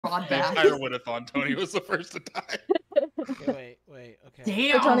Rod The back. entire win-a-thon, Tony was the first to die. Okay, wait. Okay.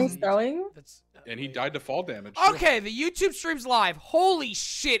 Damn. So Tony's throwing? And he died to fall damage. Okay, the YouTube stream's live. Holy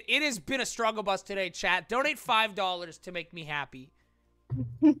shit, it has been a struggle bus today, chat. Donate $5 to make me happy.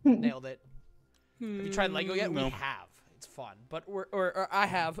 Nailed it. Have you tried Lego yet? No. We have. It's fun. But or I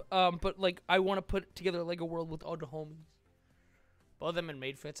have. But like I want to put together a Lego world with all the homies. Both of them in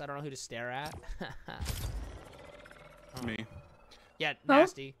maid fits. I don't know who to stare at. Me. Yeah,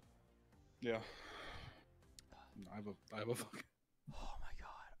 nasty. Yeah. I have a fucking... Oh my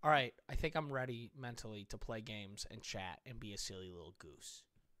god. All right, I think I'm ready mentally to play games and chat and be a silly little goose.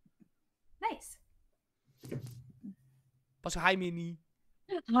 Nice. Also, hi Minnie.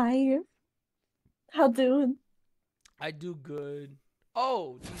 Hi. How doing? I do good.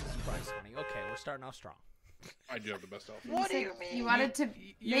 Oh, Jesus Christ, honey. Okay, we're starting off strong. I do have the best outfit. What do you mean? You wanted to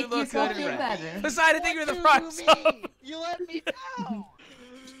You make look yourself good feel in better. red. Besides, I think you're the front. So. You let me down.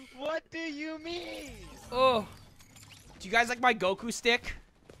 What do you mean? Oh. Do you guys like my Goku stick?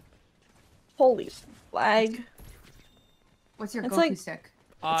 Holy flag. What's your It's Goku like- stick?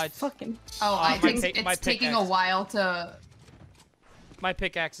 It's Fucking. Oh, I my think pick- my it's taking a pickaxe. while to. my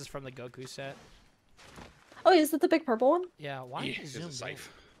pickaxe is from the Goku set. Oh, is it the big purple one? Yeah, why Yeah, is it it's a zoomed in? scythe.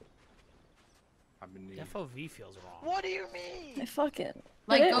 I've been needing... FOV feels wrong. What do you mean? I fucking.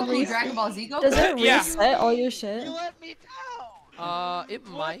 Like Did it Goku re- Dragon Ball Z Goku? Does it Yeah. reset all your shit? You let me down. It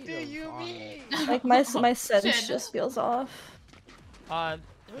What might do have you on mean? Like my sense Shit. just feels off. There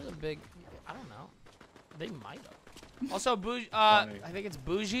was a big, I don't know. They might have. Also, Bougie, Funny. I think it's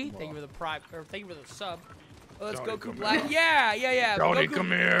Bougie. Thank you for the prime, or thank you for the sub. Oh, let's Tony, Goku come Black. here. Yeah. Tony, Goku... come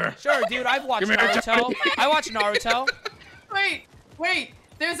here. Sure, dude. I've watched Come here, Naruto. I watched Naruto. Wait.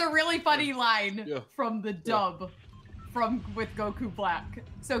 There's a really funny line Yeah. from the dub with Goku Black.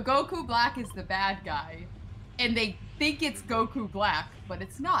 So Goku Black is the bad guy, and they think it's Goku Black, but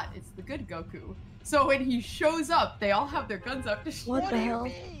it's not. It's the good Goku. So when he shows up, they all have their guns up to shoot, What the do you hell?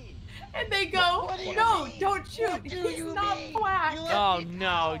 mean? and they go, What do you "No, mean? don't shoot. What do He's you not mean? black." You let Oh me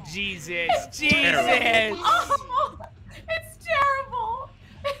no, down. Jesus. Oh, it's terrible.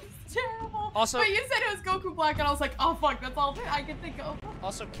 It's terrible. Also- but you said it was Goku Black, and I was like, "Oh fuck, that's all I can think of."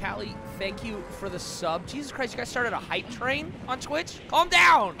 Also, Callie, thank you for the sub. Jesus Christ, you guys started a hype train on Twitch? Calm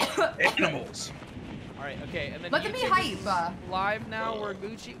down. Animals. All right, okay, and then Look at me YouTube is hype. live now. We're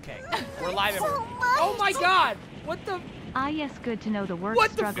Gucci. Okay, we're live. Oh my God! What the? Ah, yes, good to know the work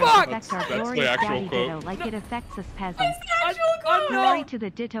What the struggle fuck? affects our That's the glorious actual daddy quote. ditto like it affects us peasants. Unknown. Glory to the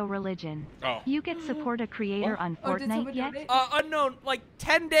ditto religion. Oh. You get support a creator on Oh, did Fortnite someone yet? donate? Unknown. Like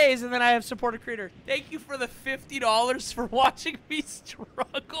 10 days, and then I have support a creator. Thank you for the $50 for watching me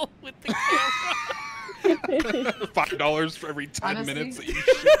struggle with the camera. $5 for every 10 Honestly. minutes that you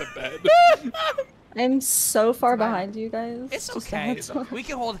shit the bed. I'm so far behind you guys. It's Just a okay. heads up. We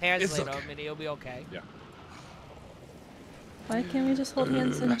can hold hands It's later, okay. Minnie. It'll be okay. Yeah. Why can't we just hold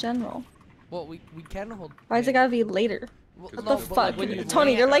hands in general? Well, we can hold. Why's it gotta be later? Well, What no, the but, fuck? like, when you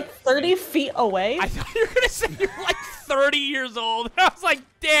Tony, land- you're like 30 feet away? I thought you were gonna say you're like 30 years old. I was like,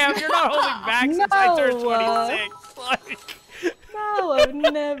 damn, you're not holding back since I turned No, 26. Like, No, I've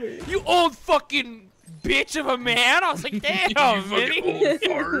never. you old fucking bitch of a man. I was like, damn, You Minnie.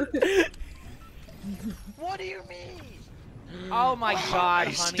 fucking old fart. What do you mean? Oh my God,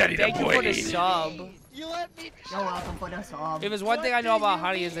 honey. Steady Thank the you for the boy. sub. You let me You're down. welcome for the sub. If there's one thing I know about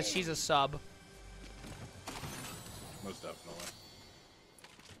Honey is that she's a sub. Most definitely.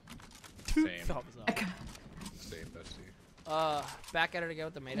 Two Same. thumbs up. Same, bestie. Back at it again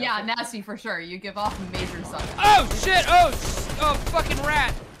with the main Yeah, outfit. nasty for sure. You give off major suck. Oh shit! Oh, fucking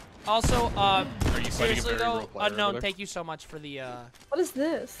rat. Also, Are you fighting a seriously very though, real player over Unknown, there? thank you so much for the What is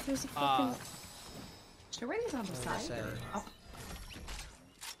this? There's a fucking. Should we these on the side? say. or up?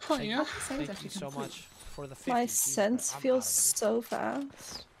 Oh, yeah. Thank you so much for the 50. My Jesus sense Christ, I'm out feels of it. so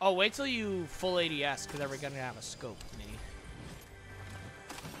fast. Oh, wait till you full ADS, because we're gonna have a scope, Minnie.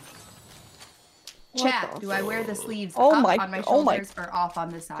 What Chat, the do I wear the sleeves Oh up my- on my oh my- shoulders or off on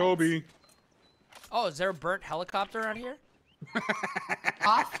the sides? Kobe. Oh, is there a burnt helicopter around here?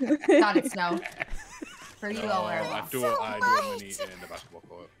 Off? Thought it's snow. For you, I'll wear I off. do a mini in the basketball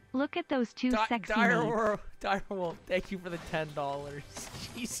court. Look at those two sexy maids. Direwolf, thank you for the $10.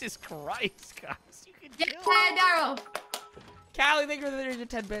 Jesus Christ, guys. You can Yeah, do it. Daryl! Callie, thank you for the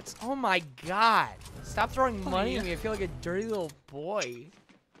 10 bits. Oh my God. Stop throwing money at me. I feel like a dirty little boy.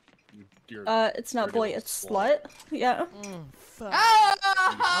 You're It's not dirty boy, little it's slut. slut. Yeah. Fuck. Ah!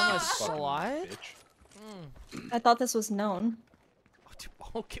 I'm a Fucking slut? bitch. I thought this was known.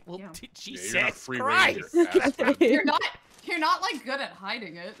 Okay, well, Yeah. Jesus you're not free Christ. range, your ass. You're not like good at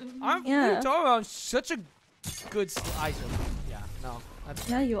hiding it. I'm Yeah. what are you talking about? I'm such a good yeah, no.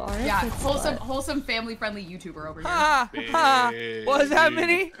 Yeah, you are. Yeah, Good wholesome, family-friendly YouTuber over here. Ha ha! What was that,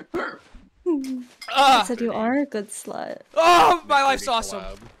 Minnie? I said you are a good slut. Oh, my life's awesome.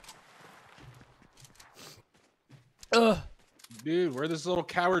 Ugh. Dude, we're this little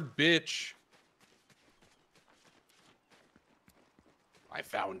coward bitch. I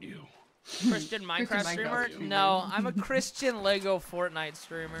found you. Christian Minecraft streamer? Minecraft. No, I'm a Christian Lego Fortnite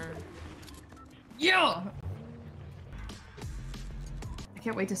streamer. Yeah. I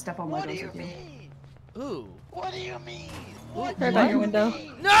can't wait to step on What do Legos you with you. mean? Ooh. What do you mean? What Right do by you your window.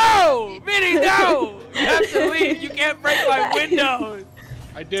 mean? No! Minnie, no! You have to leave. You can't break my windows.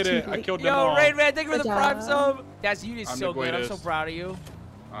 I did it. I killed them Yo, all. Rain Man, thank you for the Good prime job. sub. That's you did I'm so the good. I'm so greatest. proud of you.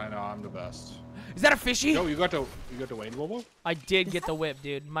 I know, I'm the best. Is that a fishy? Yo, you got to Wayne Bobo? I did get the whip,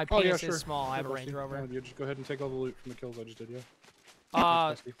 dude. My Oh, yeah, penis sure. is small. I have a Sure, Range Busty. Rover. Yeah, just go ahead and take all the loot from the kills I just did, yeah.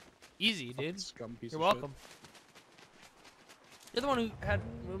 Busty. Easy, dude. Scum piece You're of shit. welcome. You're the one who had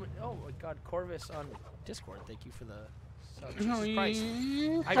movement. Oh my God, Corvus on Discord. Thank you for the sub. Jesus Christ.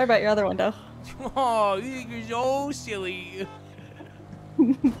 Sorry about your other window. Oh, you think you're so silly.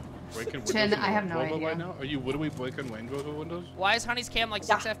 Breaking Chin, windows in I have no Bobo idea. Right now? Are you literally breaking Wayne Bobo windows? Why is Honey's cam like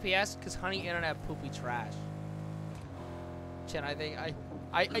 6 FPS? Because Honey internet poopy trash. Chin, I think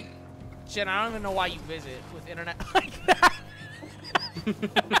Chin, I don't even know why you visit with internet like that.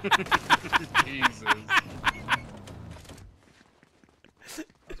 Jesus.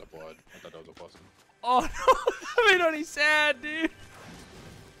 That's a blood. I thought that was a blessing. Oh no, that made Honey sad, dude.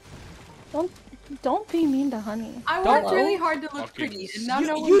 Don't be mean to Honey. I Don't- worked really hard to look Fucking pretty, and now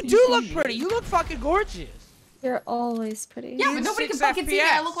no one You can do see look me. pretty. You look fucking gorgeous. You're always pretty. Yeah, but It's nobody can 6 fucking see me. I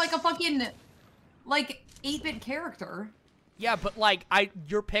FPS. look like a fucking, like, 8-bit character. Yeah, but like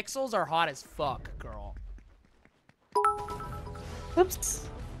your pixels are hot as fuck, girl. Oops.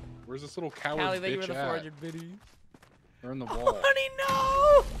 Where's this little coward Callie, thank you bitch for the at? 400 biddies. They're in the wall. Honey,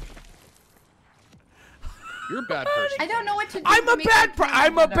 no! You're a bad person. I don't know what to do. I'm to a make bad my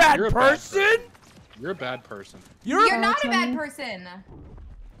I'm a character bad You're a bad person? You're a bad person. You're You're not a bad Honey. person.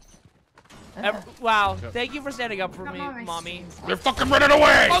 Wow, Yep. thank you for standing up for Come me, on, my mommy. They're fucking running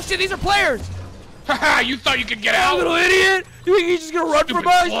away! Oh shit, these are players! Haha, you thought you could get You out? little idiot! You think you're just gonna run Stupid from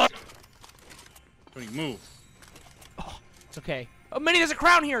us? slut. Don't you move. It's okay. Oh, Minnie, there's a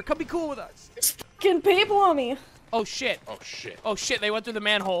crown here. Come be cool with us. Fucking people on me. Oh shit. Oh shit. Oh shit, they went through the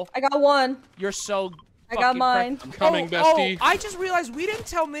manhole. I got one. You're so I got fucking mine. I'm coming, oh, bestie. I just realized we didn't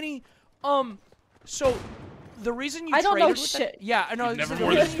tell Minnie. So the reason you I don't traded know with shit. That, yeah, I know. You've never The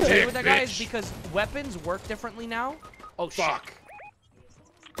worn reason this you traded dick, with that guy is bitch. because weapons work differently now. Oh shit. Fuck.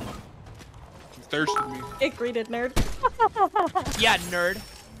 You thirsted me. Get greeted, nerd. Yeah, nerd.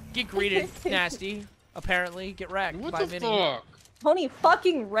 Get greeted, nasty. Apparently, get wrecked What by the Minnie. fuck? Tony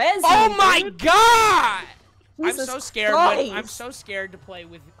fucking res. Oh me, my dude. god! Jesus I'm so scared. Christ. I'm so scared to play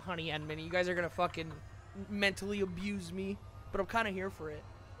with Honey and Minnie. You guys are gonna fucking mentally abuse me, but I'm kind of here for it.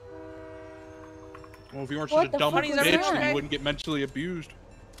 Well, if you weren't What such a the dumb fuck bitch, was then that? you wouldn't get mentally abused.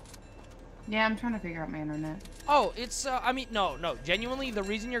 Yeah, I'm trying to figure out my internet. Oh, it's I mean, no. Genuinely, the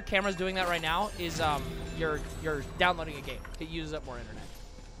reason your camera's doing that right now is you're downloading a game. It uses up more internet.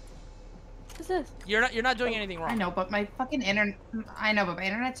 What's this? You're not doing anything I wrong. know, but my fucking internet. I know, but my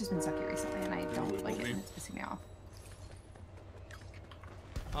internet's just been sucky recently, and I don't Wait, like it. wait. And it's pissing me off.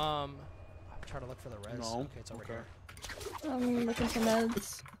 I'm trying to look for the res. No. Okay, it's over Okay. here. I'm looking for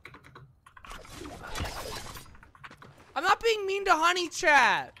meds. I'm not being mean to Honey,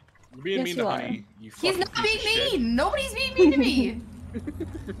 chat. You're being Yes, mean you to are. Honey. You He's fucking not piece being of shit. mean. Nobody's being mean to me.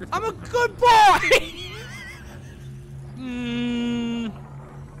 I'm a good boy.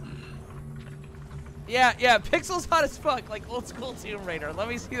 Yeah, Pixel's hot as fuck, like old school Tomb Raider. Let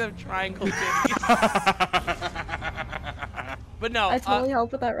me see them triangle titties. But no, I totally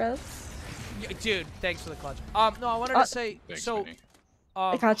help with that res. dude, thanks for the clutch. No, I wanted to say, Thanks, so, Minnie.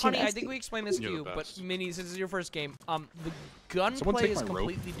 I got you, Honey, I Nasty. think we explained this to You're the you, but best. Minnie, since this is your first game, the Someone gunplay take is my rope?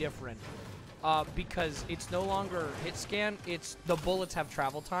 completely different. Because it's no longer hit scan, it's the bullets have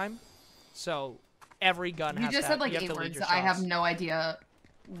travel time. So every gun You has just to said like you have 8 to lead words. your I have shots. no idea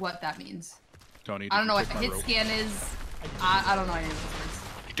what that means. Tony, I don't know did what you take hit my rope? scan is. I don't know any of those words.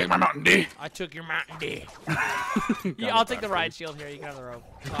 You take my Mountain D. I took your Mountain D. Got Yeah, I'll it take the back, ride please. shield here. You can have the rope.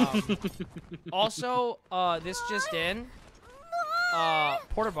 Also, this just in.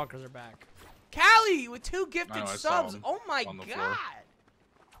 Porter bunkers are back. Callie with 2 gifted I know, I saw subs. them Oh my on the floor. god.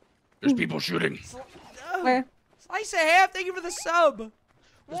 There's people shooting. Where? Slice of half. Thank you for the sub. There's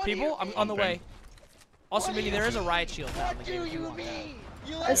What do people. you I'm on the mean? way. Also, What do Minnie, you there is a mean? riot shield now in What the do game. if you you want that. mean?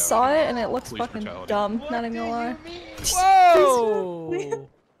 You I saw it and it looks Police fucking brutality. dumb. What Not do even you gonna lie. mean? Whoa!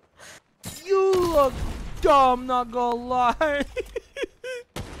 You look dumb, not gonna lie.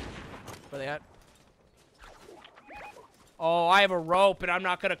 Where they at? Oh, I have a rope, and I'm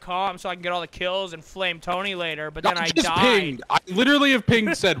not gonna come so I can get all the kills and flame Tony later. But then I just died. pinged. I literally have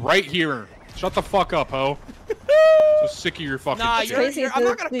pinged said right here. Shut the fuck up, ho. So sick of your fucking Nah, shit. I'm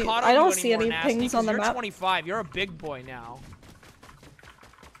not gonna coddle I don't you see anymore, any Nasty, pings on the you're map. 25. You're a big boy now.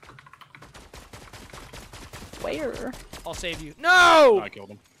 Where? I'll save you. No! I killed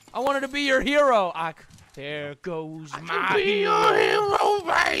him. I wanted to be your hero. There goes my hero,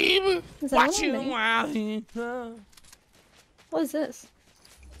 babe. Is that Watch you one while he- What is this?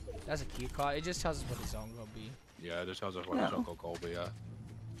 That's a key card. It just tells us what the zone will be. Yeah, it just has a fucking Uncle Colby, yeah.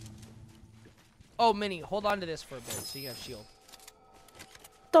 Oh, Minnie, hold on to this for a bit so you have shield.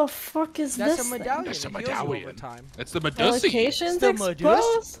 The fuck is That's this a medallion. That's a It heals you over medallion. time. It's the Medusi. Allocations the Medusa?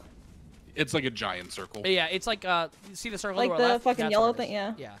 exposed? It's like a giant circle. Yeah, it's like you see the circle Like to our the left? fucking That's yellow what it is. thing,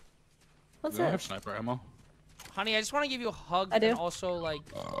 yeah. Yeah. What's I have this? sniper ammo. Honey, I just want to give you a hug I do. and also like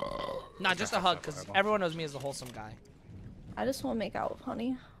not just a hug because everyone knows me as the wholesome guy. I just want to make out with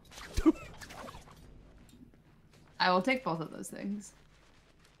Honey. I will take both of those things.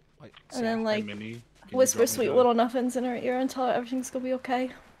 Wait, And then Hey, like Minnie, can you whisper drop me sweet the- little nothings in her ear and tell her everything's gonna be okay.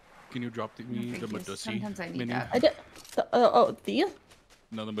 Can you drop me the Thank you. Medusi? Sometimes I need Minnie? that. I did. Oh, the?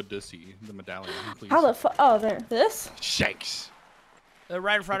 No, the Medusi, the medallion, please. How the fuck? Oh, there. This? Shakes.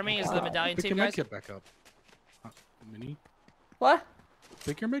 right in front of me is the medallion Pick team, your guys. medkit back up. Minnie, What?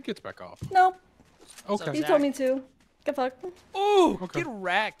 pick your medkits back up. No. Okay. You Zach. told me to. Get fucked. Ooh, Okay. get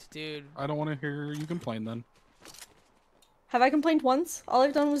wrecked, dude. I don't want to hear you complain then. Have I complained once? All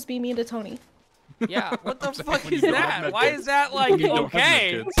I've done was be mean to Tony. Yeah, what the Zach, fuck when is you don't have that? Why medkits. is that like When you don't have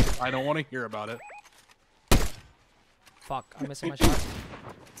okay? medkits, I don't want to hear about it. Fuck, I'm missing my shot.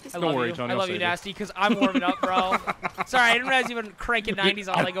 I Don't love worry, you. Tony, I I'll love you, save you. Nasty, because I'm warming up, bro. Sorry, I didn't realize you been cranking 90s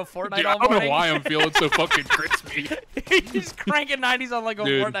on Lego Fortnite Dude, all I don't morning. know why I'm feeling so fucking crispy. He's cranking 90s on Lego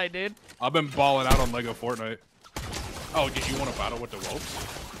Dude. Fortnite, dude. I've been balling out on Lego Fortnite. Oh, did you want to battle with the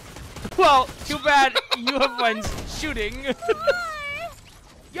ropes? Well, too bad you have been shooting.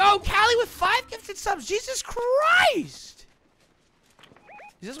 Yo, Callie with 5 gifted subs. Jesus Christ!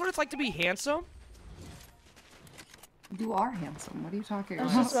 Is this what it's like to be handsome? You are handsome. What are you talking I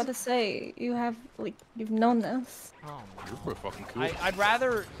was about? just about to say, you have, like, you've known this. Oh my. You're pretty fucking cool. I'd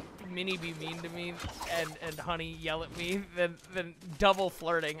rather Minnie be mean to me and Honey yell at me than double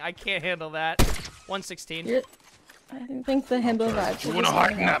flirting. I can't handle that. 116. You're, I think the himbo vibes. You are want to just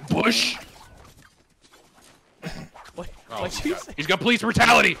hide in going that up. bush? What? Oh, What'd you say? he's got police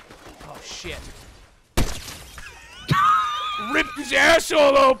brutality. Oh shit. Ripped his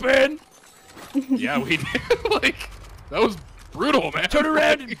asshole open. Yeah, we did. Like, that was brutal, man. Turn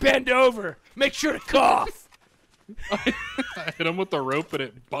around and bend over. Make sure to cough. I hit him with the rope and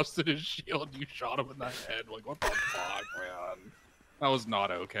it busted his shield. You shot him in the head. Like, what the fuck, man? That was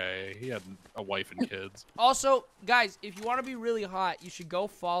not okay. He had a wife and kids. Also, guys, if you want to be really hot, you should go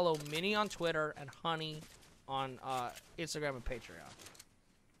follow Minnie on Twitter and Honey on Instagram and Patreon.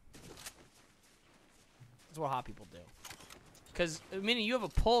 That's what hot people do. Because, Minnie, you have a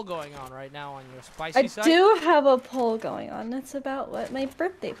poll going on right now on your spicy I site. do have a poll going on. It's about what my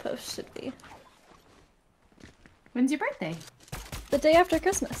birthday post should be. When's your birthday? The day after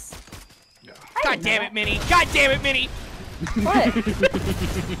Christmas. Yeah. God damn it, Minnie. God damn it, Minnie. What?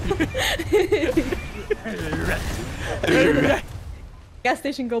 Gas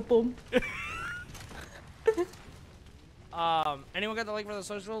station go boom. Anyone got the link for the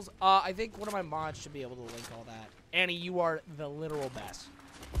socials? I think one of my mods should be able to link all that. Annie, you are the literal best.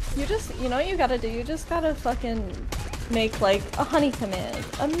 You just, you know what you gotta do? You just gotta fucking make like a honey command,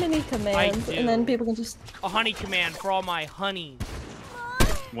 a mini command, do. and then people can just. A honey command for all my honeys.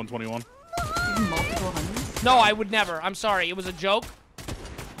 121. Multiple honeys? No, I would never. I'm sorry. It was a joke.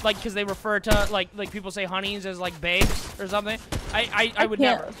 Like, because they refer to, like people say honeys as, like, babes or something. I would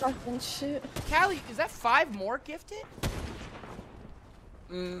can't never. fucking shoot. Callie, is that 5 more gifted?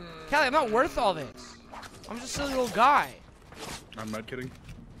 Callie, I'm not worth all this. I'm just a silly little guy. I'm not kidding.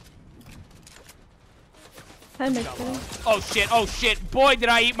 I make kidding. Oh, shit. Oh, shit. Boy, did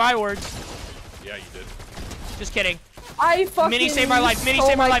I eat my words. Yeah, you did. Just kidding. I fucking. Minnie saved my life. Minnie stole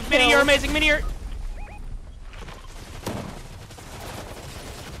saved my life. kill. Minnie, you're amazing. Minnie, you're...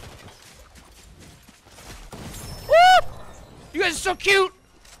 Woo! You guys are so cute!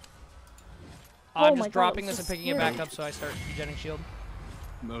 Oh I'm my just God, dropping this this and is picking it back scary. up so I start regenerating shield.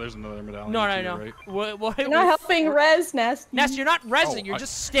 No, there's another medallion. No, no, to your no. Right. What, You're not helping Res, Nasty. Ness, you're not resing. Oh, you're I-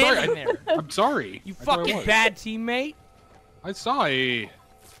 just sorry, standing there. I'm sorry. You I thought I fucking was. bad teammate. I saw a.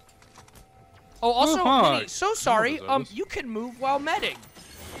 Oh, also, Uh-huh. Minnie, so sorry. I know those. You can move while medding.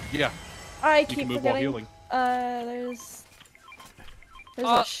 Yeah, I you keep can move while forgetting. healing. There's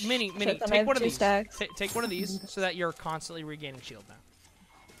There's a Mini, shit ton. I take have one of 2 these. stacks. Take one of these so that you're constantly regaining shield now.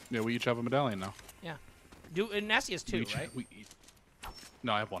 Yeah, we each have a medallion now. Yeah. And Nasty has 2, right?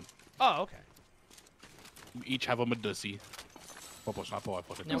 No, I have 1. Oh, okay. We each have a Medusi. Now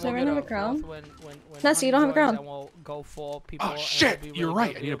Does everyone have a crown? When Nasty, you don't have a crown. And we'll go full people. Oh and shit! it'll be You're really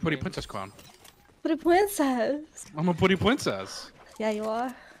right. good I need a video pretty games. princess crown. But a princess. I'm a pretty princess. Yeah, you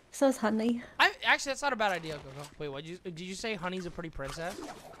are. So is Hunny. Actually, that's not a bad idea. Go. Wait, what? Did you say Honey's a pretty princess?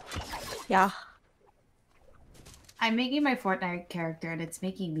 Yeah. I'm making my Fortnite character and it's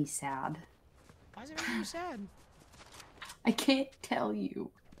making me sad. Why is it making you sad? I can't tell you.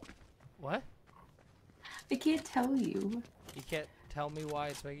 What? I can't tell you. You can't tell me why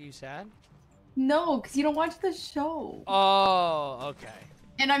it's making you sad? No, because you don't watch the show. Oh, okay.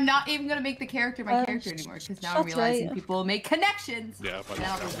 And I'm not even gonna make the character my character anymore because now I'm that's realizing right. people make connections. Yeah, but and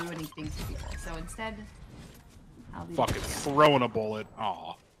I'll be ruining things for people. So instead, I'll be fucking throwing a bullet.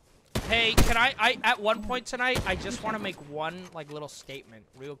 Aw. Hey, can I at one point tonight, I just want to make one like little statement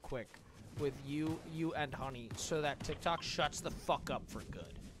real quick with you and Honey so that TikTok shuts the fuck up for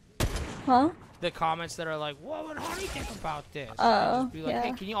good. Huh? The comments that are like, what would Honey think about this? Oh, Just be like, yeah.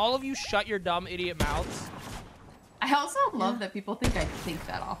 hey, can you all of you shut your dumb idiot mouths? I also love that people think I think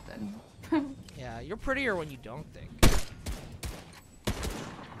that often. Yeah, you're prettier when you don't think.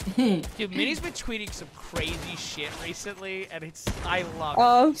 Dude, Minnie's been tweeting some crazy shit recently, and I love it.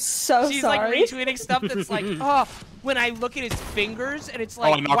 Oh, I'm so She's sorry. like retweeting stuff that's like, oh, when I look at his fingers, and it's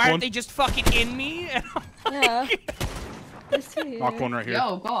like, knock why aren't one. they just fucking in me? And I'm Yeah. like, I see Knock it. one right here.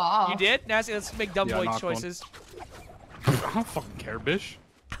 Yo, go off. you did? Nasty, let's make dumb Yeah, boy knock one. choices. I don't fucking care, bish.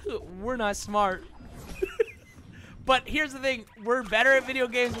 We're not smart. But here's the thing, we're better at video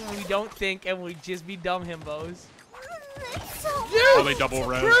games when we don't think, and we just be dumb himbos. Oh, they double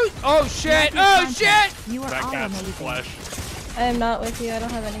res. Oh shit! Oh shit! You are That all cat's amazing. flesh. I am not with you. I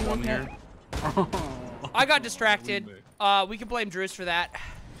don't have any One movement. here. I got distracted. We can blame Drews for that.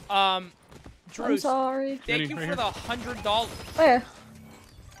 I'm Drews, sorry. thank Minnie, you right for here. the $100. Where?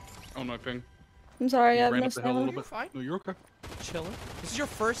 Oh, my ping. I'm sorry. You I have ran no up the hill a little stamina. You're bit. fine. No, you're okay. Chilling. This is your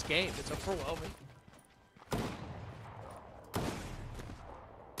first game. It's overwhelming.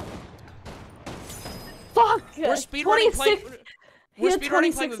 Fuck! We're speedrunning playing. 26 We're he had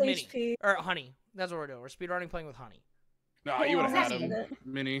speedrunning playing with 26 Minnie HP. or Honey. That's what we're doing. We're speedrunning playing with Honey. Nah, you would have had I'll him, send it.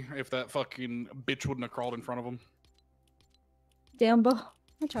 Minnie, if that fucking bitch wouldn't have crawled in front of him. Damn, bro.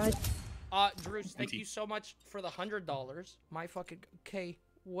 I tried. Drews, thank you so much for the $100. My fucking okay.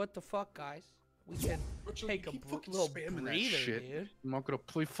 What the fuck, guys? We can take a little breather, dude. I'm not gonna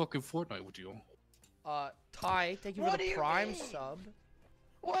play fucking Fortnite with you. Ty, thank you for What the do you Prime mean? sub.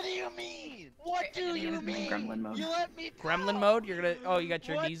 What do you mean? What do I'm you gonna be in mean? gremlin mode. You let me Gremlin down. mode? You're gonna. Oh, you got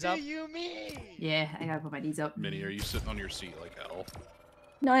your what knees up. What do you mean? Yeah, I gotta put my knees up. Minnie, are you sitting on your seat like hell?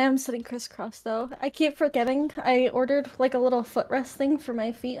 No, I am sitting crisscross though. I keep forgetting. I ordered like a little footrest thing for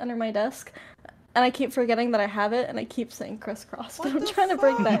my feet under my desk, and I keep forgetting that I have it, and I keep saying crisscross. But I'm trying to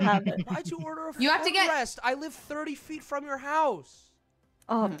break that habit. Why'd you order a You have to get- footrest? I live 30 feet from your house.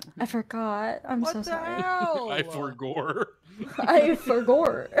 Oh, I forgot. I'm What so the sorry. hell? I forgot. I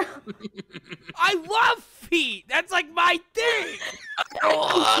forgot. I love feet. That's like my thing.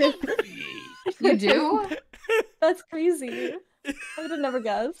 You do? That's crazy. I would have never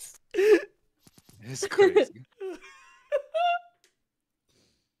guessed. It's crazy.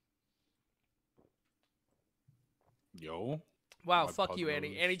 Yo. Wow, My fuck pug you, Annie.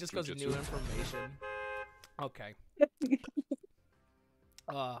 knows Annie just goes new jujitsu. information. Okay.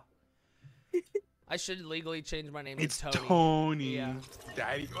 I should legally change my name It's to Tony. Tony. Yeah.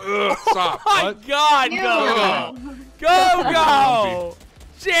 Daddy. Ugh, stop. Oh my What? god, Ew. go! Go, go!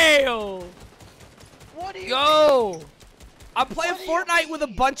 Jail! What do you Go! I'm playing What do you Fortnite with a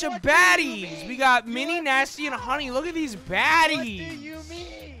mean? bunch of What do you baddies! mean? We got You Minnie, let me Nasty, and Honey. Look at these What do baddies! you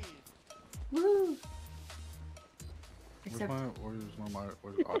mean? Woo. Where's Except,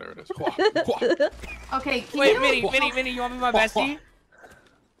 oh, there it is. Wha- wha- okay, can Wait, you... Minnie, you want to be my bestie?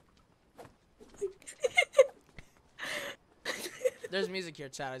 There's music here,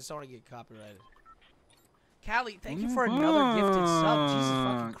 chat. I just don't want to get copyrighted. Callie, thank you for another gifted sub. Jesus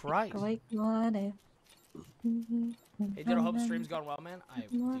fucking Christ. Like water. Hey, dude, I hope stream's gone well, man.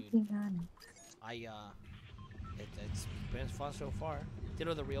 It's been fun so far.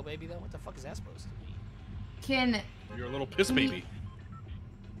 Ditto the real baby, though? What the fuck is that supposed to be? Can You're a little piss baby.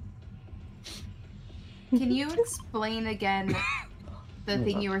 you explain again the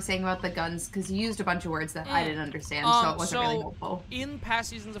thing you were saying about the guns? Because you used a bunch of words that I didn't understand, so it wasn't really helpful. In past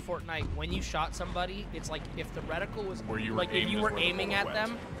seasons of Fortnite, when you shot somebody, it's like if the reticle was Where you were like if aiming you is were where the aiming bullet at went.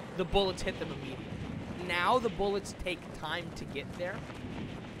 them, the bullets hit them immediately. Now the bullets take time to get there,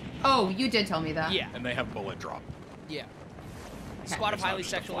 Oh, you did tell me that. Yeah. And they have bullet drop. Yeah. Squad of It's not highly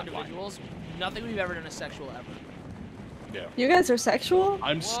just a sexual flat line. individuals. Nothing we've ever done is sexual ever. Yeah. You guys are sexual?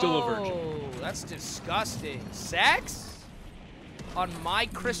 I'm still a virgin. Whoa, that's disgusting. Sex? On my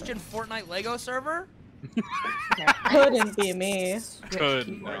Christian Fortnite Lego server? Okay, Couldn't be me. Good,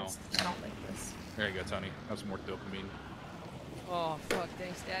 keywords. no. I don't like this. There you go, Tony. Have some more dopamine. Oh, fuck.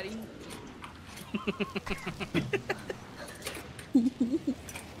 Thanks, Daddy.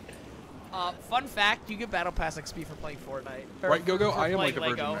 Fun fact, you get Battle Pass XP for playing Fortnite. Or Right, Go-Go? for I am playing like a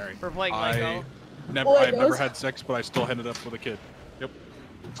Virgin Lego. Mary. For playing Lego. I've never had sex, but I still ended up with a kid. Yep.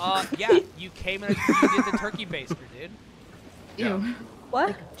 Yeah, you came and you did the turkey baster, dude. Ew. Yeah.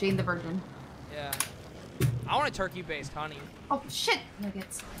 What? Jane the Virgin. Yeah. I want a turkey based honey. Oh shit!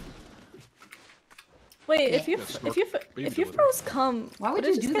 Nuggets. Wait, Yeah. if you froze cum, Why would it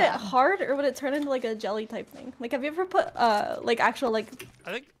you just do get that? hard, or would it turn into like a jelly type thing? Like, have you ever put like actual like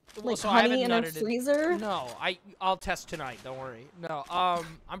I think like so I honey haven't in a nutted it. freezer? No, I'll test tonight. Don't worry. No,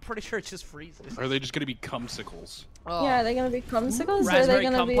 I'm pretty sure it just freezes. Are they just gonna be cumsicles? Oh. Yeah, are they gonna be cumsicles, or are Raspberry they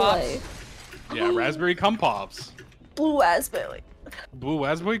gonna cum be pops? like Yeah, raspberry cum pops. blue raspberry? Blue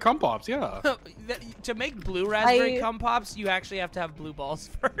raspberry cum pops, yeah. To make blue raspberry I- cum pops, you actually have to have blue balls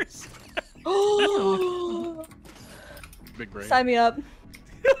first. Big brain. Sign me up.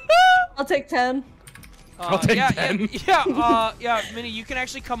 I'll take 10. I'll take yeah, 10. Yeah, Minnie, you can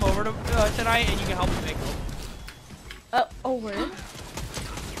actually come over to tonight and you can help me make them. Oh, word?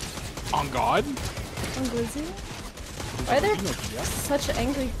 On God? On Glizzy? Why are there such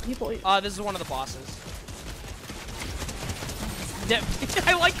angry people? This is one of the bosses.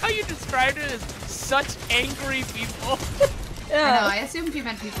 I like how you described it as such angry people. I know. Yeah. I assumed you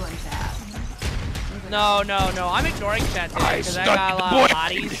meant people in chat. No. I'm ignoring chat today because I got a lot of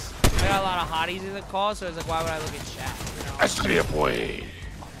hotties. I got a lot of hotties in the call, so it's like, why would I look at chat? You know? I study a boy.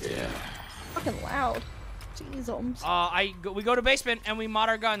 Yeah. Fucking loud. Jeez, we go to basement and we mod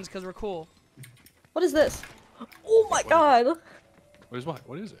our guns because we're cool. What is this? Oh my god. What is what?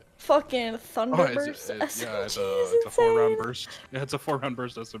 What is it? Fucking Oh, Thunderburst yeah, it's SMG a is 4-round insane. burst. Yeah, it's a 4-round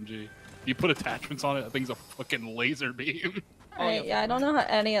burst SMG. You put attachments on it, that thing's a fucking laser beam. Yeah, I don't know how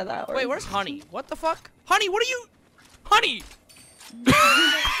any of that works. Wait, where's Hunny? What the fuck? Hunny, what are you? Hunny!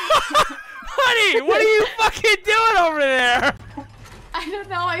 Honey, what are you fucking doing over there? I don't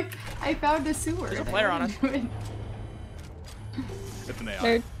know. I found a sewer. There's a player on us. It's an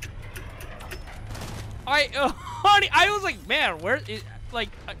AI. Nerd. Honey, I was like, man, where is, like,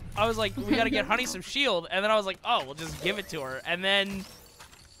 I was like, we gotta get Honey some shield, and then I was like, oh, we'll just give it to her, and then...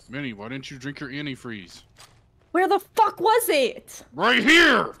 Minnie, why didn't you drink your antifreeze? Where the fuck was it? Right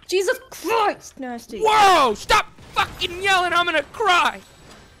here! Jesus Christ, Nasty. Whoa! Stop fucking yelling, I'm gonna cry!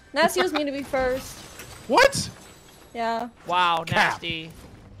 Nasty was me to be first. What? Yeah. Wow, Cap. Nasty.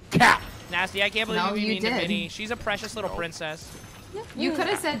 Cap! Nasty, I can't believe No, you you mean to did. Minnie. She's a precious little princess. You could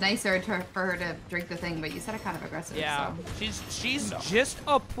have said nicer for her to drink the thing, but you said it kind of aggressive. Yeah, So. she's No. just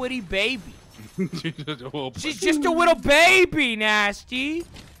a pretty baby. Well, She's just a little baby, Nasty.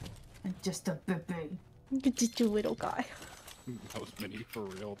 Just a baby. Just a little guy. that was Minnie for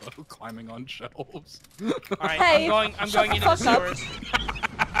real though, climbing on shelves. All right, Hey, I'm shut going the into the fuck up.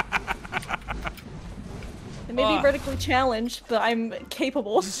 sewers. I may be vertically challenged, but I'm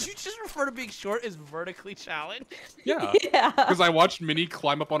capable. Did you just refer to being short as vertically challenged? Yeah. Yeah. Because I watched Minnie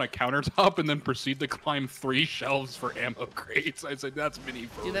climb up on a countertop and then proceed to climb 3 shelves for ammo crates. I said, that's Minnie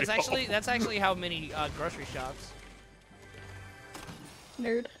for Dude, real. that's actually how many grocery shops.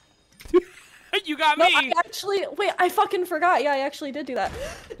 Nerd. You got No, me. I actually, wait, I fucking forgot. Yeah, I actually did do that.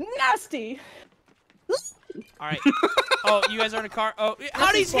 Nasty. All right. Oh, you guys are in a car. Oh,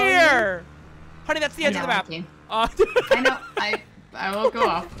 Honey's fun. here. Honey, that's the edge of the map. I Uh, know. I will go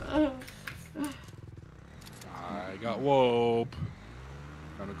off. I got whoop.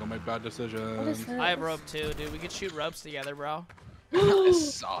 Trying to go make bad What is decisions. that? I have rope too, dude. We could shoot ropes together, bro. I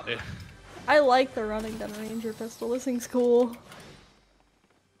saw it. I like the running gun ranger pistol. This thing's cool.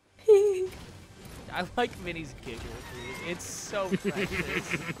 I like Minnie's giggle, dude. It's so precious.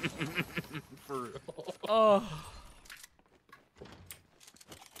 For real. Oh.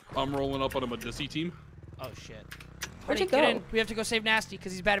 I'm rolling up on a Medici team. Oh shit. Where'd Honey, you get go? in. We have to go save Nasty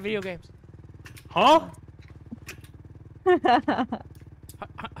because he's bad at video games. Huh?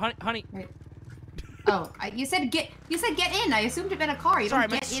 Honey. Right. Oh, you said get in. I assumed it meant a car. You Sorry, I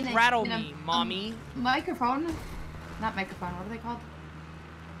don't meant get in straddle in a, me, mommy. Microphone. Not microphone. What are they called?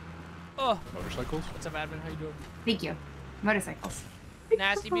 Oh. Motorcycles? What's up, admin? How you doing? Thank you. Motorcycles.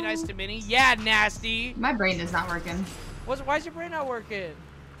 Nasty, be nice to Minnie. Yeah, Nasty. My brain is not working. Why is your brain not working?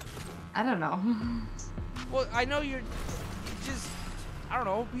 I don't know. Well, I know you're just. I don't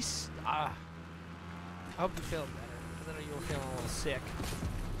know. I hope you feel better. Because I know you were feeling a little sick.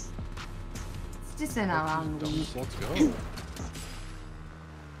 It's just in a long week. Let's go.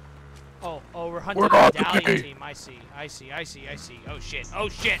 Oh, we're hunting the medallion team. I see. Oh shit.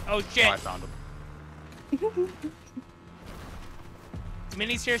 Oh, I found him.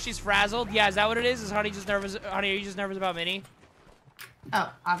 Minnie's here. She's frazzled. Yeah, is that what it is? Is Honey just nervous? Honey, are you just nervous about Minnie?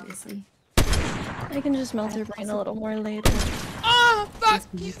 Oh, obviously. I can just melt her brain a little more later. Oh, fuck!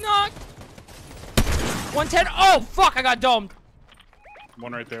 He's knocked! 110. Oh, fuck! I got domed.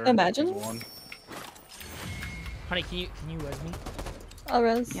 One right there. Imagine. There's one. Honey, can you res me? I'll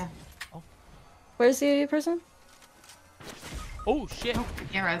res. Yeah. Oh. Where's the person? Oh, shit.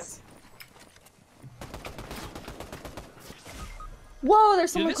 Yeah, res. Whoa,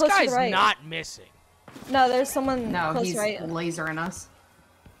 there's Dude, someone this close to guy's the right. not missing. No, there's someone No, close he's right. lasering us.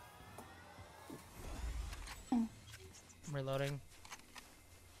 I'm reloading.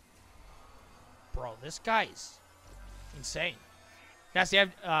 Bro, this guy's insane. Nasty, I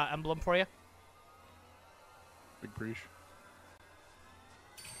have emblem for you. Big breach.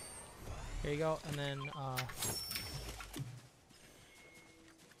 Here you go, and then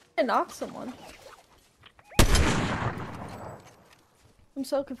I knocked someone. I'm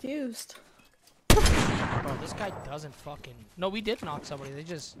so confused. bro, this guy doesn't fucking. No, we did knock somebody. They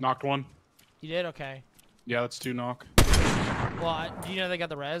just. Knocked one. You did? Okay. Yeah, that's 2 knock. Well, do you know they got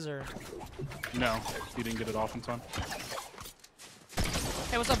the res or? No, he didn't get it off in time.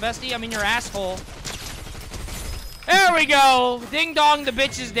 Hey, what's up, bestie? I'm in your asshole. There we go. Ding dong, the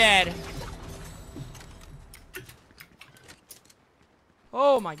bitch is dead.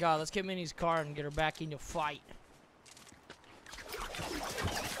 Oh my god, let's get Minnie's car and get her back in the fight.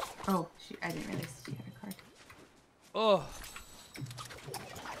 Oh, I didn't realize she had a card. Oh.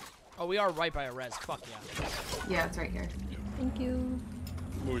 Oh, we are right by a res. Fuck yeah. Yeah, it's right here. Thank you.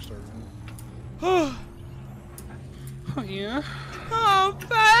 Where we started. Oh, yeah. oh,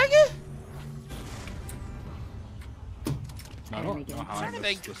 fag. I don't know how I Trying to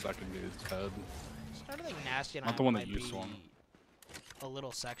missed think. the second dude's head. Starting to think Nasty and Not I the one that might you be swung. a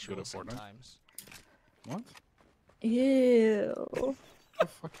little sexual Good at Fortnite. sometimes. What? Ew. What the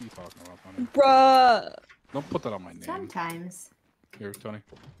fuck are you talking about, Tony? Bruh. Don't put that on my name. Sometimes. Here, Tony.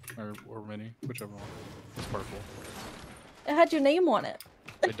 Or Minnie. Whichever one. It's purple. It had your name on it.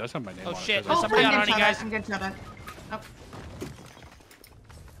 It does have my name Oh, on shit, it. there's somebody on Honey, guys. I'm good, shut up. Oh.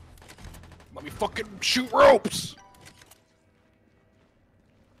 Let me fucking shoot ropes!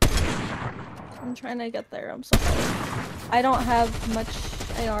 I'm trying to get there. I'm sorry. I don't have much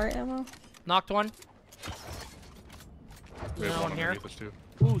AR ammo. Knocked one. We have Another one one here. underneath us too.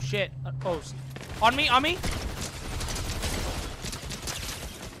 Ooh, shit. Oh, on me, on me.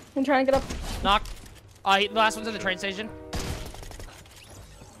 I'm trying to get up. Knocked. The last one's at the train station.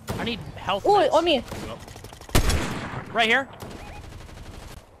 I need health. Oh, meds. on me. Right here.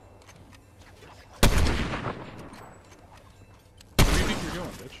 What do you think you're doing,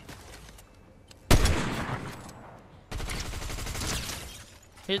 bitch?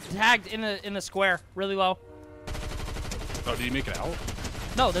 He's tagged in the square, really low. Oh, did you make it out?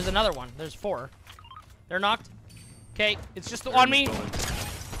 No, there's another one. There's 4. They're knocked. Okay, it's just They're on in the me. building.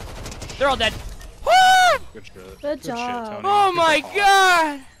 They're all dead. Woo! Good shit. Good Shit, job. Tony. Oh Get my the hog.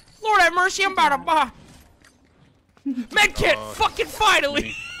 god! Lord have mercy, I'm about to buy. Medkit, fucking finally!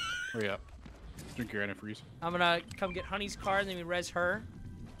 Minnie, hurry up. Drink your antifreeze. I'm gonna come get Honey's car and then we res her.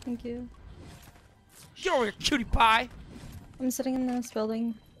 Thank you. Get over here, cutie pie. I'm sitting in this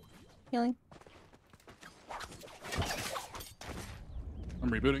building. Healing. I'm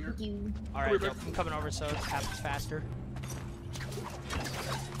rebooting her. All right, yo, I'm coming over so it happens faster.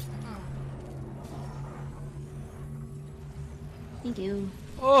 Thank you.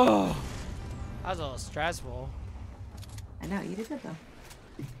 Oh, that was a little stressful. I know, you did good though.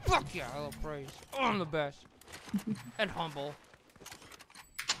 Fuck yeah, I love praise. Oh, I'm the best. And humble.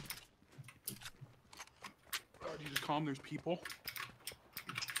 God, you just calm. There's people.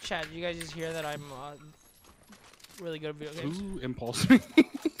 Chad, did you guys just hear that I'm really good at video games? Ooh, impulse.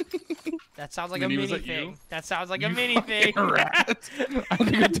 That sounds like Minnie, a was mini that thing. you? That sounds like a You mini fucking thing. rat. I'm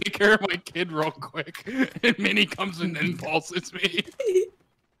gonna take care of my kid real quick. And Minnie comes and impulses me.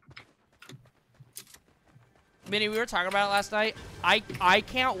 Minnie, we were talking about it last night. I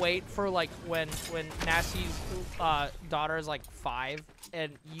can't wait for like when Nasty's daughter is like 5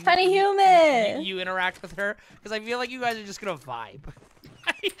 and Tiny human. you interact with her because I feel like you guys are just gonna vibe.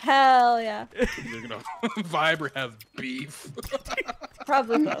 Hell yeah. You're gonna vibe or have beef.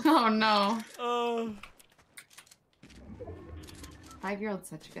 Probably both. Oh no. Oh. 5-year-old's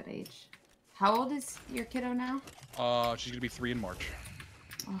such a good age. How old is your kiddo now? She's gonna be 3 in March.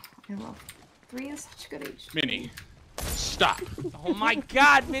 Oh, I love 3 is such good HP. Minnie, stop. Oh my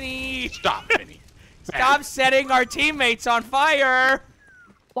god, Minnie! Stop, Minnie. Stop setting our teammates on fire!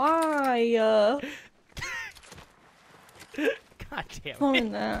 Why? God damn Oh, it.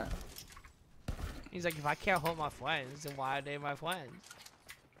 no. He's like, if I can't hold my friends, then why are they my friends?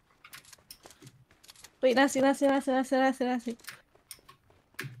 Wait, nasty.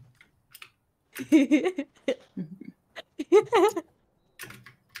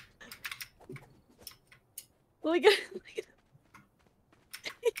 Look at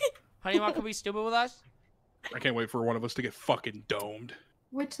Honey, you want to be stupid with us? I can't wait for one of us to get fucking domed.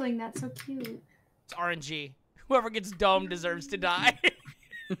 Witchling, that's so cute. It's RNG. Whoever gets domed deserves to die.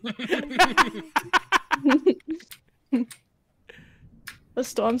 the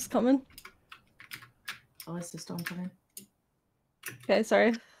storm's coming. Oh, is the storm coming? Okay,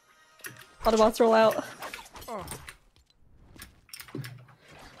 sorry. Autobots roll out.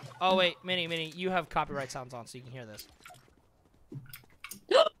 Oh wait, Minnie, you have copyright sounds on, so you can hear this.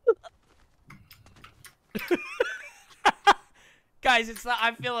 Guys, it's the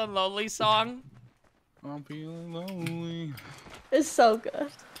 "I'm Feeling Lonely" song. I'm feeling lonely. It's so good.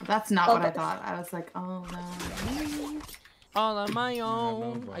 That's not what I thought. I was like, oh no. All on my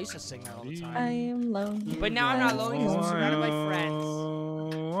own. I used to sing that all the I time. am lonely. But now I'm not lonely because I'm surrounded by friends.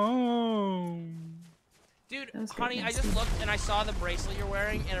 Dude, That was good, honey, I Nancy. just looked and I saw the bracelet you're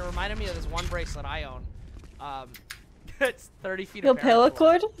wearing, and it reminded me of this one bracelet I own. It's 30 feet Your of paracord.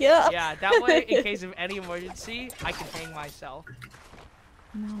 paracord? Yeah. Yeah, that way, in case of any emergency, I can hang myself.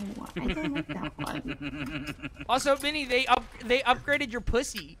 No, I don't like that one. Also, Minnie, they upgraded your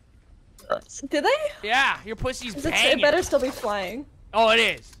pussy. Did they? Yeah, your pussy's Is it banging. better still be flying? Oh, it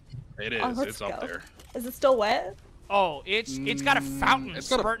is. It is. Oh, let's It's up go. there. Is it still wet? Oh, it's got a fountain It's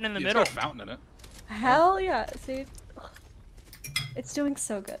got a- spurting in the it's middle. got a fountain in it. Hell yeah. See? It's doing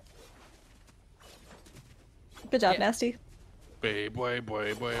so good. Good job, Yeah. Nasty. Boy, what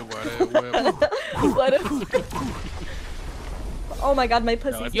What if... Oh my god, my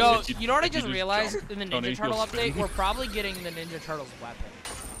pussy's... Yo, If you- you know what I if you just just realized jump, in the Tony, Ninja Turtle you'll update? spin. We're probably getting the Ninja Turtles weapon.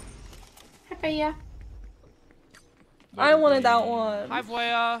 Hey, yeah. I wanted that one. Hi,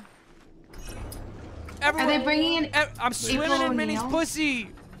 Voya. Are they bringing in? I'm swimming in Minnie's O'Neil? pussy.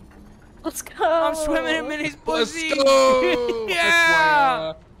 Let's go. I'm swimming in Minnie's Let's pussy. go!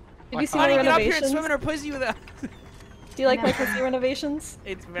 Yeah. Did you see Honey, my get up here and renovations? swim in her pussy with us. Do you like my No. pussy renovations?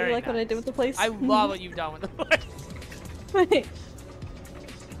 It's Do very you like what I nice. did with the place? I love what you've done with the place. Wait.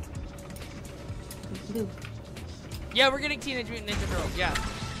 Yeah, we're getting Teenage Mutant Ninja Turtles. Yeah.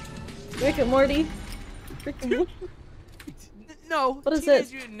 Rick and Morty. Rick and Morty. No. What is Teenage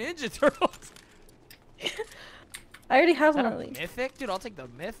this? Mutant Ninja Turtles. I already have Is that one a of these. mythic? Dude, I'll take the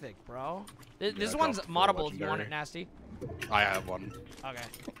mythic, bro. This Yeah, one's go for moddable if you want legendary. it, Nasty. I have one.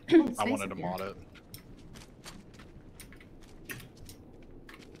 Okay. I wanted to mod it.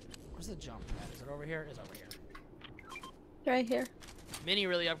 Where's the jump pad? Is it over here? It's over here. Right here. Minnie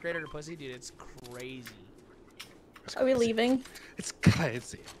really upgraded her pussy, dude. It's crazy. Are we leaving? It's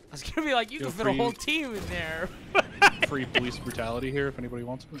crazy. I was gonna be like, you Feel can fit a free. whole team in there. Free police brutality here if anybody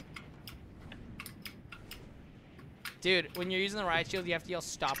wants it. Dude, when you're using the riot shield, you have to yell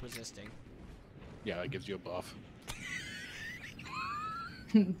 "Stop resisting." Yeah, that gives you a buff.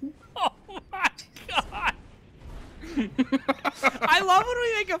 Oh my god! I love when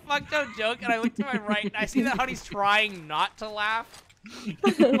we make a fucked up joke and I look to my right and I see that Honey's trying not to laugh,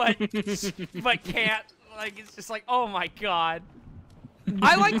 but can't. Like, it's just like, oh my god.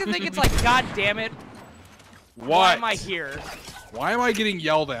 I like to think it's like, god damn it, What? why am I here? Why am I getting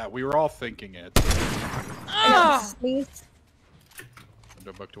yelled at? We were all thinking it. Ah, Sneeze.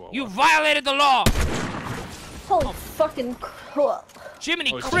 Go back to you violated the law! Holy fucking crap.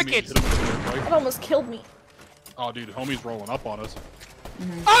 Jiminy Oh, crickets! That almost killed me. Oh, dude, homie's rolling up on us.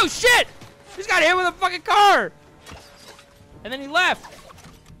 Oh shit! He's got hit with a fucking car! And then he left.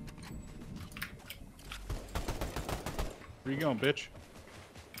 Where you going, bitch?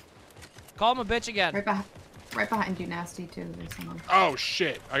 Call him a bitch again. Right behind you, Nasty, too. There's someone. Oh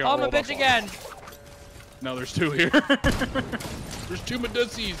shit! I got Call him a rolled up bitch on. again. No, there's two here. There's two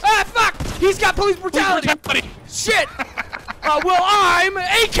Medusies. Ah, fuck! He's got police brutality! Shit! Well, I'm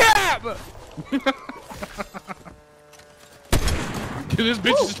a cab! This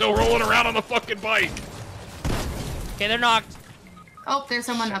bitch is still rolling around on the fucking bike. Okay, they're knocked. Oh, there's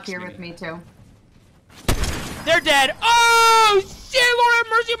someone up here with me, too. They're dead. Oh, shit! Lord have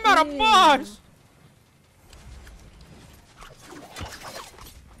mercy, I'm not a boss!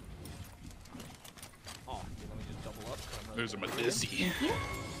 Oh, let me just double up. There's a Medusi.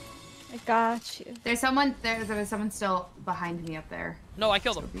 I got you. There's someone still behind me up there. No, I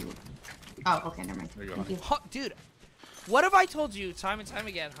killed him. Oh, okay, never mind. There you go, Thank you. Dude, what have I told you time and time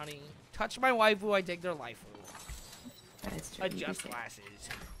again, honey? Touch my waifu, I take their life. That is true. Adjust glasses.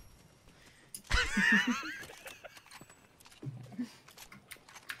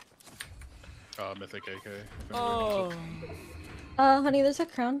 Mythic AK. Oh. Honey, there's a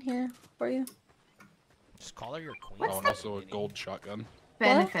crown here for you. Just call her your queen. What's Oh, and also a gold shotgun.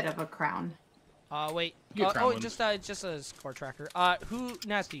 Benefit of a crown. Wait. You get crown Oh, wins. just a score tracker. Who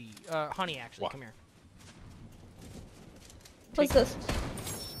nasty? Honey, actually, What? come here. What's this?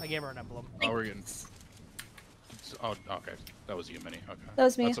 I gave her an emblem. Oh, we're getting. Oh, okay. That was you, Mini. Okay. That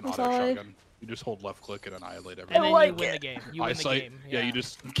was me. That's an That's auto all I- shotgun. You just hold left click and annihilate And everything. then like you win it. the game. You win the Eyesight. game. Yeah, you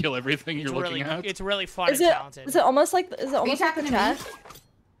just kill everything It's you're really, looking at. It's really fun Is and it? talented. Is it almost like? Is it almost like the talking to me? chat?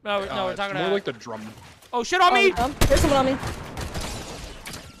 No, we're It's talking more about. like the drum. Oh shit on me! There's someone on me.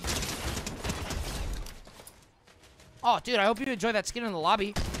 Oh, dude, I hope you enjoy that skin in the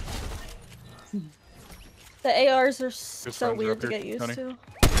lobby. The ARs are so friends are weird up to here, get used Hunny. to.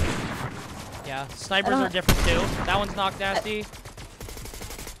 Yeah, snipers don't- are different too. That one's knocked nasty.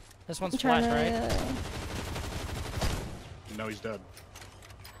 This one's I'm trying flash, to. right? No, he's dead.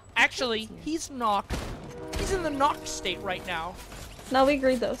 Actually, he's knocked. He's in the knocked state right now. No, we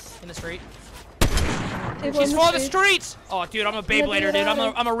agreed those. In the street. People He's in for the street. streets! Oh, dude, I'm a Beyblader, dude.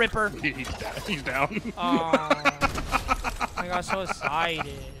 I'm a ripper. He's down. Oh, I got so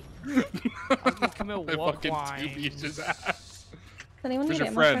excited. I was gonna commit I walk fucking lines. two-pieced his ass. Does anyone Where's need your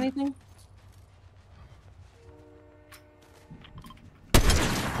ammo for friend? anything?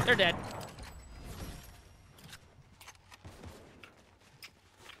 They're dead.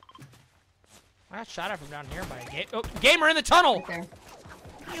 I got shot at from down here by a gamer in the tunnel! Right there.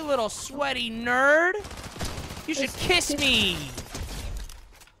 You little sweaty nerd! You should kiss me!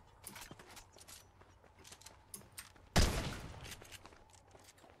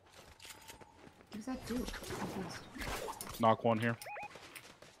 What does that do? Knock one here.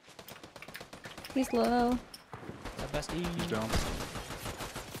 He's low. The bestie. He's down.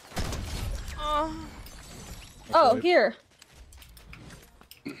 Oh, Wait. here.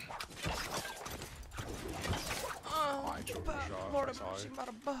 I choked the shot. Lord I'm of sorry. mercy,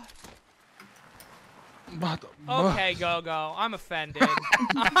 mother butt. Okay, Okay, go. I'm offended.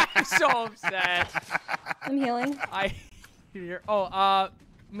 I'm so upset. I'm healing.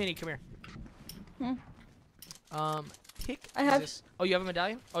 Minnie, come here. Hmm. Pick. I have- Oh, you have a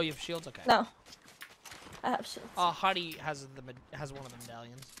medallion? Oh, you have shields. Okay. No. I have shields. Honey has one of the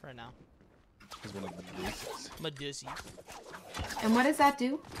medallions right now. He's one of the deuces. Medusi. And what does that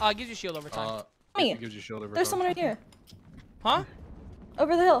do? Gives you shield over time. Me. It gives you shield over There's time. someone right here. Huh?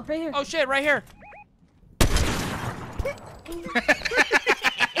 Over the hill, right here. Oh shit! Right here.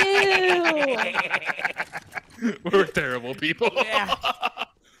 Ew. We're terrible people. Yeah.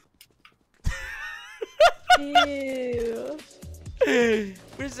 Ew.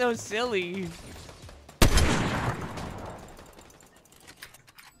 We're so silly.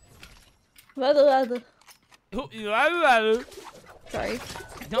 Weather. No, Sorry.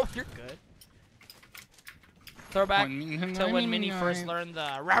 you're good. Throwback to when Minnie first learned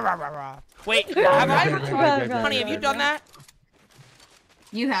the rah rah rah rah. Wait, have I? Honey, have you done that?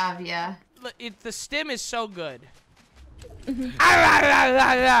 You have, yeah. The stim is so good.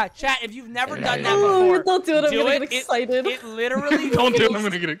 Chat, if you've never done that Oh, before, don't do it. I'm do gonna it. get excited. It literally. Don't do it. I'm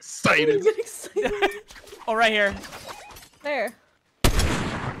gonna get I'm excited. gonna get excited. Oh, right here. There.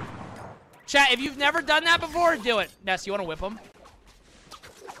 Chat, if you've never done that before, do it. Ness, you want to whip him?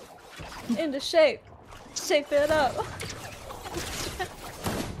 Into shape. Shape it up. You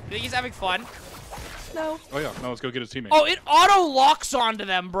think he's having fun? No. Oh yeah, no, let's go get his teammate. Oh, it auto locks onto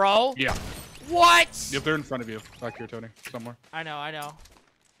them, bro. Yeah. What? Yep, they're in front of you. Back here, Tony. Somewhere. I know.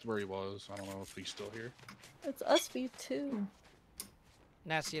 It's where he was. I don't know if he's still here. It's us V2.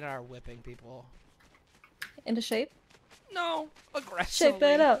 Nasty and I are whipping people. Into shape. No, aggressively. Shape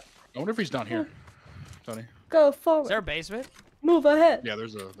it up. I wonder if he's down here. Tony. Go Is forward. there a basement? Move ahead. Yeah,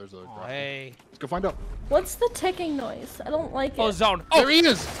 there's a Oh, drop. hey. Let's go find out. What's the ticking noise? I don't like Oh, it. zone. There Oh, he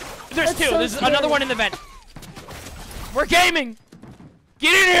is. there's That's two. so There's scary. another one in the vent. We're gaming.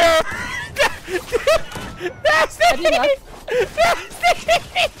 Get in here. Nasty. Have you left?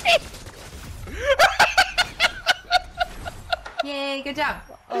 Yay, good job.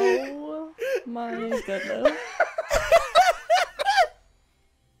 Oh my goodness.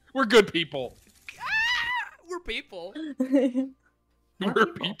 We're good people. We're people. We're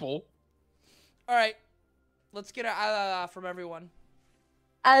people. All right. Let's get a from everyone.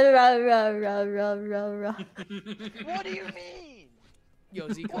 Ah, rah, rah, rah, rah, rah, rah. What do you mean? Yo,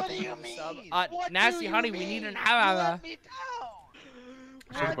 Zeke. What do you mean? What Nasty do you Honey, we mean? need an You hour. let me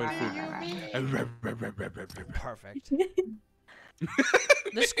down. What do you mean? Perfect.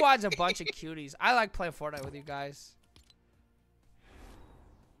 This squad's a bunch of cuties. I like playing Fortnite with you guys.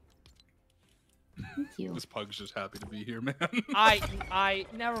 Thank you. This pug's just happy to be here, man.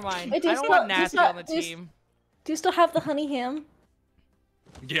 Never mind. Hey, do I you don't still- want do you Nasty still- on the do you- team. Do you still have the honey ham?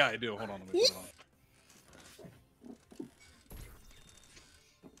 Yeah, I do. Hold on. Let me put it on.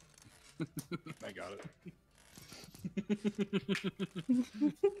 I got it.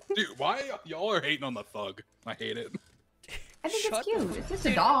 Dude, why y'all are hating on the thug? I hate it. I think Shut it's cute. It's just a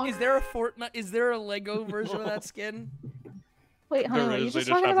Dude, dog. is there a Fortnite? Is there a Lego version of that skin? Wait, honey, There were you is. They just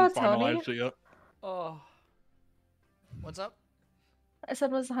just talking haven't about Tony? finalized it yet. Oh. What's up? I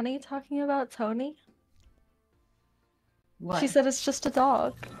said, was Honey talking about Tony? What? She said it's just a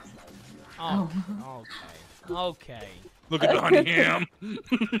dog. Oh. Okay. Look at the honey ham.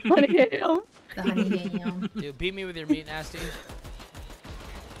 Honey ham. The honey ham. Dude, beat me with your meat, Nasty.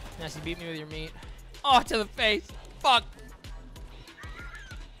 Nasty, beat me with your meat. Oh, to the face. Fuck.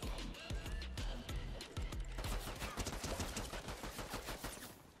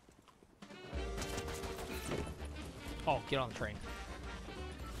 Oh, get on the train.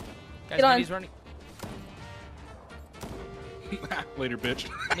 Guys, Get on. Minnie's running. Later, bitch.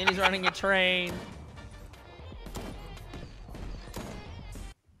 Minnie's running a train.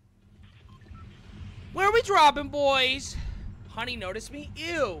 Where are we dropping, boys? Honey noticed me?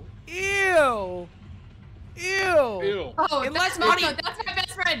 Ew. Ew. Ew. Ew. Oh, Unless that's Honey- That's my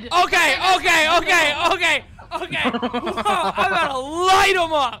best friend. Okay. I'm about to light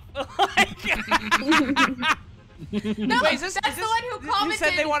him up. No, Wait, is this that's the one who commented. Who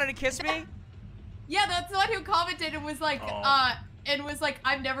said they wanted to kiss me? Yeah, that's the one who commented and was like, Oh.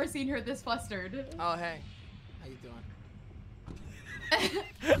 I've never seen her this flustered. Oh, hey. How you doing?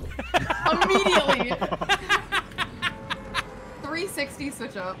 Immediately. 360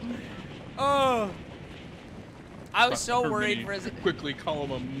 switch up. Oh. I was so For worried me, for his. Quickly call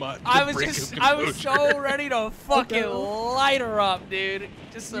him a mutt. to I was break his just, I was so composure. ready to fucking light her up, dude.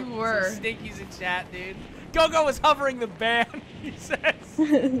 Just some, You were. some stinkies in chat, dude. Gogo was hovering the ban, he says.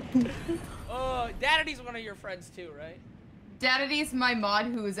 Oh, Dadity's one of your friends too, right? Dadity's my mod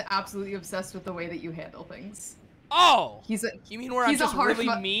who is absolutely obsessed with the way that you handle things. Oh! He's a You mean where I'm he's a just harsh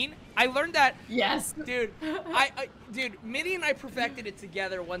really mean? I learned that, yes. dude. Dude, Minnie and I perfected it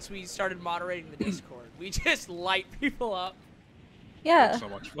together once we started moderating the Discord. We just light people up. Yeah. So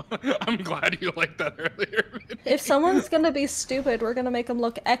much fun. I'm glad you liked that earlier. If someone's gonna be stupid, we're gonna make them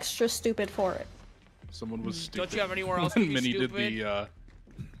look extra stupid for it. Someone was stupid. Don't you have anywhere else to When be Minnie stupid? did the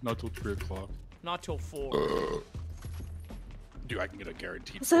not till 3 o'clock. Not till 4. Dude, I can get a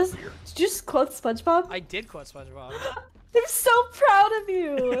guaranteed So, full beer. did you just quote SpongeBob? I did quote SpongeBob. I'm so proud of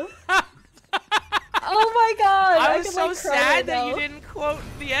you. Oh my god! I was could, so like, cry sad right that you now. didn't quote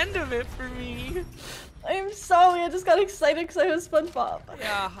the end of it for me. I'm sorry. I just got excited because I was SpongeBob.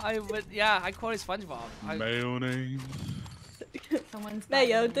 Yeah, I quoted SpongeBob. Mayonnaise. Someone's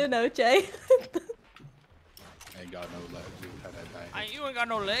Mayo de noche. Ain't got no legs. You ain't got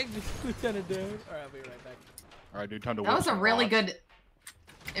no legs, Lieutenant Dan. Alright, I'll be right back. Alright, dude, time to That was a some really bots. good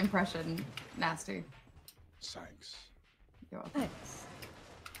impression, Nasty. Thanks. You're welcome.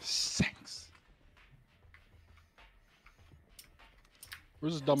 Thanks.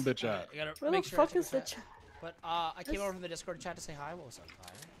 Where's this dumb bitch at? I gotta Where make the sure I fuck check is the chat. chat? But I came over from the Discord chat to say hi. What's up,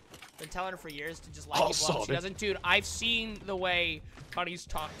 Fire? Been telling her for years to just Oh, like people up. solid. She doesn't. Dude, I've seen the way Honey's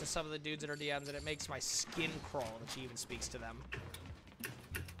talked to some of the dudes in her DMs, and it makes my skin crawl that she even speaks to them.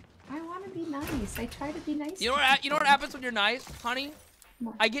 I want to be nice. I try to be nice. You know what happens when you're nice, Honey?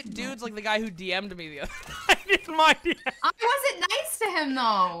 I get dudes like the guy who DM'd me the other night in my DM. I wasn't nice to him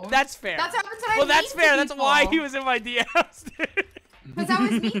though. That's fair. That's what happens when Well, I'm that's mean to fair. That's why people. he was in my DMs, dude. Because I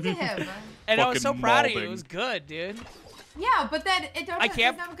was mean to him. And I was so Fucking proud of you. It molding. was good, dude. Yeah, but then it I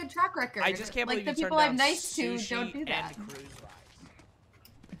can't- doesn't have a good track record. I just can't like believe the you people turned I'm down nice to sushi don't do that. and cruise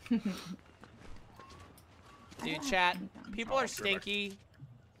rides. Dude, chat. People are stinky,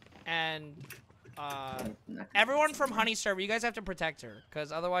 and everyone from Honey server, you guys have to protect her,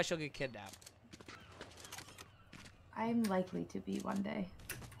 because otherwise she'll get kidnapped. I'm likely to be one day.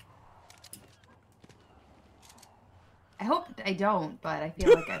 I hope I don't, but I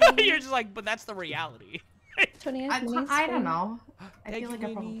feel like I. You're just like, but that's the reality. Tony, I don't know. I Thank feel like you, I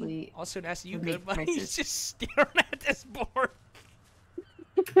Minnie. probably. Also, Nasty, you would good, make buddy? He's choices. just staring at this board.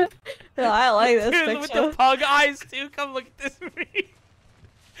 Yeah, I like this Dude, with the picture. pug eyes, too. Come look at this me.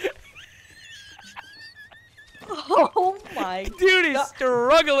 Oh my. Dude is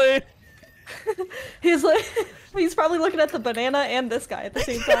struggling. He's like, he's probably looking at the banana and this guy at the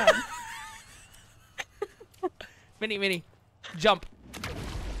same time. Minnie, jump.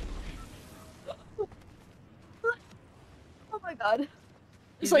 Oh my god.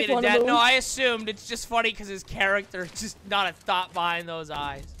 He's It's like being a one of dad. those. No, I assumed. It's just funny because his character is just not a thought behind those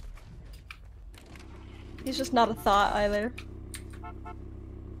eyes. He's just not a thought either.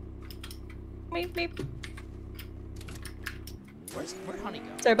 Meep, meep. Where'd Hunny go?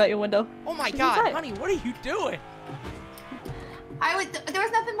 Sorry about your window. Oh my He's god, inside. Honey, what are you doing? There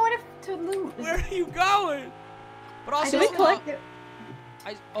was nothing more to loot. Where are you going? But also, Did we collect?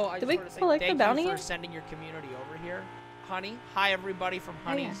 I Did just we want to say collect the thank bounty you for yet? sending your community over here, Honey. Hi everybody from Oh,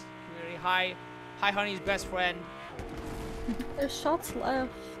 Honey's yeah. community. Hi Honey's best friend. There's shots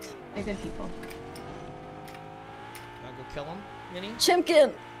left. They're good people. Wanna go kill him, Minnie?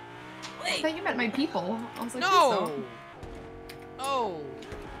 Chimkin! I thought you meant my people. I was like, No! please No!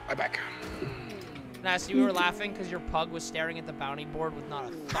 I'm back. Nasty, we were laughing because your pug was staring at the bounty board with not a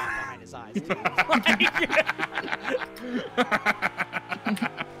thought behind his eyes, dude.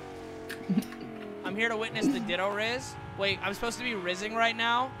 I'm here to witness the Ditto Riz. Wait, I'm supposed to be rizzing right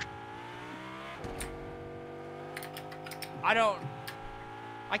now?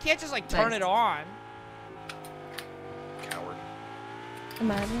 I can't just like turn it on. Coward.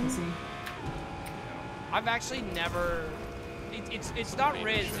 Imagine. don't. See. I've actually never. It's not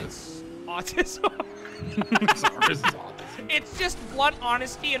Riz. It's autism. It's just blunt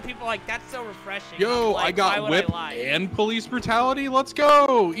honesty, and people are like, that's so refreshing. Yo, I'm like, I got why would whip I lie? and police brutality. Let's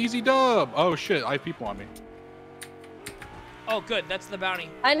go. Easy dub. Oh shit, I have people on me. Oh, good. That's the bounty.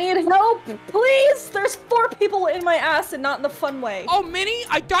 I need help, please! There's 4 people in my ass and not in the fun way. Oh, Minnie,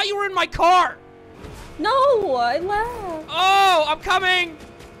 I thought you were in my car. No, I left. Oh, I'm coming.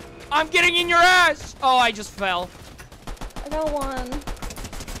 I'm getting in your ass. Oh, I just fell. I got one.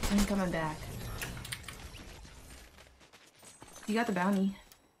 I'm coming back. You got the bounty.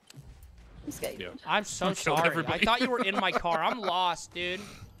 This guy. Yeah. I'm so Killed sorry. I everybody. thought you were in my car. I'm lost, dude.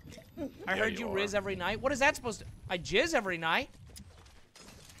 I Yeah, heard you you are. riz every night. What is that supposed to? I jizz every night.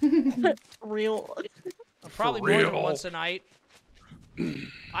 Real. Probably more than real. once a night.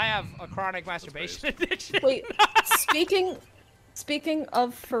 I have a chronic masturbation addiction. Wait, speaking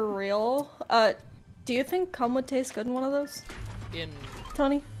of for real, do you think cum would taste good in one of those, In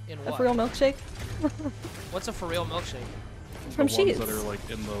Tony? in A what? for real milkshake? What's a for real milkshake? From the Sheets. ones that are like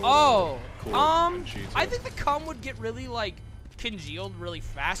in the Oh, cooler sheets, I yeah. think the cum would get really like congealed really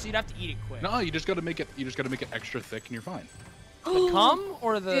fast. So you'd have to eat it quick. No, you just gotta make it. You just gotta make it extra thick, and you're fine. The cum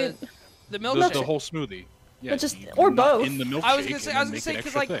or the Dude. the The, milkshake? the whole smoothie. Yeah, just- you or nut both. In the milkshake. I was gonna say, and then make it because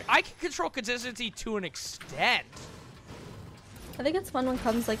extra like thick. I can control consistency to an extent. I think it's fun when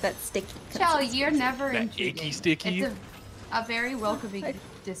cum's like that sticky. Chell, consistency. you're never That intruding. icky sticky. It's a very welcoming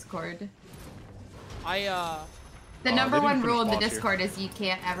Discord. The they number didn't one finish rule in the boss here. Discord is you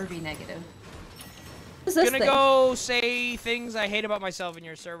can't ever be negative. What's this Gonna thing? go say things I hate about myself in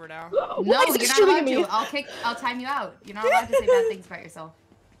your server now. No, Why is you're it not shooting allowed at me? to. I'll time you out. You're not allowed to say bad things about yourself.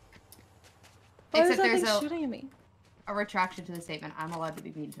 Why is Except that there's thing a shooting at me? retraction to the statement. I'm allowed to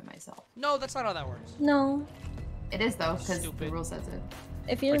be mean to myself. No, that's not how that works. No. It is though, because the Stupid. rule says it.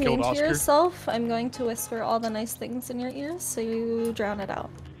 If you're I killed mean to Oscar. yourself, I'm going to whisper all the nice things in your ears so you drown it out.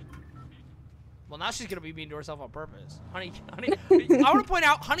 Well, now she's gonna be mean to herself on purpose. Honey, I want to point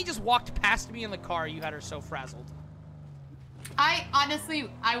out, Honey just walked past me in the car. You had her so frazzled. I honestly,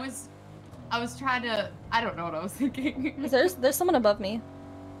 I was trying to. I don't know what I was thinking. There's someone above me.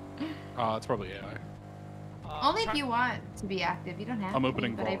 It's probably AI. Only if you want to be active. You don't have I'm to.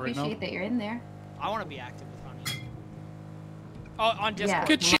 opening But I vault right now. appreciate that you're in there. I want to be active with Honey. Oh, on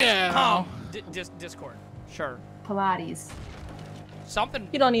Discord. Yeah. Discord. Sure. Pilates. Something.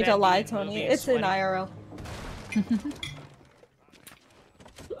 You don't need to bendy lie, and Tony. movie and It's in sweaty. IRL.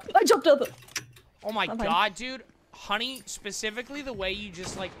 I jumped up. Oh my I'm fine. god, dude. Honey, specifically the way you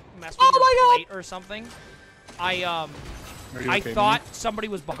just like messed with Oh your my plate or something. I Are you I okay, thought somebody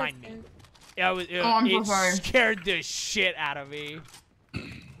was behind me. Yeah, I'm so it sorry. scared the shit out of me.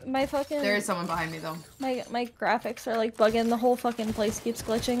 My fucking There is someone behind me though. my graphics are like bugging. The whole fucking place keeps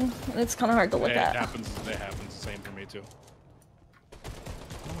glitching. And it's kind of hard to look It at. happens. It happens. Same for me too.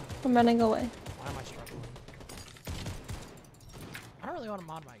 I'm running away. Why am I struggling? I don't really want to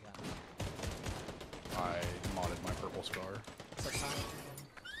mod my gun. I modded my purple scar It's like,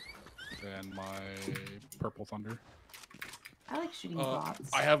 and my purple thunder. I like shooting bots.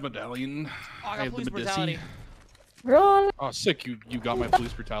 I have medallion. oh, I I got have police the brutality. Medici. Run! Oh, sick! You got my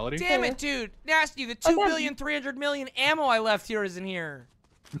police brutality. Damn it, dude. Nasty, the 2,300,000,000 ammo I left here isn't here.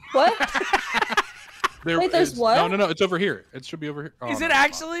 What? Wait, there's what? No, it's over here. It should be over here. Oh, Is no, it it's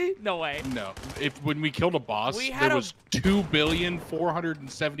actually? No way. not. No. When we killed a boss, We had there was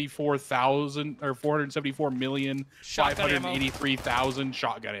 2,474,000 or 474,583,000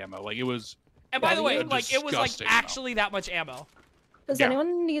 shotgun ammo. Like it was. And by the way, a like it was like disgusting actually that much ammo. Does Yeah.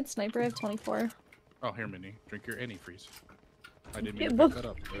 anyone need sniper? I have 24. Oh, here, Minnie. Drink your antifreeze. I didn't Yeah, even but- pick that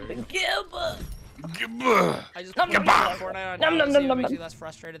up. There you go. Gibba. Gibba. I just Nom, played nom, nom. Fortnite on Nom, nom, see nom, if it nom, makes nom. you less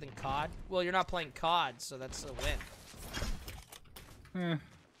frustrated than COD. Well, you're not playing COD, so that's a win.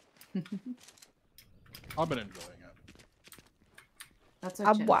 I've been enjoying it. That's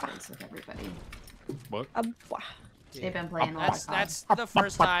what Chin Abwa. plays with everybody. What? They've been playing a lot of COD. That's the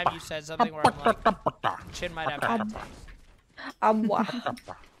first time you said something where I'm like, Chin might have bad taste.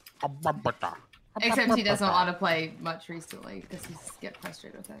 Except he doesn't want to play much recently because he's get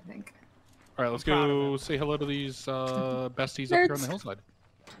frustrated with it, I think. All right, let's proud go say hello to these besties up here on Nerds. the hillside.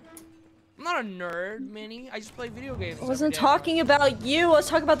 I'm not a nerd, Minnie. I just play video games. I wasn't every day. talking about you. I was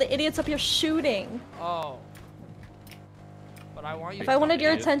talking about the idiots up here shooting. Oh. But I want you If to I wanted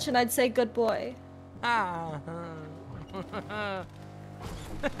your idiot. attention, I'd say good boy. Ah.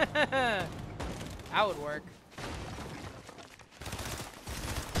 That would work.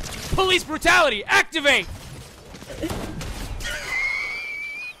 Police brutality, activate!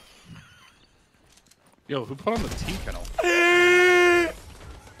 Yo, who put on the tea kettle? No,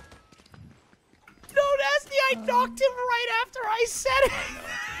 Nasty, I knocked him right after I said it.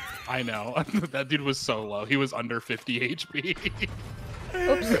 I know. That dude was so low. He was under 50 HP.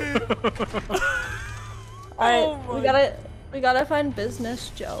 Oops. Alright, Oh my- we gotta find Business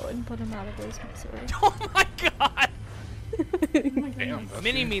Joe and put him out of his misery. Oh my god. Damn. that's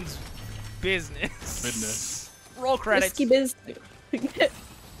Minnie it. means business. Business. Roll credits. Risky business.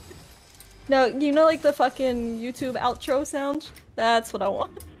 No, you know like the fucking YouTube outro sound? That's what I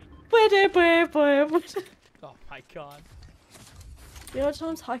want. You Oh my god. know what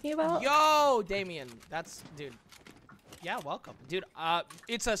I'm talking about? Yo, Damien. That's, dude. Yeah, welcome. Dude,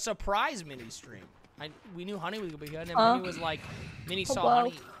 it's a surprise mini stream. We knew Hunny was gonna be here, and then Minnie was like, Minnie saw wow.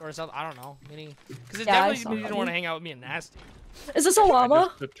 Hunny, or something, I don't know, Minnie. Because it Yeah, I definitely saw Minnie didn't want to Hunny. hang out with me and Nasty. Is this a llama?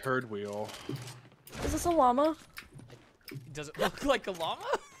 Just the turd wheel. Is this a llama? Does it look like a llama?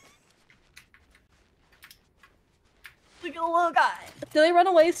 Look at the little guy. Do they run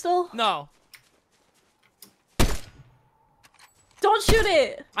away still? No. Don't shoot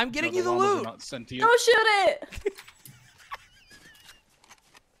it! I'm getting No, you the llamas are loot. Not sentient. Don't shoot it!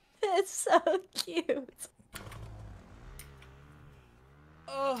 It's so cute.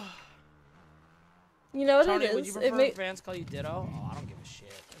 Ugh. You know what Tony, it would you is? prefer It ma- fans call you Ditto? Oh, I don't give a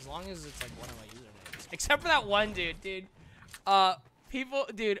shit. As long as it's like one of my usernames. Except for that one dude. People,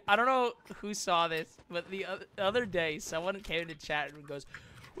 dude, I don't know who saw this, but the other day, someone came into chat and goes,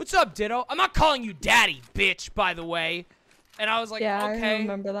 "What's up, Ditto? I'm not calling you daddy, bitch, by the way." And I was like, yeah, okay. I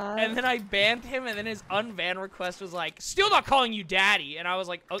remember that. And then I banned him, and then his unban request was like, "Still not calling you daddy." And I was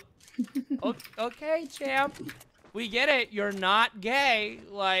like, oh, okay, champ. We get it. You're not gay.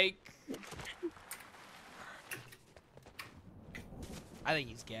 Like, I think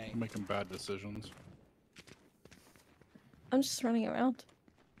he's gay. Making bad decisions. I'm just running around.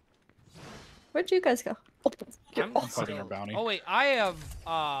 Where'd you guys go? Oh, you're I'm awesome. fighting our bounty. Oh wait, I have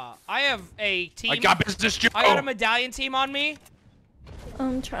a team. I got business, Joe. I got a medallion team on me.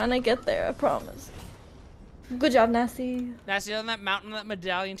 I'm trying to get there, I promise. Good job, Nasty. Nasty, on that mountain that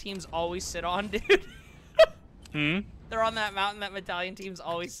medallion teams always sit on, dude. Hmm? They're on that mountain that medallion teams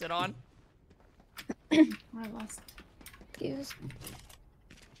always sit on. I lost. Excuse.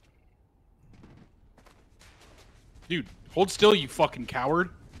 Dude, hold still, you fucking coward.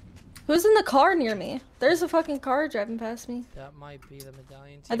 Who's in the car near me? There's a fucking car driving past me. That might be the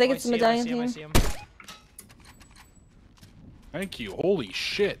medallion team. I think Oh, it's the see him, medallion I team. see him. Thank you. Holy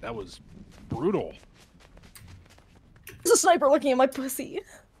shit, that was brutal. There's a sniper looking at my pussy.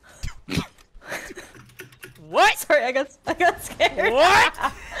 What? Sorry, I got scared.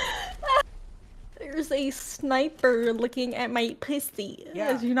 What? There's a sniper looking at my pussy.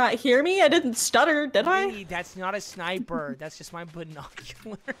 Yeah. Did you not hear me? I didn't stutter, did I? Hey, that's not a sniper. That's just my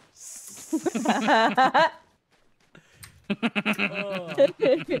binoculars. Oh.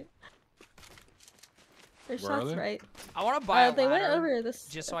 There's Where are shots they? right. I want to buy a They went ladder over this.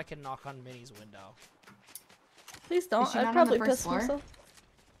 just so I can knock on Minnie's window. Please don't. Is she I'd not on probably the first piss floor? myself.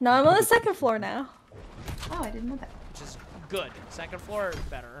 No, I'm on the second floor now. Oh, I didn't know that. Which is good. Second floor is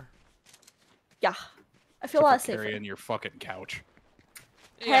better. Yeah. I feel a lot Except for safer. carrying your fucking couch.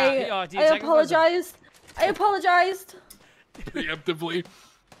 Hey, oh, dude, I second floor is a- apologized. I apologized. Preemptively.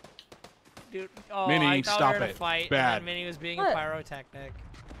 Dude, oh, Minnie, I thought stop we were in a it. fight, Bad. and then Minnie was being What? a pyrotechnic.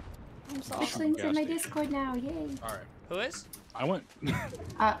 I'm sorry. Witchling's in my Gas station. Discord now, yay. All right. Who is? I went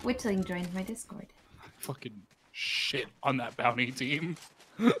Witchling joined my Discord. fucking shit on that bounty team.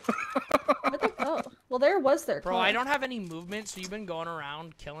 Where'd they go? Well, there was their Bro, car. I don't have any movement, so you've been going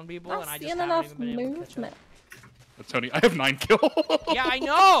around killing people, Not and I just seeing haven't enough even been able to catch up. movement. Tony, I have 9 kills. Yeah, I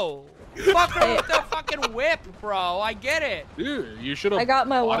know. Fuck her with the fucking whip, bro. I get it. Dude, you should have I got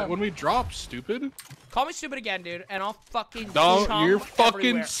my bought it one. when we dropped, stupid. Call me stupid again, dude, and I'll fucking No, chomp you're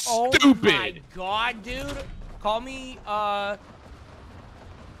fucking everywhere. Oh my stupid. god, dude. Call me, I'm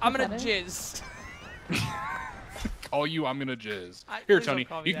gonna Better? jizz. Call you, I'm gonna jizz. Please Here, don't Tony,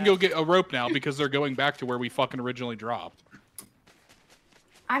 call me you can that. go get a rope now because they're going back to where we fucking originally dropped.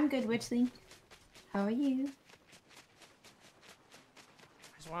 I'm good, Witchling. How are you?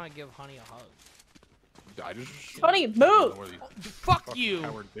 I just want to give Honey a hug. I just... Honey, I don't know move! where these Fuck fucking you.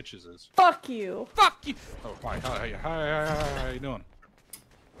 Howard bitches is. Fuck you. Fuck you. Oh, hi, how you doing?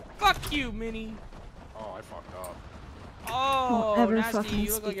 Fuck you, Minnie. Oh, I fucked up. Oh, Don't ever nasty. fucking You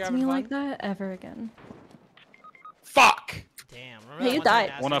look speak like you're to having me fun. like that ever again. Fuck! Damn. Remember Hey, that you one time died.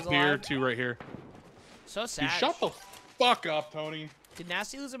 Nasty One up was here, alive? 2 right here. So sad. You shut the fuck up, Tony. Did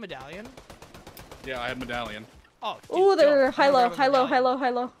Nasty lose a medallion? Yeah, I had medallion. Oh, dude, Ooh, they're dope. high I'm low, gonna grab a high low, high medallion. low, high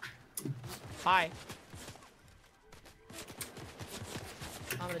low. Hi.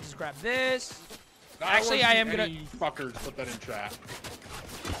 I'm gonna just grab this. Actually, I am gonna- Any fuckers put that in chat.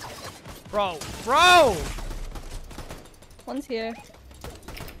 Bro. Bro! One's here.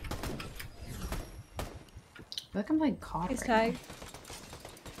 Look, I'm playing COD He's right tagged.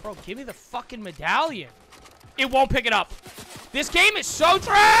 Bro, give me the fucking medallion. It won't pick it up. This game is so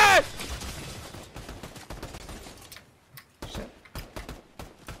trash! now. Shit.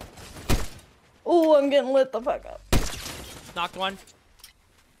 Ooh, I'm getting lit the fuck up. Knocked one.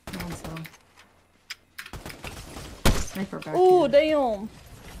 No one's low. Sniper back Ooh, here. damn.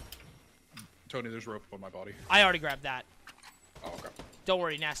 Tony, there's rope on my body. I already grabbed that. Oh, okay. Don't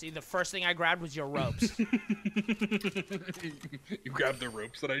worry, Nasty. The first thing I grabbed was your ropes. You grab the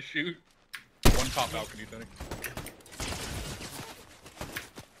ropes that I shoot. One top balcony, Tony.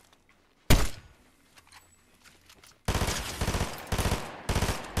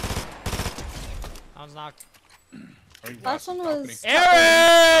 I was knocked. Tony, Last one balcony. was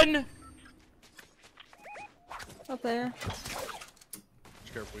Aaron! up there.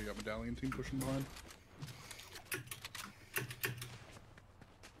 Just careful, you got medallion team pushing behind.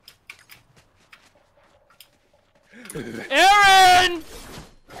 Aaron!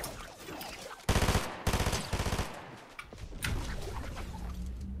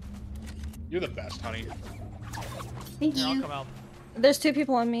 You're the best, honey. Thank Here, I'll you. come out. There's 2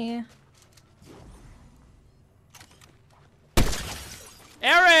 people on me.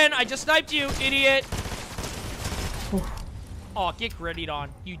 Aaron, I just sniped you, idiot. Oh, get grittied on,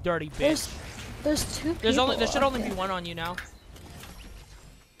 you dirty bitch. There's 2 people. There should up only be there. one on you now.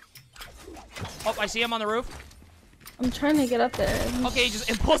 Oh, I see him on the roof. I'm trying to get up there. Okay, he just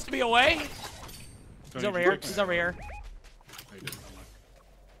impulsed me away. He's Tony, over just here. break my He's over arrow. here. Oh, you did.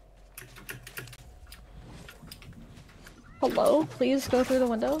 Hello? Please go through the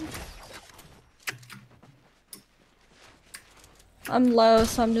window. I'm low,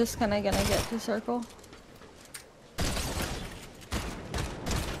 so I'm just kinda gonna get to circle.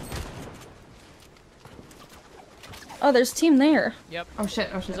 Oh, there's team there. Yep. Oh shit,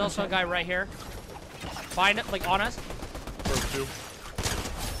 oh shit. There's oh, also a shit. guy right here. Find it, like on us. Rope 2.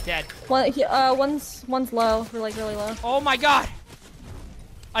 Dead. One's low, really low. Oh my god!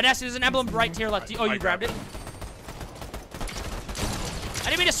 Nessie, there's an emblem right to your left. Oh, you I grabbed grabbed it? I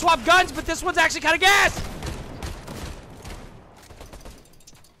didn't mean to swap guns, but this one's actually kind of gas!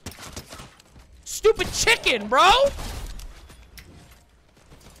 Stupid chicken, bro!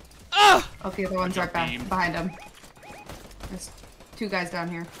 Ugh! Okay, the one's right back beam. behind him. There's 2 guys down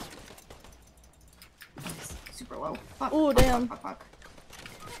here. That's super low. Fuck, Ooh, fuck, damn. Fuck, fuck, fuck.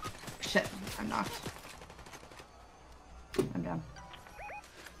 Shit, I'm knocked. I'm down.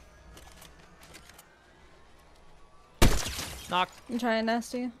 Knocked. I'm trying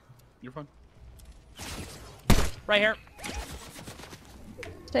nasty. You're fine. Right here.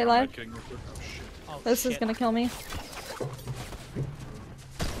 Stay I'm alive. not kidding you. Oh, shit. Oh, This shit. is gonna kill me.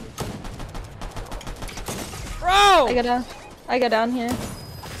 Bro! I go down here. So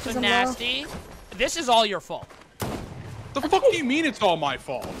 'cause I'm low. nasty. This is all your fault. The fuck do you mean it's all my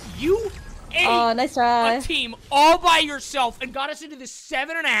fault? You ate Oh, nice try. a team all by yourself and got us into this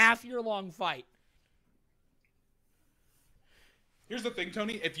 7.5-year-long fight. Here's the thing,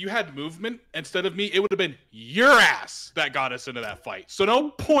 Tony. If you had movement instead of me, it would have been your ass that got us into that fight. So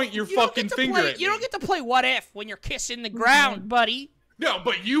don't point your You don't fucking get to finger play, at you me. don't get to play what if when you're kissing the ground, buddy. No,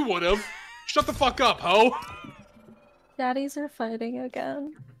 but you would have. Shut the fuck up, ho. Daddies are fighting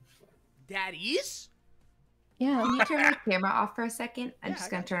again. Daddies? Yeah. Can you turn my camera off for a second? I'm Yeah, just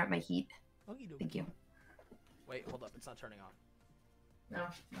I gonna got turn up my heat. Okey-dokey. Thank you. Wait, hold up. It's not turning on. No,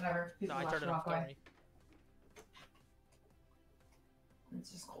 whatever. No, I turned it off. Don't worry.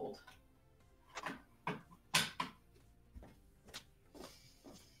 It's just cold.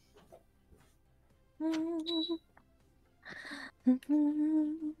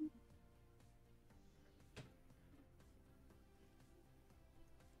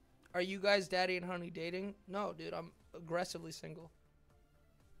 Are you guys Daddy and Honey dating? No, dude. I'm aggressively single.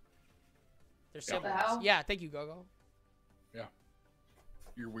 They're Yeah. What the siblings. hell? Yeah, thank you, Gogo. Yeah.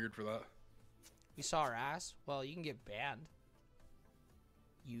 You're weird for that. We saw her ass. Well, you can get banned.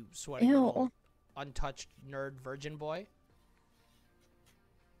 You sweaty Ew. little untouched nerd virgin boy.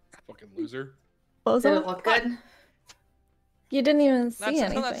 Fucking loser. Did it look good? You didn't even see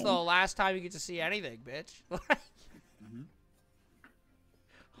That's anything. the last time you get to see anything, bitch. Mhm.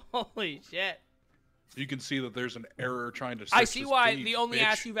 Holy shit. You can see that there's an error trying to. I search see this why page, the only bitch.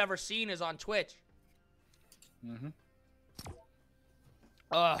 ass you've ever seen is on Twitch. Mm-hmm.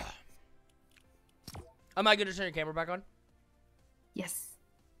 Ugh. Am I good to turn your camera back on? Yes.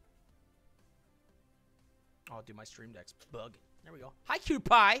 Oh, dude, my stream deck's bug. There we go. Hi, cute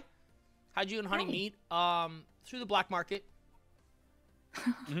pie. How'd you and Honey Hi. meet? Through the black market.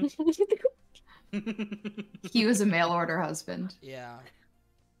 He was a mail order husband. Yeah.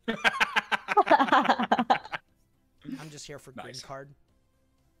 I'm just here for green Nice. card.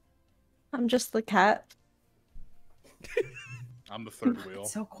 I'm just the cat. I'm the third wheel.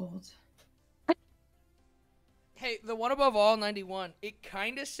 It's so cold. Hey, the one above all, 91. It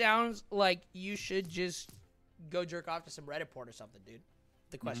kind of sounds like you should just go jerk off to some Reddit porn or something, dude.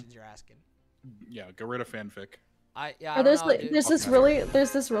 The questions you're asking. Yeah, go rid of fanfic. I Or don't there's know, like dude. there's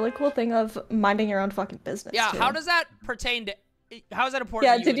this really cool thing of minding your own fucking business. Yeah, too. how does that pertain to? How is that important?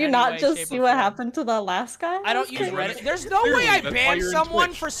 Yeah, to you did in you any not way, just shape, see or what form? happened to the last guy? I don't That's use crazy. Reddit. There's no way I Clearly, that's why banned you're in someone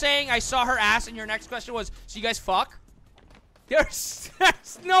Twitch. for saying I saw her ass, and your next question was, "So you guys fuck?" There's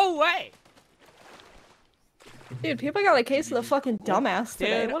no way, Dude, people got a case of the fucking dumbass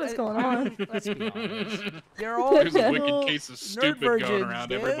today. dude. What is going on? Let's be honest. They're all There's a little wicked case of nerd stupid virgins, going around.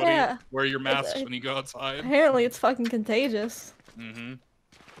 dude. Everybody, Yeah. wear your masks when you go outside. Apparently, it's fucking contagious. Mm-hmm.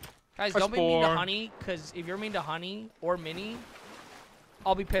 Guys, Press don't be mean to 4. Honey, because if you're mean to Honey or Minnie,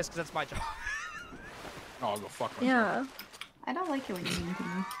 I'll be pissed because that's my job. Oh, I'll go fuck myself. Yeah, I don't like it when you're mean to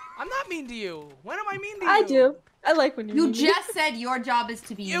me. I'm not mean to you. When am I mean to you? I do. I like when You mean. just said your job is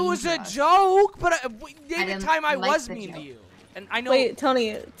to be It mean was to a us. joke, but name the didn't time I like was the mean to joke. you. And I know. Wait,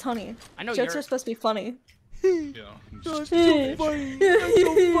 Tony. I know Jokes you're. are supposed to be funny. Yeah. That's Just- so funny. That's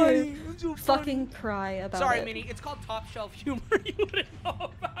so funny. That's so funny. Fucking cry about Sorry, it. Minnie. It's called top shelf humor. You wouldn't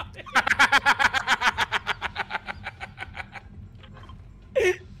know about it.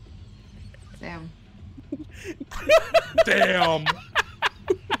 Damn. Damn.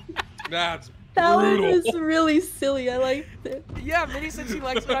 That's That brutal. one was really silly. I liked it. Yeah, Minnie said she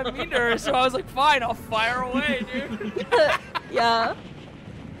likes when I'm mean to her, so I was like, fine, I'll fire away, dude. Yeah.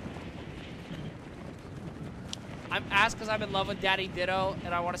 I'm asked because I'm in love with Daddy Ditto,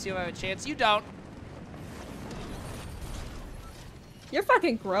 and I want to see if I have a chance. You don't. You're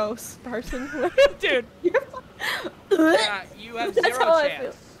fucking gross, person. Dude, You're you have That's zero how I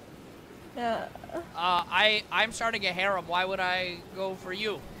chance. Yeah. I'm starting a harem. Why would I go for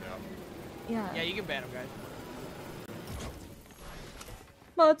you? Yeah. Yeah, you can ban him, guys.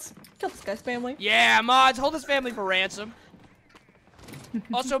 Mods, kill this guy's family. Yeah, mods, hold his family for ransom.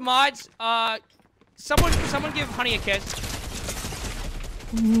 Also, mods, someone give Honey a kiss.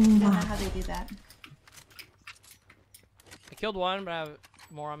 I don't know how they do that. I killed one, but I have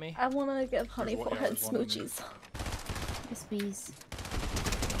more on me. I want to give Honey There's one- yeah, forehead there's one in there. smoochies. Yes, please.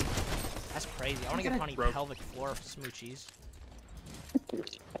 That's crazy. I want to give Honey Bro. pelvic floor smoochies. Oh,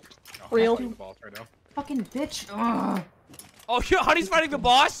 Real. I'm fighting the boss right now. Fucking bitch. Ugh. Oh, yeah, Honey's fighting the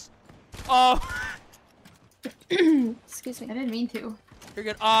boss? Oh, Excuse I me. didn't mean to. you're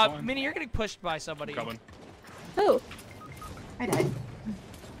good. Fine. Minnie, you're getting pushed by somebody. Coming. Oh, I died.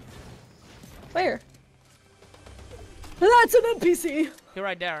 where? That's an NPC. You're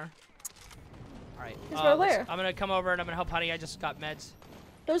right there. All right. He's right where? I'm gonna come over and I'm gonna help Honey. I just got meds.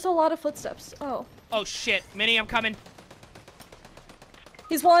 There's a lot of footsteps. Oh, Oh shit, Minnie, I'm coming.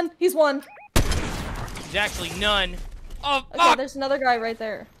 he's one. He's one. There's actually none. Oh Okay, fuck! there's another guy right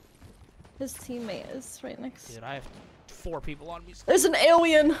there. His teammate is right next. Dude, I have 4 people on me. There's an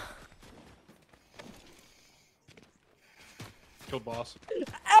alien. Killed boss.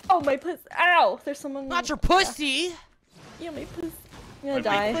 Ow, my puss. Ow, there's someone. Not your pussy. Yeah, my puss. I'm gonna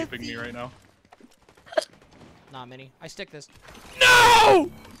die. Keeping me right now. Nah, Minnie. I stick this. No!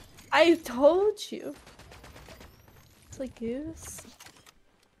 I told you. It's like goose.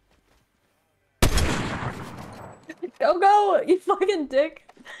 Go, you fucking dick.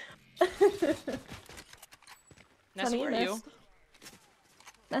 Ness, Honey, where are you?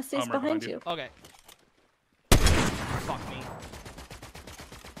 Nesty's I'm right behind behind you. you. Okay. Fuck me.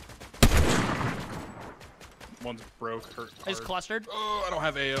 One's broke. Hurt. I just hard. clustered. Oh, I don't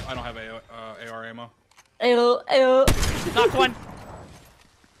have AR ammo. Ayo, ayo. Knocked one.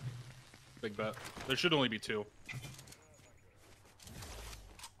 Big bet. There should only be 2. I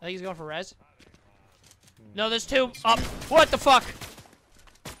think he's going for res. No, there's 2 up. What the fuck?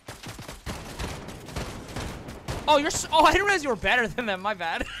 Oh, you're. Oh, I didn't realize you were better than them. My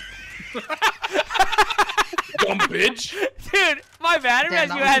bad. Dumb bitch. Dude, my bad. I didn't Damn, realize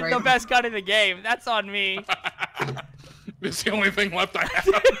that you was had right. the best gun in the game. That's on me. It's the only thing left I have.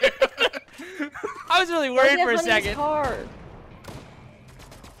 I was really Don't worried get for a Honey's second. card.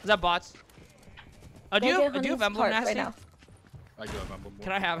 Is that bots? Oh, do Don't you get have Honey's emblem, card Nasty? right now. I do have emblem.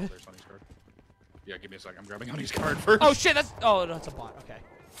 Can I have it? There's Honey's card. Yeah, give me a second. I'm grabbing Honey's card first. Oh shit, that's. Oh, no, it's a bot. Okay.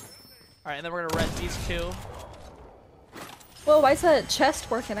 Alright, and then we're gonna res these 2. Whoa, why is that chest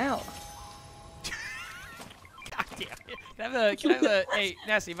working out? God damn it. Can I have the. Hey,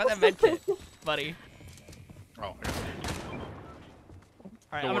 Nasty, about that med kit, buddy. Oh, Alright, here.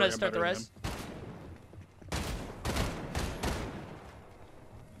 I'm Don't gonna worry, start the better res.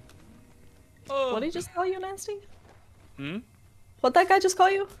 Oh. What did he just call you, Nasty? Hmm? What that guy just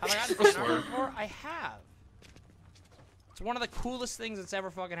call you? Have I gotten I an swear. armor before? I have. It's one of the coolest things that's ever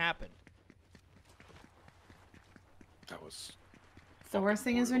fucking happened. That was. The worst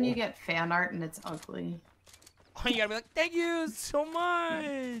thing is when you get fan art and it's ugly. Oh, you gotta be like, thank you so much.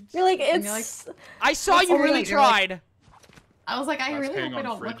 You're like, And it's... you're like, I saw That's you really- really you're like- tried. I was like, I That's really hang hope I on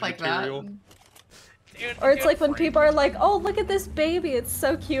don't fridge look like material. that. Dude, Or it's dude, like when people are like, oh, look at this baby, it's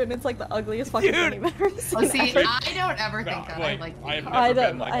so cute, and it's like the ugliest fucking Dude. thing you've ever seen. Well, see, ever. I don't ever think that. I like. I have babies. never I been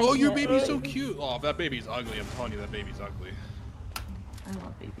don't- like, I oh, your can't baby's so really- cute. Oh, if that baby's ugly, I'm telling you that baby's ugly. I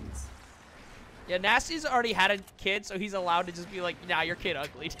love babies. Yeah, Nasty's already had a kid, so he's allowed to just be like, nah, your kid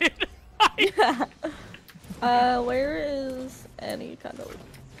ugly, dude. Where is any kind of...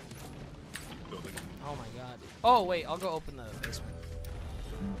 Building. Oh my god. Oh, wait, I'll go open the basement.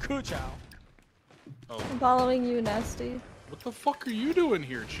 Kuchow. Oh, I'm following you, Nasty. what the fuck are you doing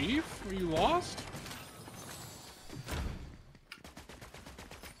here, Chief? Are you lost?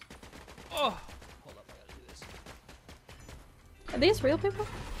 Oh. Hold up, I gotta do this. Are these real people?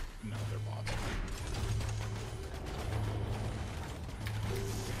 No, they're bots.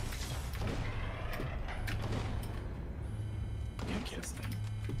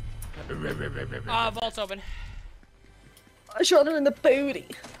 Vault's open. I shot her in the booty.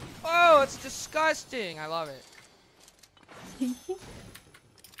 Oh, it's disgusting. I love it.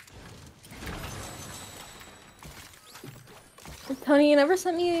 Tony, you never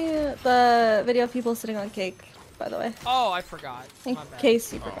sent me the video of people sitting on cake, by the way. Oh, I forgot. In My bad.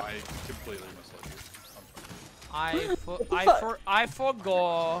 case you Oh, forgot. I completely misled you. I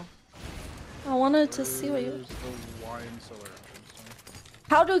forgot. I wanted to see what you... Where's the wine cellar entrance?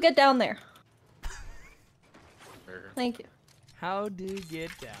 How do I get down there? There. Thank you. How do you get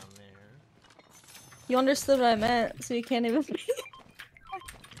down there? You understood what I meant, so you can't even...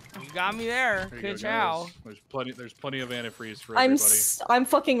 You got me there. There you Good go, chow. guys. There's plenty of antifreeze for I'm everybody. I'm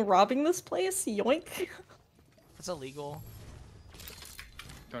fucking robbing this place. Yoink. That's illegal.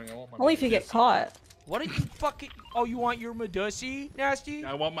 Tony, I want my Only if you get Medusa. caught. What did you fucking? Oh, you want your Medusa, Nasty?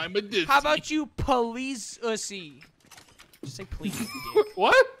 I want my Medusa. How about you, police ussy? Just say please, dude.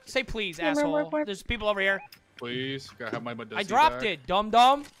 What? Say please, Yeah, asshole. more. There's people over here. Please, gotta have my Medusa. I dropped back. it, dum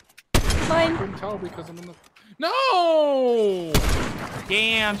dum. I Mine. couldn't tell because I'm in the. No!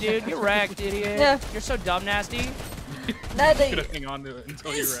 Damn, dude, you're wrecked, idiot. Yeah. You're so dumb, Nasty. That Could day. hang on to it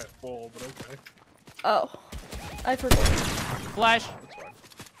until you're at full, but okay. Oh. I forgot. Flash.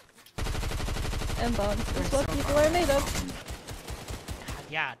 That's fine. And bombs. That's what people are made of.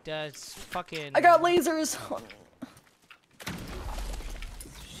 Yeah, that's fucking. I got lasers.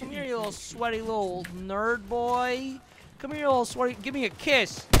 Come here, you little sweaty little nerd boy. Come here, you little sweaty. Give me a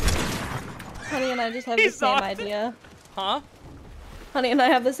kiss. Honey and I just have the He's same on it. idea. Huh? Honey and I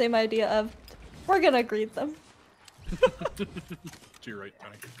have the same idea of, we're gonna greet them. To your right,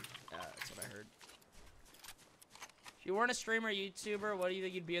 Tony. Yeah, that's what I heard. If you weren't a streamer or YouTuber, what do you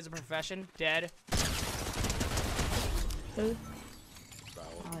think you'd be as a profession? Dead? Ooh.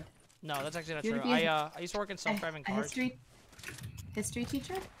 Valid. No, that's actually not You'd true. be I used to work in self-driving A cars. history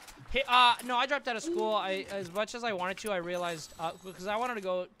teacher? Hey, no, I dropped out of school. As much as I wanted to, I realized because I wanted to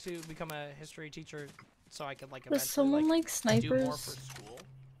go to become a history teacher, so I could like Does eventually someone like do more for snipers? school.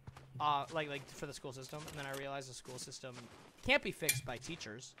 Like for the school system, and then I realized the school system can't be fixed by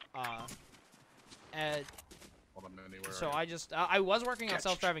teachers. And Hold on, anywhere. so I just I was working on Catch.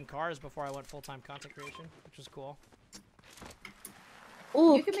 self-driving cars before I went full-time content creation, which was cool.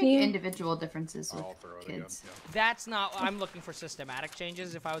 Oh, You can make individual differences with I'll throw it again. kids. Yeah. That's not. I'm looking for systematic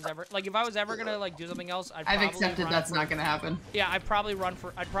changes. If I was ever gonna like do something else, I'd I've probably accepted run that's for, not gonna happen. Yeah, I'd probably run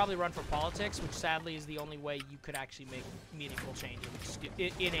for politics, which sadly is the only way you could actually make meaningful change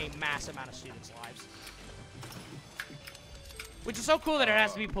in a mass amount of students' lives. Which is so cool that it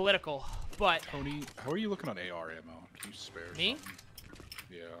has to be political, but Tony, how are you looking on AR ammo? Can you spare Me? some?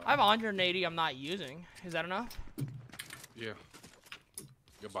 Yeah. I have 180 I'm not using. Is that enough? Yeah.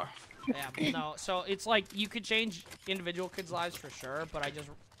 Goodbye. Yeah, no. So it's like you could change individual kids' lives for sure, but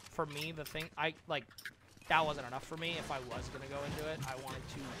for me, the thing that wasn't enough for me. If I was gonna go into it, I wanted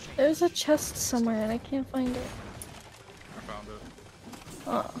to change. There's a chest somewhere and I can't find it. I found it.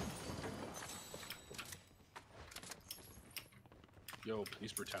 Oh. Yo,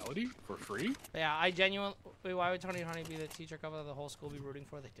 police brutality for free? Yeah, I genuinely. Wait, why would Tony and Hunny be the teacher couple that the whole school be rooting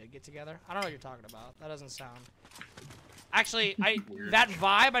for? They did get together. I don't know what you're talking about. That doesn't sound. Actually, Weird. that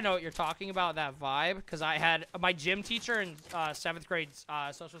vibe. I know what you're talking about. That vibe, because I had my gym teacher and 7th grade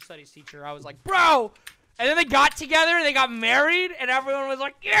social studies teacher. I was like, bro, and then they got together and they got married, and everyone was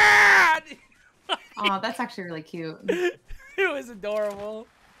like, yeah. Oh, that's actually really cute. It was adorable.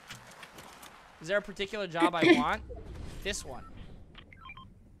 Is there a particular job I want? This one.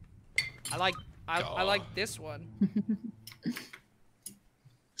 I like this one.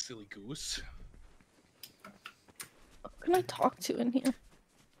 Silly goose. What can I talk to in here?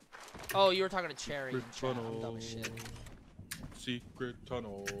 Oh, you were talking to Cherry. Secret Chat. I'm tunnel. dumb as shit. Secret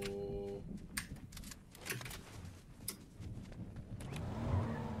tunnel.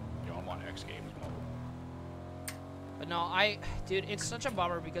 Yo, I'm on X Games mode. But no, dude, it's such a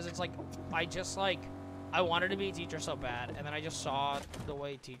bummer because it's like, I wanted to be a teacher so bad, and then I just saw the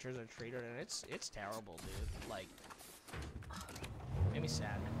way teachers are treated, and it's terrible, dude. Like, made me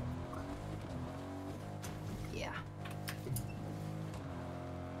sad. Yeah.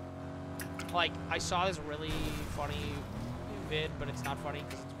 Like, I saw this really funny vid, but it's not funny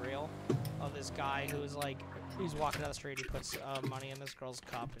because it's real, of this guy who's like, he's walking down the street, he puts money in this girl's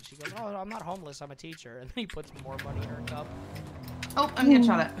cup, and she goes, oh, I'm not homeless, I'm a teacher, and then he puts more money in her cup. Oh, I'm getting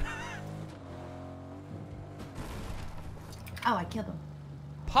shot at. Oh, I killed him.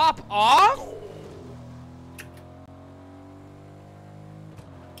 Pop off?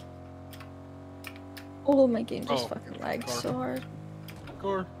 Oh, my game just Oh, fucking lagged car. so hard.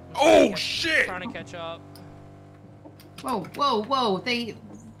 Core. Oh shit! Trying to catch up. Whoa, whoa, whoa! They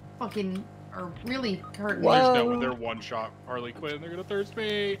fucking are really hurting me. Whoa. There's no, they're one shot Harley Quinn. They're gonna thirst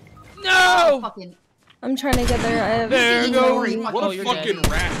me. No! Fucking. I'm trying to get there. I have. There you goes. go. What Oh, a you're fucking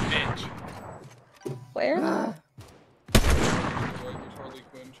dead. rat bitch. Where? There's Harley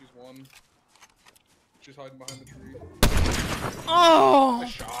Quinn. She's one. She's hiding behind the tree. Oh! A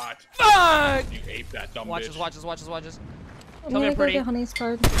shot. Fuck! You ape that dumb Watch bitch. this, watch this, watch this, watch this. I'm Tell me gonna I'm go pretty. get Honey's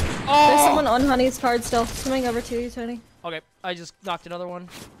card. Oh! There's someone on Honey's card still. Swimming over to you, Tony. Okay, I just knocked another one.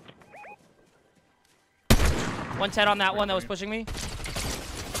 110 on that one that was pushing me.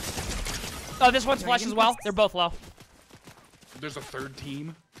 Oh, this one's flush as well. They're both low. There's a third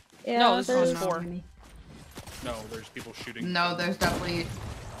team. Yeah, No, this there's... one's four. No, there's people shooting. No, there's definitely.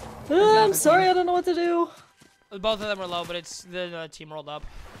 I'm sorry, I don't know what to do. Both of them are low, but it's the team rolled up.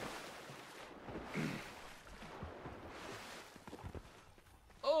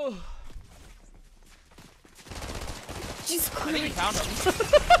 Oh. Jesus I think we Christ. found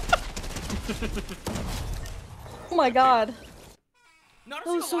him. Oh my god.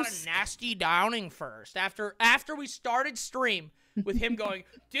 Noticing was a so lot of nasty downing first. After we started stream with him going,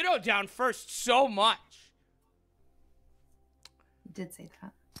 Ditto down first so much. You did say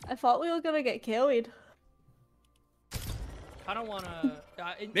that. I thought we were gonna get carried. I don't want to...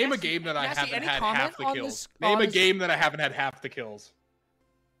 Name a game that I haven't had half the kills. on Name a this- game that I haven't had half the kills.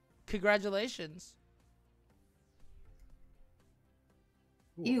 Congratulations.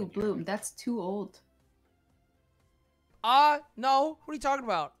 Ooh, Ew, okay. Bloom, that's too old. No. What are you talking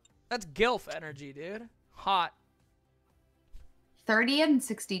about? That's GILF energy, dude. Hot. 30 and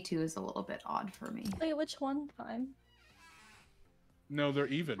 62 is a little bit odd for me. Wait, which one? Fine. No, they're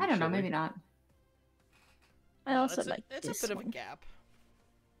even. I don't know, silly. maybe not. I also That's like it's this a bit of one. a gap.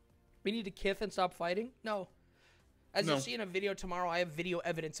 We need to kith and stop fighting? No. As No. you'll see in a video tomorrow, I have video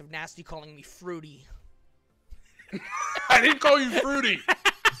evidence of Nasty calling me fruity. I didn't call you fruity.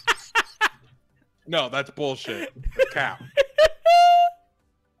 No, that's bullshit. Cap.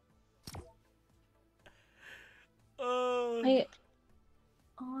 Wait.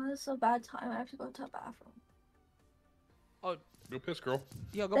 Oh, this is a bad time. I have to go to the bathroom. Oh, Go piss, girl.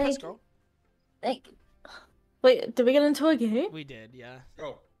 yo, go Thank piss, you. girl. Thank you. Wait, did we get into a game? We did, yeah.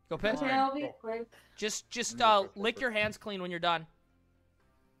 Go. Go piss. Okay, I'll be quick. Just Go piss, lick your hands clean when you're done.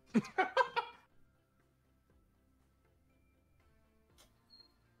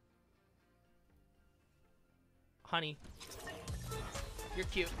 Honey, you're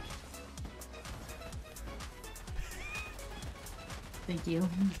cute. Thank you.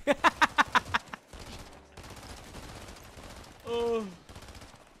 Oh.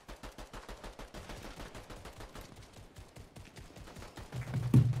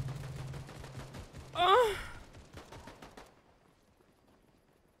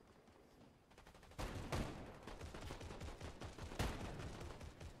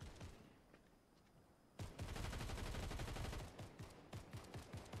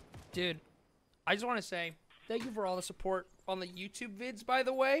 Dude, I just want to say thank you for all the support on the YouTube vids, by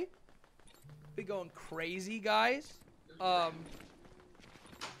the way. Been going crazy, guys.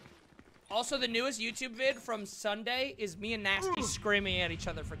 Also, the newest YouTube vid from Sunday is me and Nasty screaming at each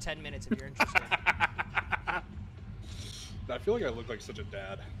other for 10 minutes, if you're interested. I feel like I look like such a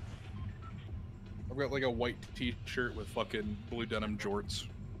dad. I've got like a white t-shirt with fucking blue denim jorts.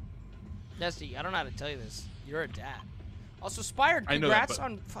 Nasty, I don't know how to tell you this. You're a dad. Also, Spire, I know that, congrats but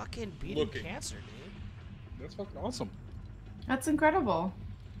on fucking beating looking. cancer, dude. That's fucking awesome. That's incredible.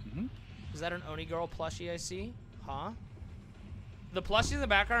 Is that an Oni Girl plushie I see? Huh? The plushies in the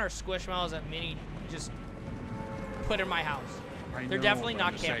background are Squishmallows that Minnie just put in my house. They're definitely but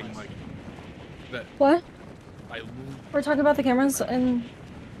I'm not just saying, cameras. like, that What? I We're talking about the cameras and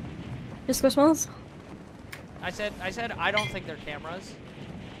your Squishmallows? I said I don't think they're cameras.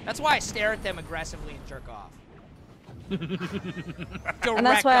 That's why I stare at them aggressively and jerk off. And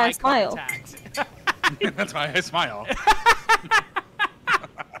that's why I smile. Contact. That's why I smile.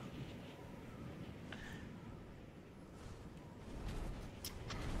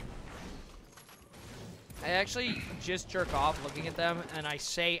 I actually just jerk off looking at them, and I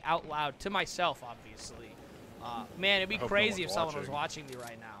say out loud to myself, obviously, man, it'd be I hope no crazy if one's someone was watching. watching me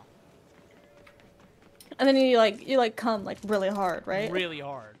right now. And then you come like really hard, right? Really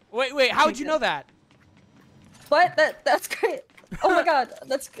hard. Wait, how would you know that? What? That's great. Oh my god,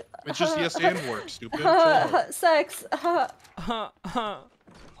 that's good. It's just yes and work, stupid. Chill out. Sex. What the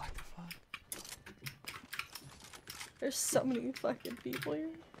fuck? There's so many fucking people here.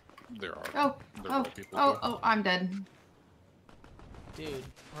 There are. Oh, There oh, are people oh, too. oh, I'm dead Dude,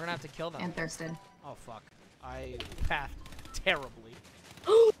 we're gonna have to kill them. and thirsted. Oh fuck. I pathed terribly.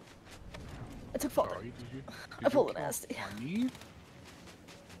 I took fall. Sorry, did I pulled you a nasty. kill Hunny?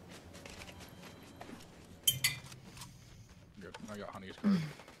 Good. I got Honey's card.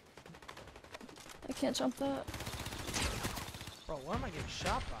 I can't jump that. Bro, what am I getting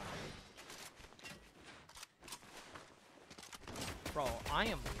shot by? Bro, I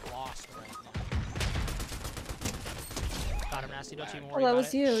am lost right now. Got him, Nasty. Don't you even worry Oh, that about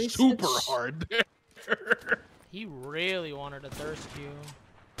was it. you. You Super snitch. hard. He really wanted to thirst you.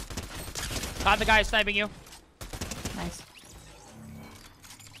 Got the guy sniping you. Nice.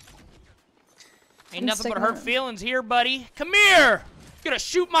 Ain't I'm nothing but sticking hurt it. feelings here, buddy. Come here. You gonna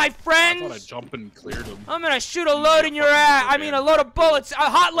shoot my I thought I friends? jumped and cleared him. I'm gonna shoot a load in your ass. I mean, a load of bullets.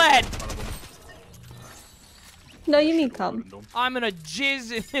 Hot lead. No, you need come. I'm gonna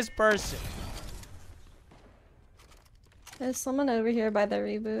jizz in this person. There's someone over here by the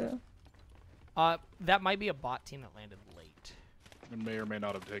reboot. That might be a bot team that landed late. It may or may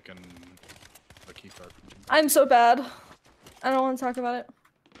not have taken a key card from you. I'm so bad. I don't want to talk about it.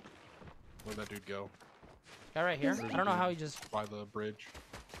 Where'd that dude go? Guy right here. I don't know how he just. By the bridge.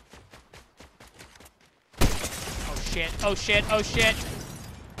 Oh shit. Oh shit. Oh shit.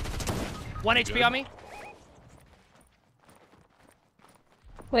 1 HP good? on me.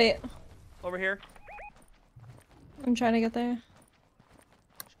 Wait, Over here. I'm trying to get there.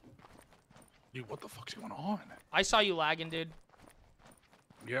 Dude, what the fuck's going on? I saw you lagging, dude.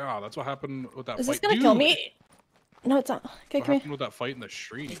 Yeah, that's what happened with that Is fight. this gonna Dude, kill me? No, it's not. Okay, What come happened here. with that fight in the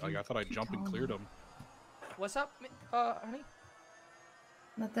street? Like, I thought I jumped and cleared him. What's up, honey?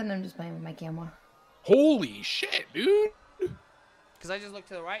 Nothing, I'm just playing with my camera. Holy shit, dude! Because I just looked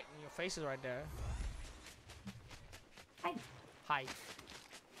to the right and your face is right there. Hi. Hi.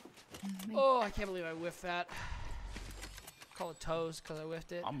 Oh, I can't believe I whiffed that. Call it toes because I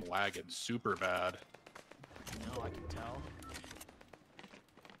whiffed it. I'm lagging super bad. No, I can tell.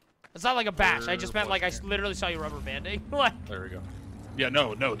 It's not like a bash. I just meant like I literally saw you rubber banding. Like, There we go. Yeah,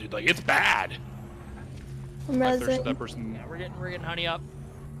 no, dude, like, it's bad. I'm I thirsted rezzing. that person. Yeah, we're getting Honey up.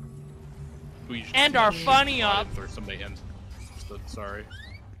 We just- And our Funny Oh, I up. didn't thirst somebody in. Sorry.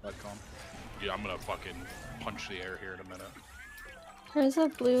 That calm. Yeah, I'm gonna fucking punch the air here in a minute. There's a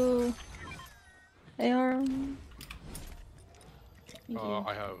blue AR.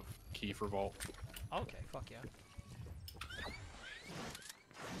 I have key for vault. Okay, fuck yeah.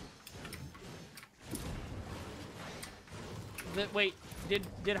 Wait, did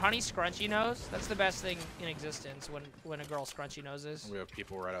Honey scrunchy nose? That's the best thing in existence when a girl scrunchy noses. We have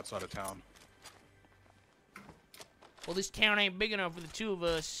people right outside of town. Well, this town ain't big enough for the two of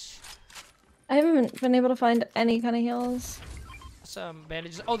us. I haven't been able to find any kind of heals. Some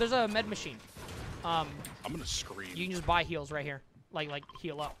bandages. Oh, there's a med machine. I'm gonna scream. You can just buy heals right here. Like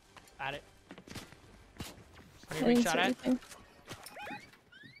heal up. At it. I Honey, didn't ring see shot at. anything.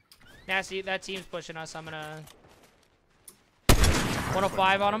 Nasty, that team's pushing us. I'm gonna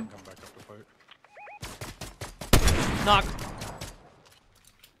 105 on him. Come back up to fight. Knock.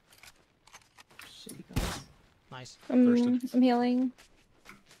 Shitty guys. Nice. Thirsted. I'm healing.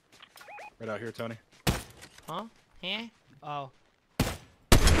 Right out here, Tony. Huh? Huh? Oh.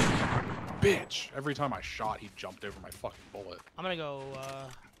 Bitch! Every time I shot, he jumped over my fucking bullet. I'm gonna go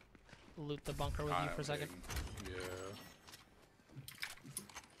loot the bunker with you for a second. Yeah.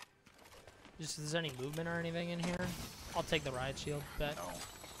 Just if there's any movement or anything in here, I'll take the riot shield. Bet. No.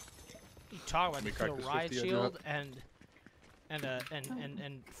 You talk about Let me the crack this riot 50 shield and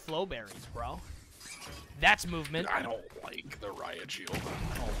flow berries, bro. That's movement. I don't like the riot shield.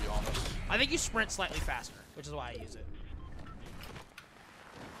 I'll be honest. I think you sprint slightly faster, which is why I use it.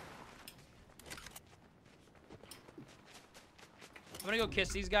 I'm gonna go kiss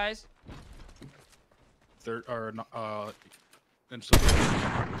these guys. And so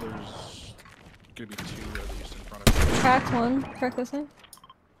there's gonna be two at least in front of me. Cracked one. Crack this one.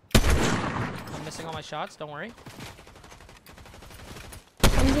 I'm missing all my shots. Don't worry.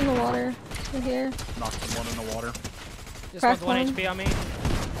 One's in the water. Right here. Knocked one in the water. This Crack one's 1 one. HP on me.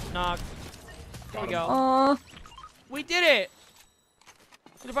 Knock. There we go. Aww. We did it!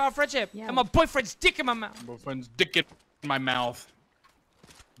 We did our friendship. Yeah. And my boyfriend's dick in my mouth. My friend's dick in my mouth.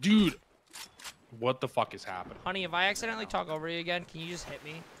 Dude! What the fuck is happening? Honey, if I accidentally talk over you again, can you just hit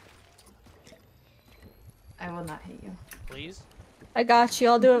me? I will not hit you. Please? I got you.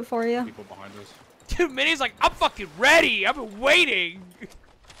 I'll do it for you. People behind us. Dude, Minnie's like, I'm fucking ready! I've been waiting!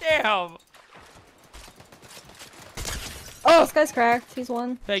 Damn! Oh, this guy's cracked. He's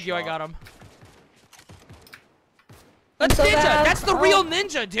one. Thank you, I Shot. got him. That's so Ninja! bad. That's the Oh. real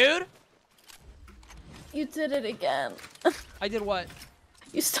Ninja, dude! You did it again. I did what?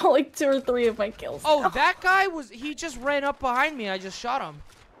 You stole like 2 or 3 of my kills. Oh, that guy was, he just ran up behind me. I just shot him.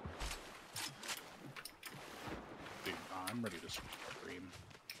 Dude, I'm ready to scream.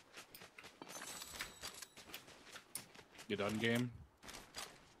 You done, game?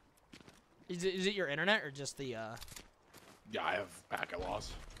 Is it your internet or just the, Yeah, I have packet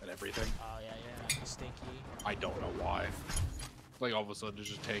loss and everything. Oh, yeah, stinky. I don't know why. Like, all of a sudden, it's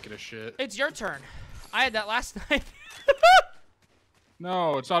just taking a shit. It's your turn. I had that last night.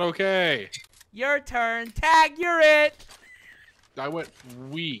 No, it's not okay. Your turn. Tag, you're it. I went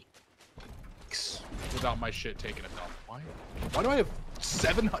weeks without my shit taking a dump. Why do I have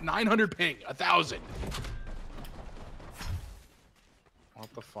 900 ping? 1,000.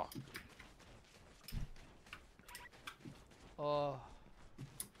 What the fuck? Oh.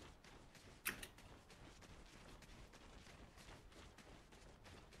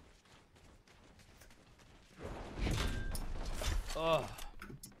 Oh.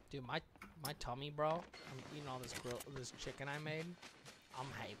 Dude, my tummy, bro. I'm eating all this chicken I made. I'm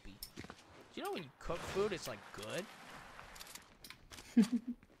happy. Do you know when you cook food, it's like good?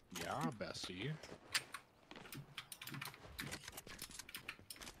 Yeah, Bessie.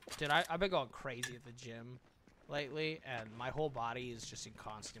 Dude, I've been going crazy at the gym lately, and my whole body is just in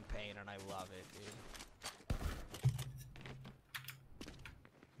constant pain, and I love it,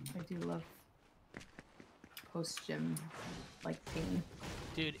 dude. I do love post-gym, like, pain.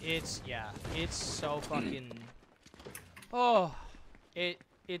 Dude, it's so fucking. Oh,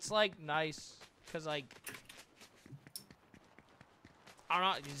 it's like nice, cause like I don't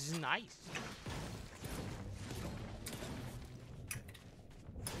know, it's just nice.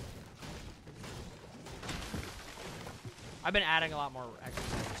 I've been adding a lot more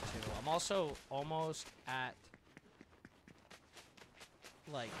exercises too. I'm also almost at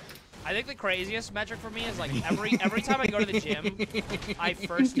like. I think the craziest metric for me is like every time I go to the gym, I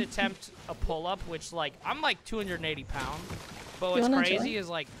first attempt a pull-up, which like I'm like 280 pounds. But what's crazy is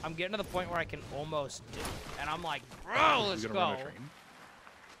like I'm getting to the point where I can almost do it, and I'm like, bro, let's You gonna go. run a train?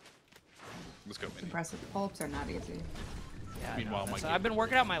 Let's go, Minnie. Compressive pull-ups are not easy. Yeah, Meanwhile, my I've been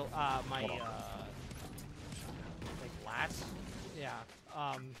working out my Hold on. like lats. Yeah.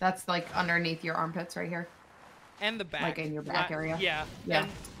 That's like underneath your armpits right here. And the back. Like in your back area? Yeah. Yeah.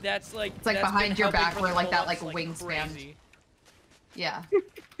 And that's like. It's like that's behind been your helping back for where the like that pull-ups like wingspan. crazy. Yeah.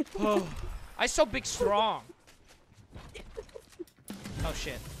 Oh, I so big strong. Oh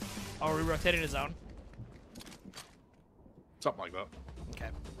shit. Oh, are we rotating the zone? Something like that. Okay.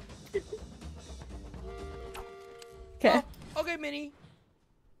 Okay. Oh, okay, Minnie.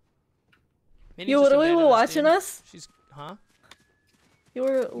 You literally were watching us? She's, huh? You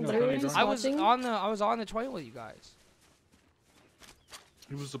were literally just I was watching? on the toilet with you guys.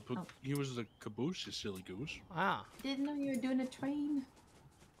 He was the caboose, you silly goose. Ah. Didn't know you were doing a train.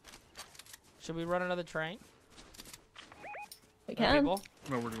 Should we run another train? We can. People?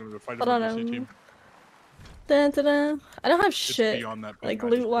 No, we're gonna fight Hold a on, emergency team. Dun, dun, dun. I don't have It's shit. beyond that Like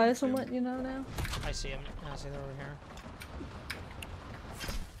point, I just loot wise didn't and see him. what, you know now. I see him. I see they're over here.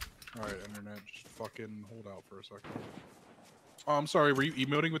 Alright, internet, just fucking hold out for a second. Oh, I'm sorry, were you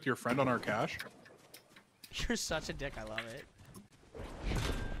emoting with your friend on our cache? You're such a dick. I love it.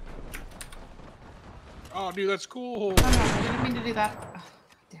 Oh, dude, that's cool. Oh no, I didn't mean to do that. Oh,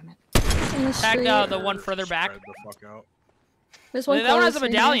 damn it. In the Tag street. the one further back. Spread the fuck out. There's one That one has a close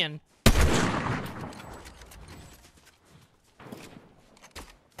right here. medallion.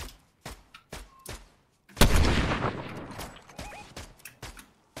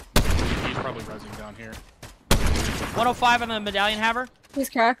 He's probably rising down here. 105 on the medallion haver. He's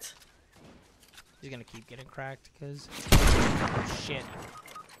cracked. He's gonna keep getting cracked because shit.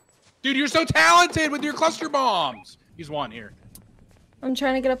 Dude, you're so talented with your cluster bombs! He's one here. I'm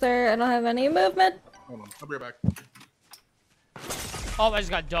trying to get up there. I don't have any movement. Hold on, I'll be right back. Oh, I just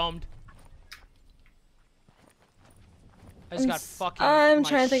got domed. I just I'm got s- fucking. I'm my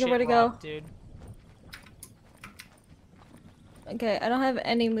trying to think of where shit to go. rocked, dude. Okay, I don't have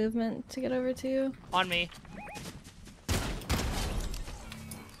any movement to get over to you. On me.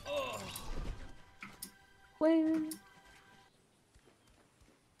 Where?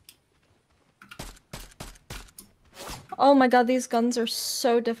 Oh my god, these guns are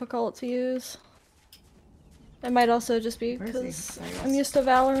so difficult to use. It might also just be Where is he? because There he I'm is. used to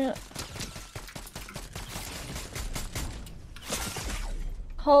Valorant.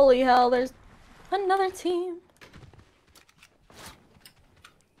 Holy hell, there's another team.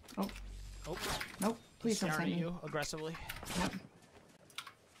 Oh, Oh, nope. Please don't staring send at me. you aggressively. Yep.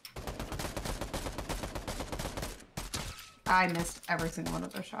 I missed every single one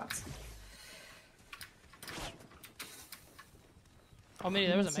of those shots. Oh, Minnie,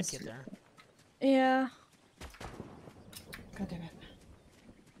 there was a This is- medkit there. Yeah. God damn it.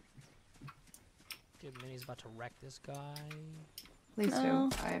 Dude, Minnie's about to wreck this guy. Please No.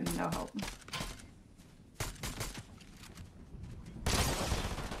 do. I am no help.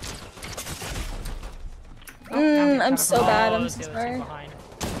 Oh, now get I'm shot so up. bad. I'm there's so the other team sorry. behind.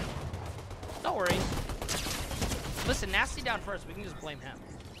 No worries. Listen, Nasty down first. We can just blame him.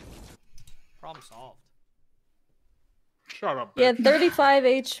 Problem solved. Shut up, Yeah, bitch. 35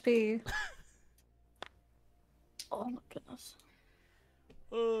 HP. Oh my goodness.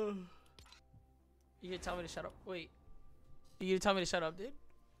 You gonna tell me to shut up? Wait. You gonna tell me to shut up, dude?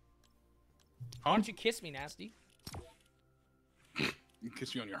 Huh? Why don't you kiss me, Nasty?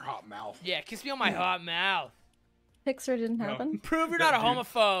 Kiss you on your hot mouth. Yeah, kiss me on my hot mouth. Pixar didn't No. happen. Prove you're That not a dude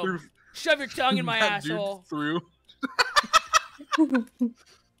homophobe. threw- Shove your tongue in my that dude asshole. threw.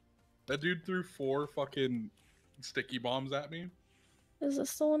 That dude threw 4 fucking sticky bombs at me. Is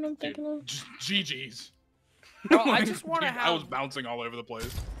this the one I'm Dude, thinking of? just GG's. Bro, I just want to Dude, I was have. bouncing all over the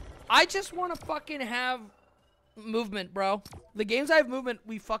place. I just want to fucking have movement, bro. The games I have movement,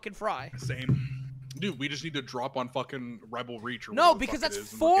 we fucking fry. Same. Dude, we just need to drop on fucking Rebel Reach or No, whatever the because fuck it that's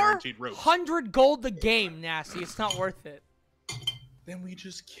is, and we're guaranteed ropes. 400 gold the game, Nasty. It's not worth it. Then we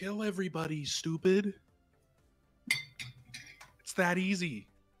just kill everybody, stupid. It's that easy.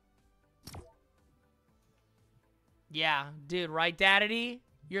 Yeah, dude, right, Daddy?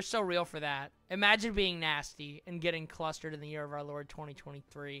 You're so real for that. Imagine being Nasty and getting clustered in the year of our Lord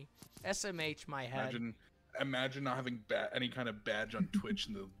 2023. SMH my head. Imagine not having any kind of badge on Twitch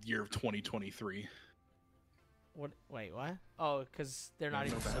in the year of 2023. What? Wait, what? Oh, because they're not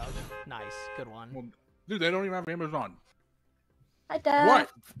Yeah, even no badge. subbed. Nice, good one. Well, dude, they don't even have Amazon. Hi, Dad.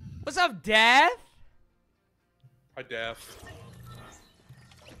 What? What's up, Dad? Hi, Def.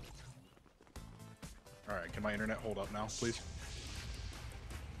 Alright, can my internet hold up now, please?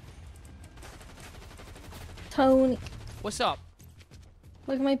 Tony. What's up?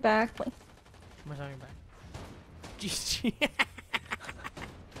 Look at my back. Like, Where's on your back? GG.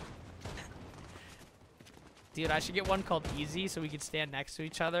 Dude, I should get one called Easy so we can stand next to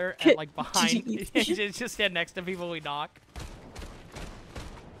each other and like behind. just stand next to people we knock.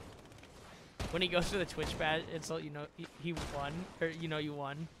 When he goes to the Twitch badge, it's like, you know, he won, or you know you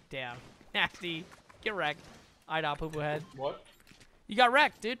won. Damn, nasty. Get wrecked. Ida poo poo head. What? You got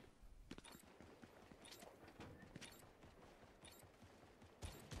wrecked, dude.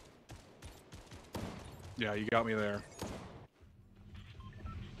 Yeah, you got me there.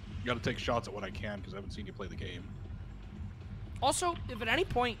 You gotta take shots at what I can because I haven't seen you play the game. Also, if at any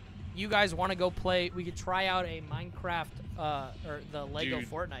point you guys want to go play, we could try out a Minecraft, or the Lego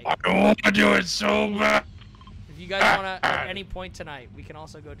Fortnite. I want to do it so bad. If you guys want to, at any point tonight, we can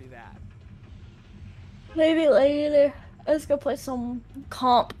also go do that. Maybe later. Let's go play some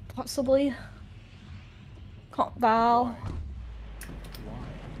comp, possibly. Comp Val.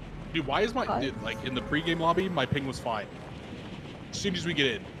 Dude, why is my dude, like in the pregame lobby, my ping was fine. As soon as we get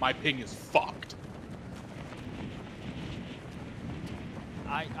in, my ping is fucked.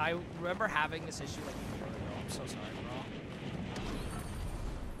 I remember having this issue like a year ago. I'm so sorry,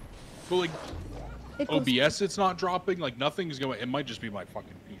 bro. But like OBS, it's not dropping. Like nothing's going. It might just be my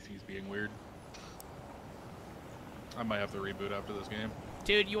fucking PC's being weird. I might have to reboot after this game.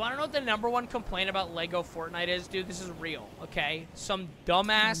 Dude, you want to know what the #1 complaint about Lego Fortnite is? Dude, this is real, okay? Some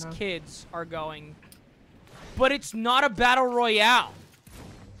dumbass kids are going, but it's not a battle royale.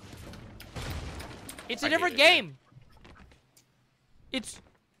 It's a different game. It's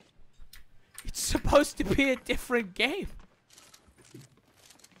supposed to be a different game.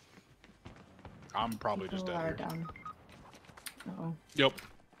 I'm probably just dead here. Down. Uh-oh. Yep.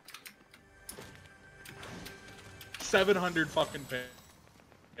 700 fucking ping.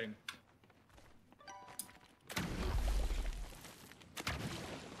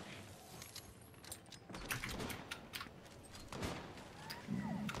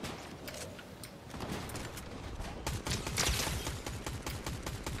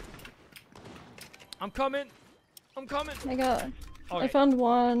 I'm coming. I'm coming. I found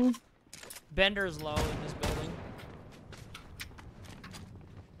one. Bender's low in this building.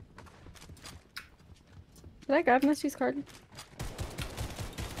 Did I grab Misty's card?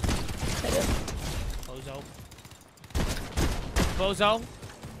 I did. Bozo. Bozo.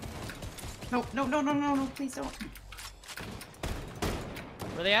 No, no, no, no, no, no, please don't.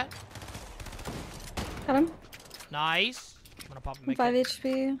 Where they at? Got him. Nice. I'm gonna pop him. 5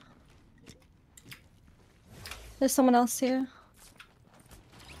 HP. There's someone else here.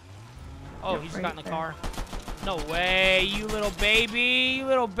 Oh, he's got in the car. No way, you little baby, you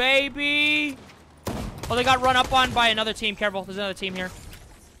little baby. Oh, they got run up on by another team. Careful, there's another team here.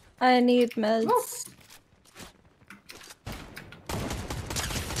 I need meds.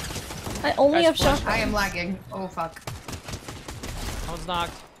 I only have shotgun. I am lagging. Oh fuck. That one's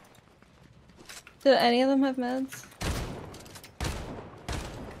knocked. Do any of them have meds?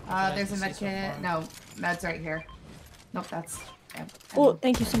 There's a med kit. No, med's right here. Nope, that's. Yeah, Oh,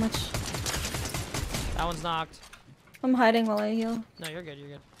 thank you so much. That one's knocked. I'm hiding while I heal. No, you're good, you're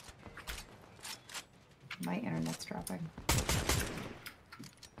good. My internet's dropping.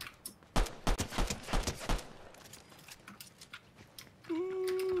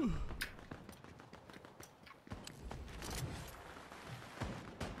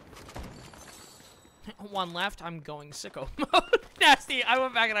 One left, I'm going sicko mode. Nasty, I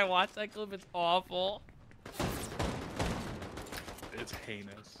went back and I watched that clip, it's awful. It's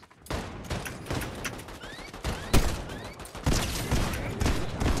heinous.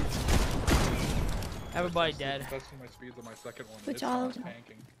 Everybody dead. Testing my speeds on my second one. Good It's job. not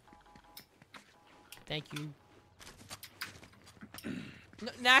tanking. Thank you.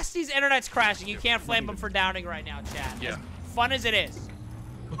 Nasty's internet's crashing. You can't flame him for downing right now, chat. Yeah. As fun as it is.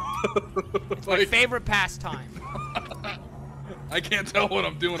 It's my favorite pastime. I can't tell what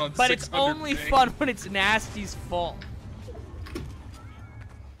I'm doing on 600 But it's only ping. fun when it's Nasty's fault.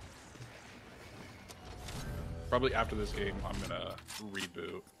 Probably after this game, I'm gonna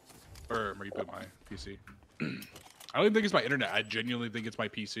reboot. Or reboot my PC. I don't even think it's my internet. I genuinely think it's my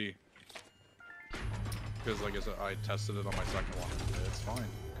PC. Because, like I said, I tested it on my second one. It's fine.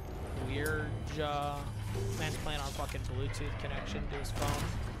 Weird, man's playing on fucking Bluetooth connection to his phone.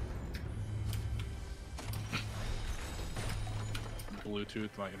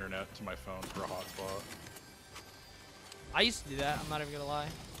 Bluetooth my internet to my phone for a hotspot. I used to do that. I'm not even gonna lie.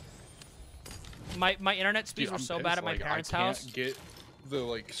 My internet speeds Dude, were I'm so pissed. bad at my Like, parents' I can't house. get the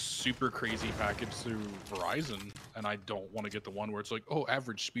like super crazy package through Verizon, and I don't want to get the one where it's like, oh,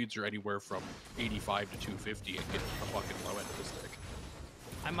 average speeds are anywhere from 85 to 250 and get a fucking low end of the stick.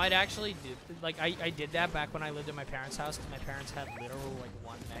 I might actually do, like, I did that back when I lived in my parents' house because my parents had literal, like,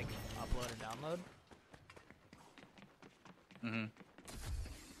 1 meg upload and download. Mm-hmm.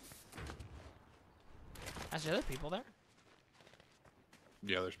 That's the other people there.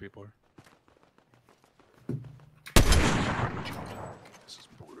 Yeah, there's people here. This is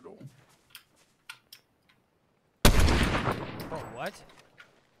brutal. Bro, what?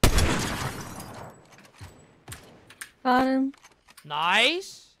 Got him.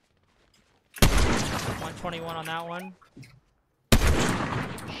 Nice. 121 on that one.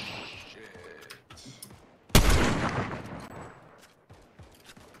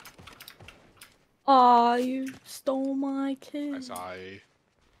 Aw, you stole my kill. Nice eye.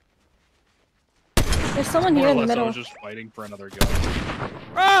 There's someone More here or in the less, I middle. was just fighting for another gun.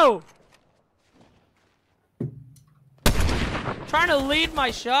 Bro! Trying to lead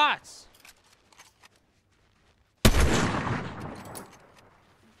my shots.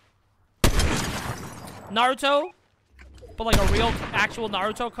 Naruto? But like a real, actual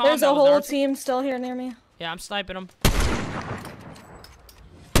Naruto comp? There's a That was whole Naruto? team still here near me. Yeah, I'm sniping him.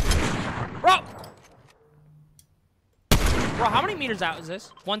 Bro! Bro, how many meters out is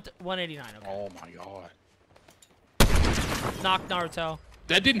this? 189. Okay. Oh my god. Knock Naruto.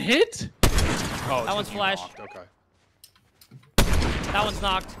 That didn't hit? Oh, That one's you flash. knocked, okay. That one's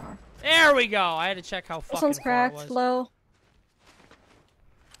knocked. There we go. I had to check how fucking This one's far it cracked, was. low.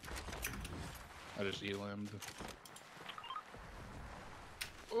 I just elim'd.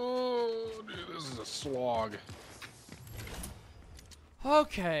 Oh, dude, this is a slog.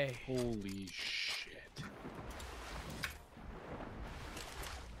 Okay. Holy shit.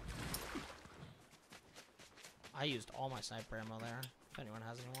 I used all my sniper ammo there. If anyone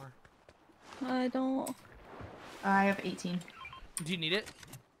has any more. I don't. I have 18. Do you need it?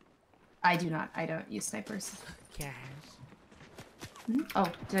 I do not. I don't use snipers. Yes. Hmm?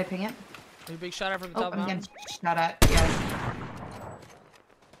 Oh, did I ping it? A big shot out from the Oh, top I'm mountain. getting shot at. Yeah.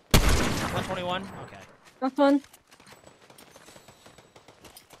 121. Okay. Knocked one.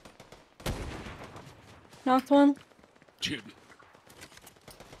 Knocked one. Dude.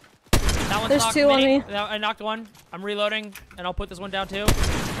 That one's There's knocked. two on Mini. me. I knocked one. I'm reloading, and I'll put this one down too.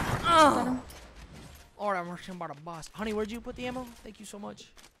 Got him. Alright, I'm rushing about a boss. Honey, where'd you put the ammo? Thank you so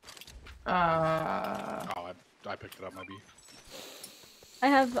much. Oh, I picked it up, maybe. I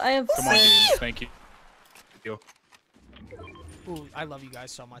have Come on, six. James. Thank you. Ooh, I love you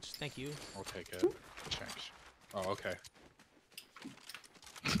guys so much. Thank you. I'll take it. Change. Oh, okay.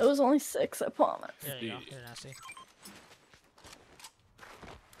 It was only 6, I promise. There you go. You're nasty.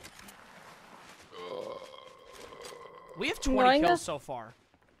 We have 20 Going kills up. so far.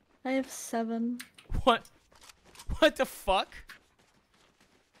 I have 7. What? What the fuck?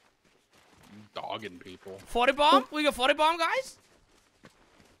 Dogging people. 40 bomb? We got 40 bomb, guys?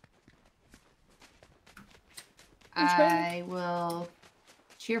 I will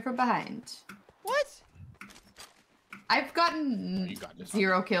cheer from behind. What? I've gotten You got this,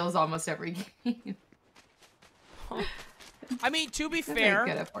 0 kills almost every game. I mean, to be I'm fair, very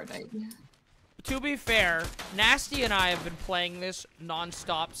good at Fortnite. to be fair, Nasty and I have been playing this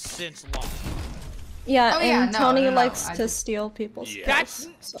non-stop since launch. Yeah, Oh, and yeah, no, Tony no, no, likes I to just- steal people's Yeah. That's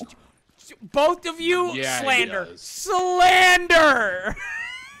kills, so. both of you Yeah, he slander. does. Slander.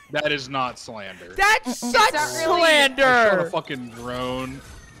 That is not slander. That's such not really- I shot a slander. fucking drone.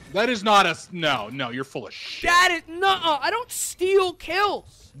 That is not a... No, you're full of shit. That is no. I don't steal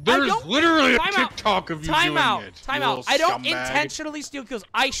kills. I There's don't- literally a Time out. TikTok of you Time doing out. it. Time you out. little I don't scumbag. intentionally steal kills.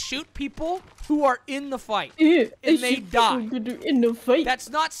 I shoot people who are in the fight. And they die. In the fight. That's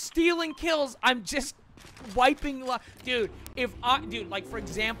not stealing kills. I'm just wiping. Dude, like for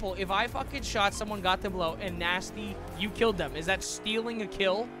example, if I fucking shot someone, got them low, and Nasty, you killed them, is that stealing a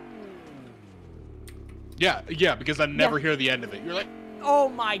kill? Yeah, because I never hear the end of it. You're like... Oh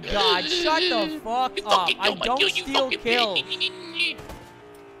my god, shut the fuck up. I don't steal kills.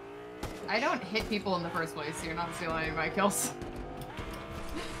 I don't hit people in the first place, so you're not stealing any of my kills.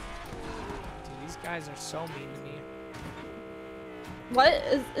 Dude, these guys are so mean to me. What?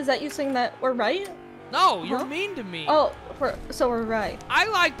 Is that you saying that we're right? No, you're Huh? mean to me. Oh, so we're right. I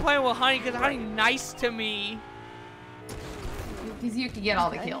like playing with Honey because Honey's nice to me. Because you can get all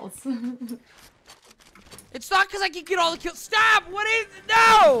the Okay. kills. It's not because I can get all the kills. Stop! What is...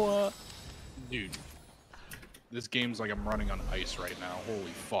 No! Dude. This game's like I'm running on ice right now.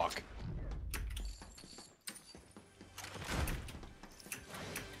 Holy fuck.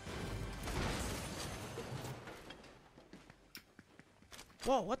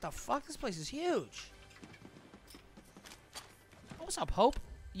 Whoa, what the fuck? This place is huge. Oh, what's up, Hope?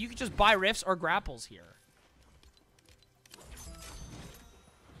 You can just buy rifts or grapples here.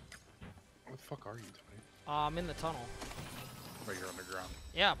 Where the fuck are you, Tony? I'm in the tunnel. Right here underground.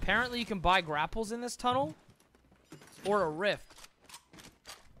 Yeah, apparently you can buy grapples in this tunnel. or a rift.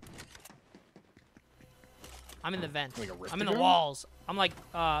 I'm in the vent. Like a rift I'm in the again? walls. I'm like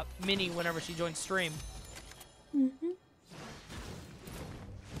Minnie whenever she joins stream. Mm-hmm.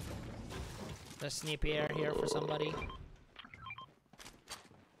 There's sneepy air here for somebody.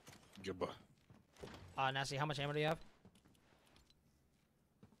 Goodbye. Nasty, how much ammo do you have?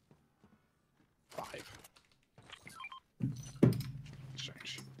 5.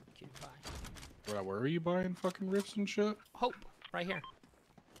 Exchange. Cute pie. Bro, where are you buying fucking rifts and shit? Hope, right here.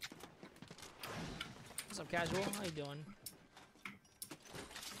 What's up, casual? How you doing?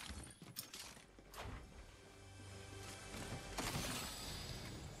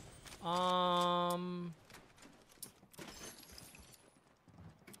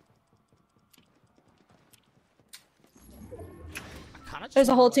 There's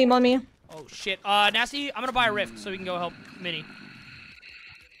a whole team on me. Oh shit. Nasty, I'm gonna buy a rift so we can go help Minnie.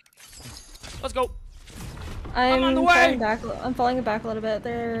 Let's go. I'm on the way. falling back. I'm falling back a little bit.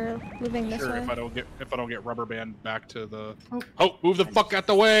 They're moving this Sure, way. if I don't get rubber band back to the. Oh, move the fuck out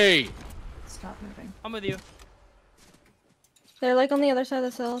the way! Stop moving. I'm with you. They're like on the other side of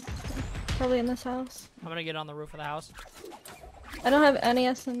this hill. Probably in this house. I'm gonna get on the roof of the house. I don't have any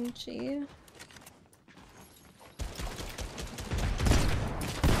SMG.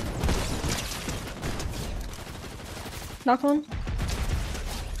 Knock one.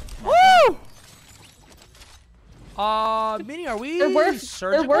 Woo! Minnie, are we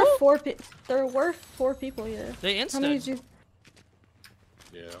surgical? There were four people here. They How many instant. did you?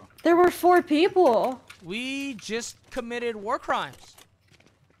 Yeah. There were 4 people. We just committed war crimes.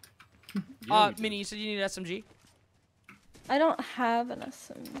 Yeah, we did. Minnie, you said you need SMG? I don't have an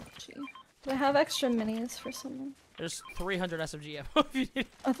SMG. Do I have extra minis for someone? There's 300 SMG ammo if you need.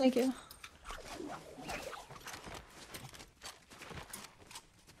 Oh, thank you.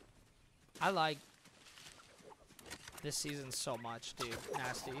 I like this season so much, dude.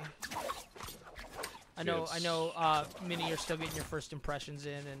 Nasty. I know, Minnie, you're still getting your first impressions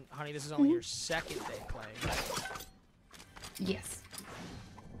in, and Honey, this is only your second day playing. Yes.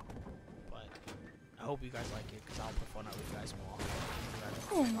 But I hope you guys like it, because I'll put fun out with you guys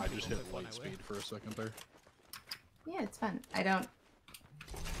more. I just hit light speed for a second there. Yeah, it's fun. I don't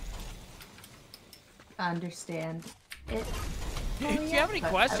understand it. If you have any but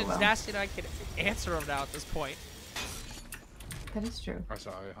I questions, will. Nasty and I can answer them now at this point. That is true. I saw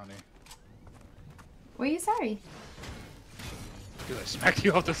it, honey. Were you sorry? Because I smacked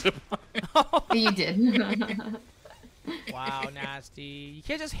you off the zip line. You did. Wow, Nasty. You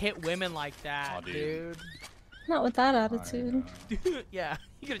can't just hit women like that, Aw, dude. dude. Not with that attitude. Yeah,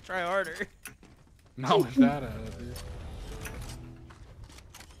 you gotta try harder. Not with that attitude.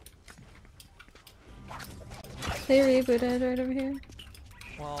 They rebooted right over here.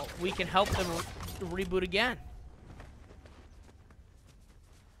 Well, we can help them reboot again.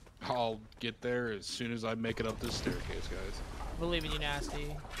 I'll get there as soon as I make it up this staircase, guys. Believe in you,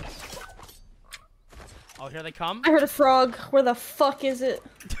 Nasty. Oh, here they come. I heard a frog. Where the fuck is it?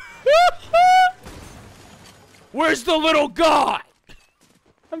 Where's the little guy?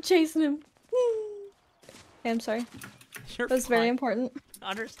 I'm chasing him. Hey, I'm sorry. You're That was very fine. important.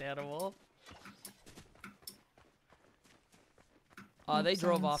 Understandable. They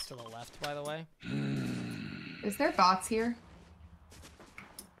drove off to the left, by the way. Is there bots here?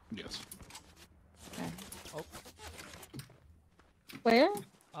 Yes. Okay. Oh, Where?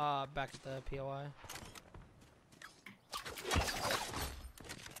 back to the POI.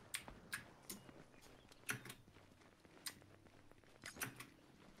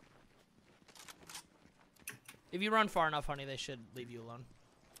 If you run far enough, Honey, they should leave you alone.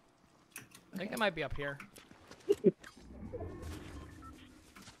 I think they might be up here. Did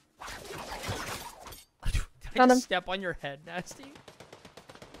I Got him. just step on your head, Nasty?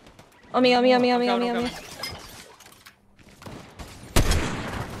 On me, on me, on me, on I'm me, on me, coming, on me. I'm coming.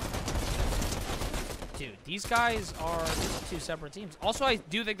 Dude, these guys are 2 separate teams. Also, I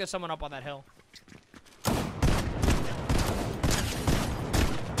do think there's someone up on that hill.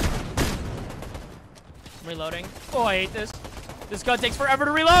 I'm reloading. Oh, I hate this. This gun takes forever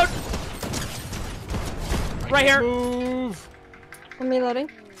to reload. Right here. Move! I'm reloading.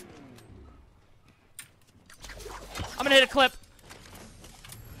 I'm gonna hit a clip.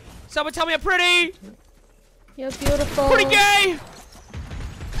 Someone tell me I'm pretty. You're beautiful. Pretty gay.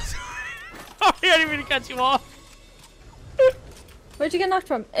 Oh, I didn't mean to cut you off. Where'd you get knocked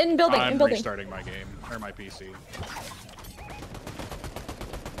from? In building, I'm in building. restarting my game, or my PC.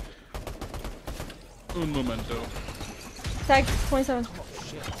 Un momento. Tag 27. Oh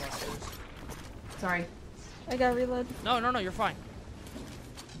shit. Sorry. I got reload. No, you're fine.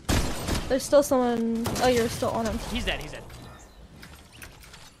 There's still someone. Oh, you're still on him. He's dead. He's dead.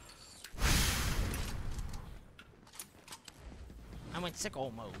 I went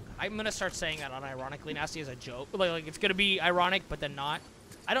sicko mode. I'm gonna start saying that unironically nasty as a joke. Like it's gonna be ironic, but then not.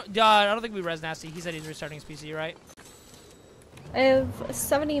 I don't think we res nasty. He said he's restarting his PC, right? I have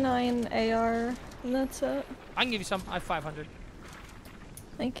 79 AR, and that's it. I can give you some. I have 500.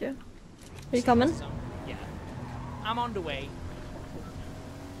 Thank you. Are you coming? Yeah. I'm on the way.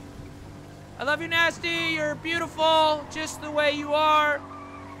 I love you, Nasty. You're beautiful, just the way you are.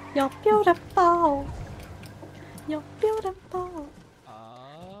 You're beautiful. You're beautiful.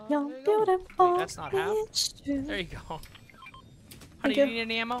 You're beautiful. Wait, that's not half. There you go. Honey, you. you need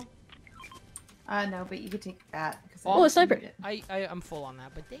any ammo? No, but you could take that. Oh, a sniper. I'm full on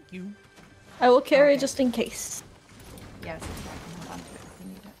that, but thank you. I will carry Okay. just in case. Yeah, it's okay. I can hold on to it if you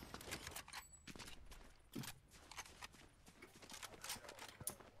need it.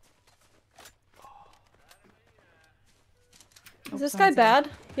 Is this guy bad?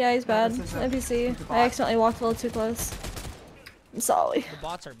 Yeah, he's bad. this is a NPC. bot. I accidentally walked a little too close. I'm sorry. The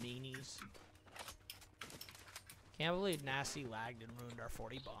bots are meanies. Can't believe Nasty lagged and ruined our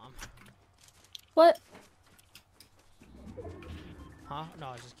 40 bomb. What? Huh? No,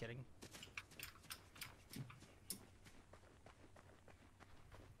 I was just kidding.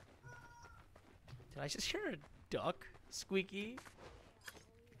 Did I just hear a duck squeaky?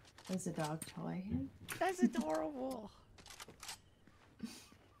 There's a dog toy. That's adorable.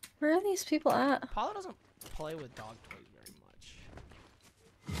 Where are these people at? Paula doesn't play with dog toys very much.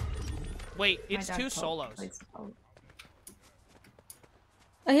 Wait, it's My dog two plays solos. the boat.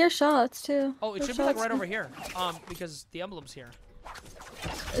 I hear shots too. Oh, it There's should be like shots. right over here. Because the emblem's here.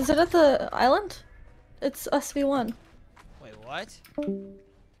 Is it at the island? It's SV1. Wait, what?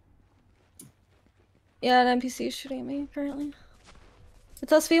 Yeah, an NPC is shooting at me currently.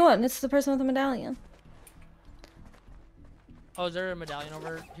 It's SV1. It's the person with the medallion. Oh, is there a medallion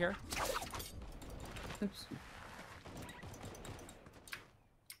over here? Oops.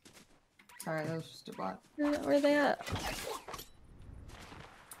 Sorry, that was just a bot. Where are they at?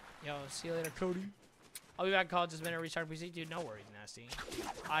 Yo, see you later, Cody. I'll be back in college this minute, restart PC. Dude, no worries, Nasty.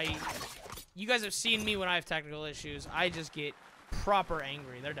 You guys have seen me when I have technical issues. I just get proper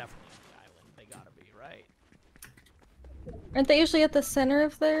angry. They're definitely on the island. They gotta be, right? Aren't they usually at the center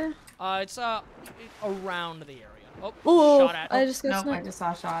of there? It's around the area. Oh, Ooh, shot at. I just got Nope, I sniped. just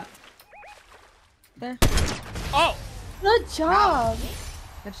saw a shot. There. Oh, Good job!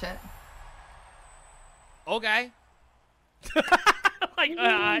 Good shit. okay. Like,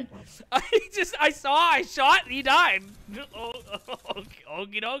 I shot, he died. Oh,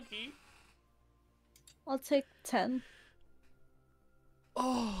 okie dokie. I'll take 10.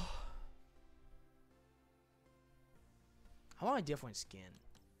 Oh. I want a different skin.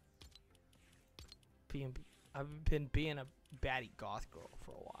 I've been being a baddie goth girl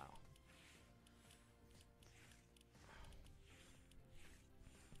for a while.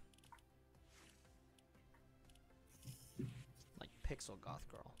 Like pixel goth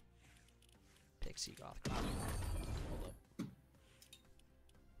girl. Pixie goth girl. Hold up.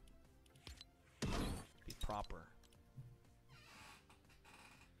 Be proper.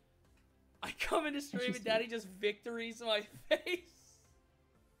 I come into stream and daddy just victories my face.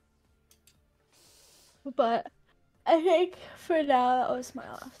 But I think for now that was my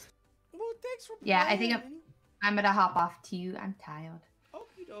last. Well, thanks for Yeah, I think playing. I'm gonna hop off too. I'm tired.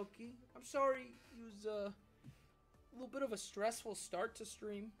 Okie dokie. I'm sorry it was a little bit of a stressful start to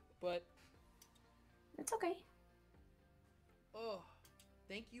stream, but It's okay. oh,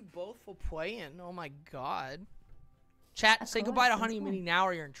 thank you both for playing. Oh my god. Chat, Of say course, goodbye to it's Honey fine. Mini now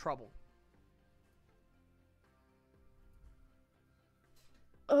or you're in trouble.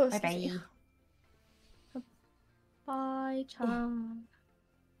 Oh, Bye excuse me. bye. Bye, chat.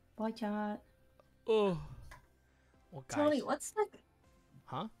 Bye, chat. Oh. Well, guys. Tony, what's like?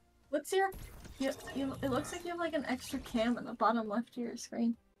 Huh? What's your? You, it looks like you have like an extra cam in the bottom left of your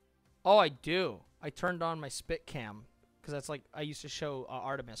screen. Oh, I do. I turned on my spit cam because that's like I used to show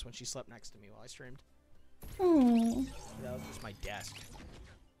Artemis when she slept next to me while I streamed. Hmm. That was just my desk.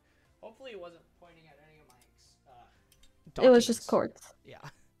 Hopefully, it wasn't pointing at any of my. It was just documents. cords. Yeah.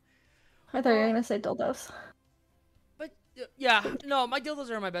 I thought you were gonna say dildos. But yeah, no, my dildos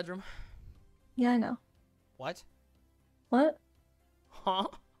are in my bedroom. Yeah, I know. What? What? Huh?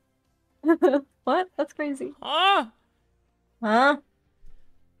 What? That's crazy. Huh? Huh?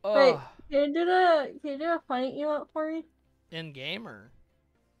 Wait, Ugh. can you do a funny emote for me? In game or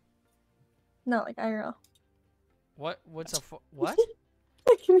No, like IRL. what? What's a what?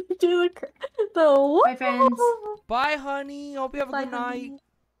 Can you do the Bye, friends. Bye, honey. Hope you have a Bye, good night. honey.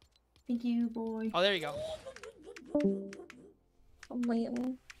 Thank you, boy. Oh, there you go. I'm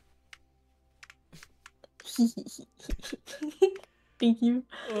waiting. Thank you.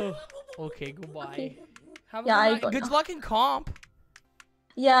 Ugh. Okay, goodbye. Okay. Have a Yeah, I good go night. Good now. luck in comp.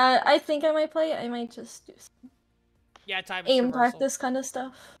 Yeah, I think I might play. I might just do some Yeah, time is aim traversal. practice kind of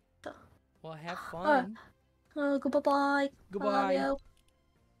stuff. So. Well, have fun. Oh, goodbye. Goodbye. I love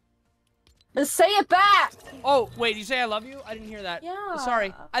you. Say it back! Oh, wait, you say I love you? I didn't hear that. Yeah.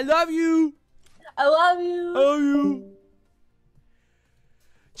 Sorry. I love you. I love you. I love you.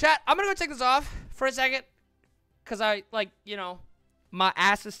 Chat, I'm gonna go take this off for a second. Cause I, like, you know, my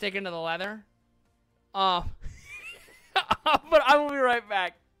ass is sticking to the leather. But I will be right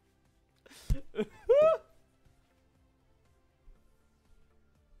back.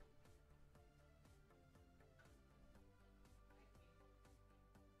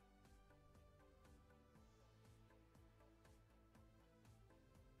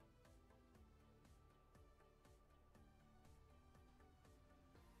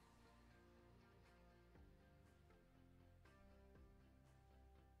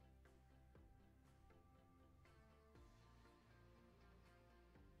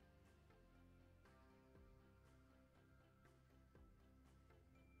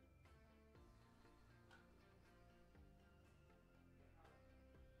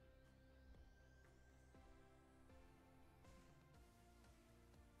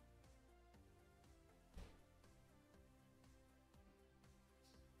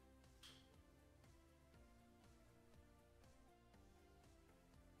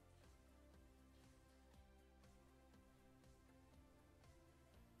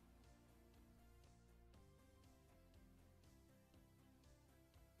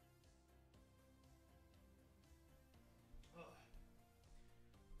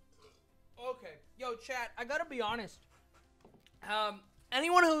 Okay, yo, chat. I gotta be honest.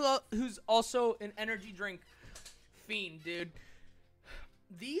 Anyone who's also an energy drink fiend, dude.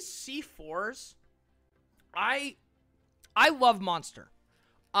 These C4s, I love Monster.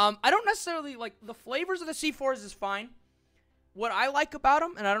 I don't necessarily like the flavors of the C4s is fine. What I like about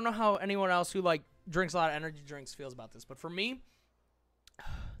them, and I don't know how anyone else who like drinks a lot of energy drinks feels about this, but for me,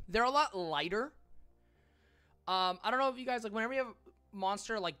 they're a lot lighter. I don't know if you guys like whenever you have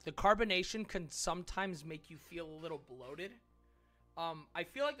Monster, like the carbonation can sometimes make you feel a little bloated. I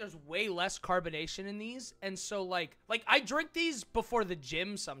feel like there's way less carbonation in these, and so like I drink these before the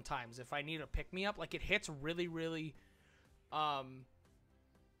gym sometimes if I need a pick me up. Like it hits really, really,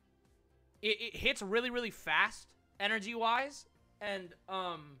 it hits really, really fast energy wise, and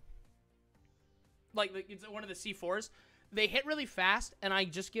like it's one of the C4s. They hit really fast, and I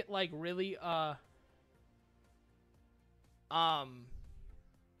just get like really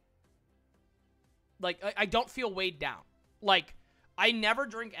like I don't feel weighed down. Like I never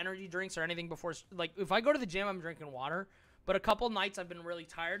drink energy drinks or anything before. Like if I go to the gym, I'm drinking water. But a couple nights I've been really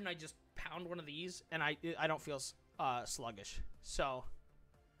tired, and I just pound one of these, and I don't feel sluggish. So,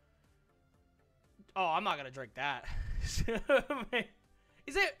 oh, I'm not gonna drink that. Is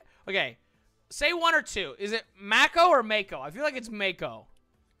it okay? Say one or two. Is it Mako or Mako? I feel like it's Mako.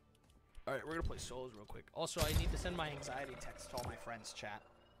 All right, we're gonna play solos real quick. Also, I need to send my anxiety text to all my friends. Chat.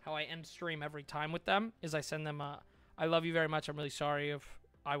 How I end stream every time with them is I send them I love you very much. I'm really sorry if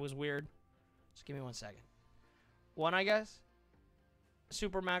I was weird. Just give me 1 second. One, I guess.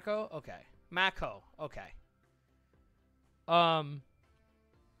 Super Mako. Okay. Mako. Okay.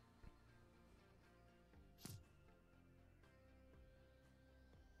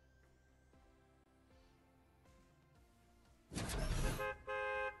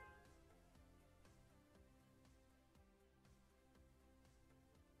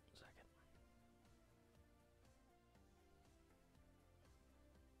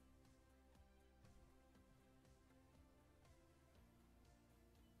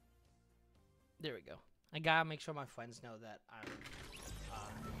 There we go. I gotta make sure my friends know that I'm,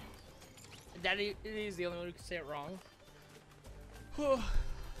 that it is the only one who can say it wrong.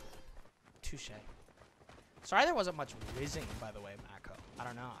 Touche. Sorry there wasn't much rizzing, by the way, Mako. I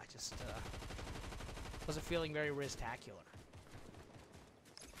don't know, I just, wasn't feeling very riztacular.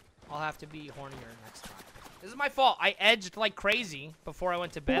 I'll have to be hornier next time. This is my fault. I edged like crazy before I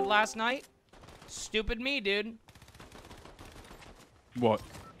went to bed last night. Stupid me, dude. What?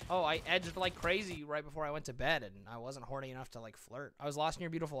 Oh, I edged like crazy right before I went to bed, and I wasn't horny enough to, like, flirt. I was lost in your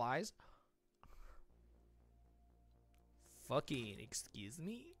beautiful eyes. Fucking excuse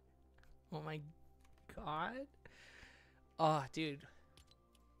me? Oh my god. Oh, dude.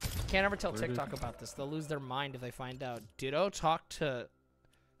 Can't ever tell TikTok about this. They'll lose their mind if they find out. Ditto talked to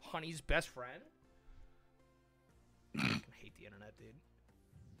Honey's best friend? I hate the internet, dude.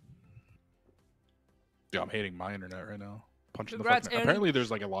 Yeah, I'm hating my internet right now. Punching Congrats, the fucking. Annie. Apparently,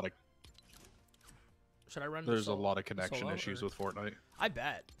 there's like a lot of. Should I run? There's a solo- lot of connection solo, issues or- with Fortnite. I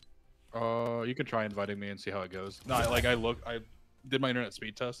bet. You can try inviting me and see how it goes. No, I did my internet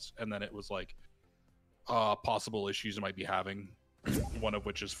speed test, and then it was like, possible issues I might be having. One of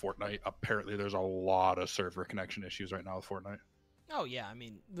which is Fortnite. Apparently, there's a lot of server connection issues right now with Fortnite. Oh yeah, I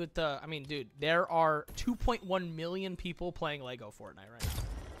mean, dude, there are 2.1 million people playing Lego Fortnite right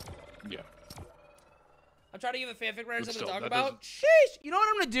now. Yeah. I'm trying to give a fanfic writer something still, to talk that about. Sheesh! You know what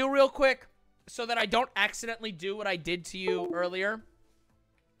I'm gonna do real quick, so that I don't accidentally do what I did to you earlier.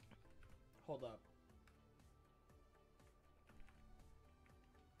 Hold up.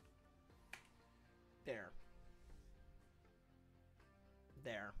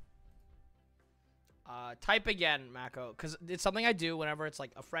 There. Type again, Mako, because it's something I do whenever it's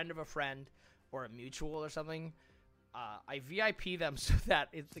like a friend of a friend or a mutual or something. I VIP them so that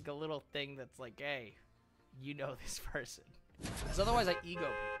it's like a little thing that's like, hey, you know this person. Because otherwise I ego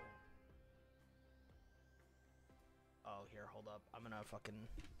people. Oh, here, hold up. I'm gonna fucking...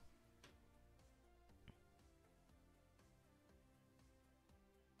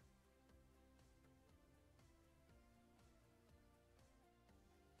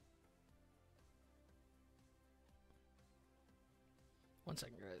 One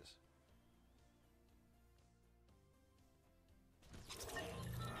second, guys.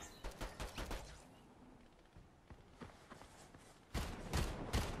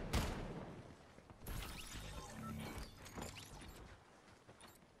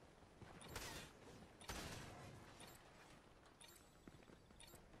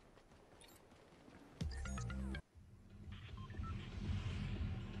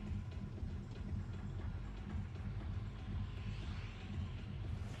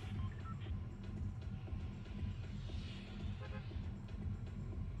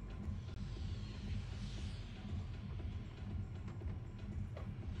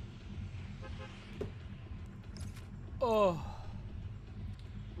 Oh.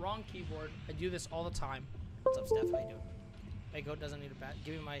 Wrong keyboard. I do this all the time. What's up, Steph? How you doing? Mako doesn't need a badge.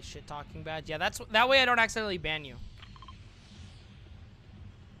 Give me my shit talking badge. Yeah, that way I don't accidentally ban you.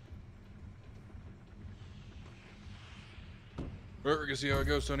 Alright, we're gonna see how it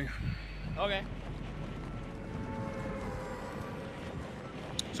goes, Tony. Okay.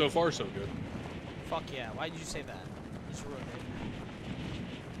 So far, so good. Fuck yeah. Why did you say that? Just ruined it.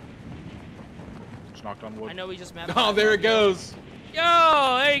 Just knocked on wood. I know we just met. Oh, there it goes.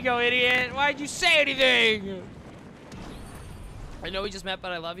 Yo, there you go, idiot. Why'd you say anything? I know we just met,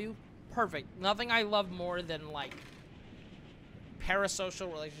 but I love you. Perfect. Nothing I love more than, like,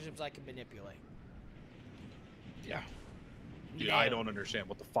 parasocial relationships I can manipulate. Yeah. Yeah, I don't understand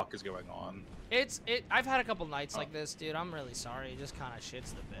what the fuck is going on. I've had a couple nights like this, dude. I'm really sorry. It just kind of shits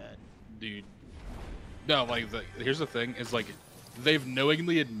the bed. Dude. No, like, here's the thing, is, like, they've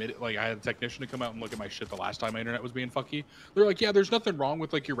knowingly admitted, like, I had a technician to come out and look at my shit the last time my internet was being fucky. They're like, yeah, there's nothing wrong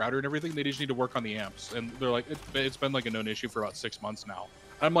with, like, your router and everything. They just need to work on the amps. And they're like, it's been, like, a known issue for about 6 months now.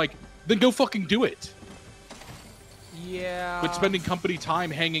 And I'm like, then go fucking do it. Yeah. Quit spending company time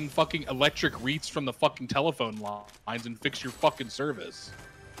hanging fucking electric wreaths from the fucking telephone lines and fix your fucking service.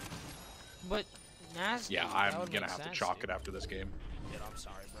 But, nasty. Yeah, I'm gonna have to chalk it after this game. Dude, I'm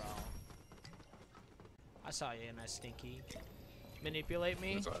sorry, bro. I saw you in that stinky. Manipulate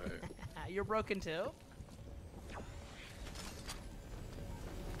me? That's all right. You're broken too?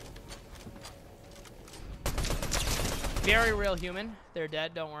 Very real human. They're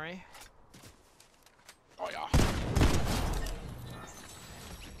dead, don't worry. Oh, yeah.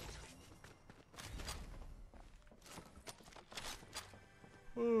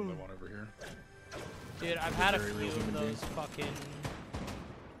 Another one over here. Dude, I've had a Very few real of human those being. fucking,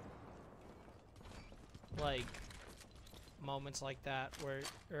 like, moments like that where,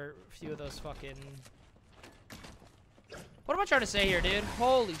 or a few of those fucking... What am I trying to say here, dude?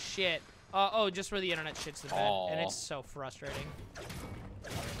 Holy shit. Oh, just where the internet shits the bed, and it's so frustrating.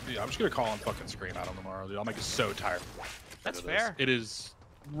 Dude, I'm just gonna call on fucking Scream at him tomorrow, dude. I'm like so tired. That's of this. fair. It is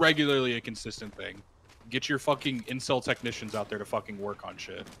regularly a consistent thing. Get your fucking incel technicians out there to fucking work on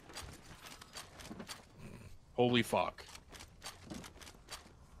shit. Holy fuck.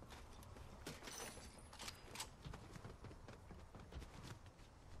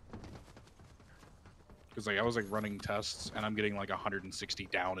 Because like I was like running tests and I'm getting like 160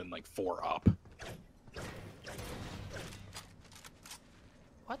 down and like 4 up.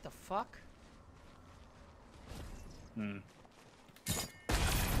 What the fuck? Hmm.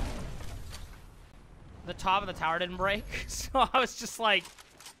 The top of the tower didn't break, so I was just like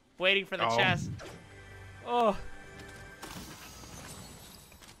waiting for the chest. Oh.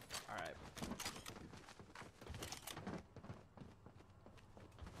 Alright.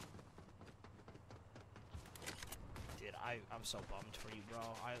 I'm so bummed for you, bro.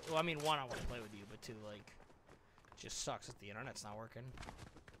 Well, I mean, one, I want to play with you, but two, like, it just sucks that the internet's not working.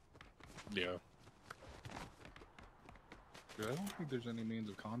 Yeah. Dude, I don't think there's any means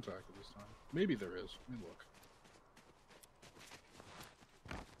of contact at this time. Maybe there is. Let me look.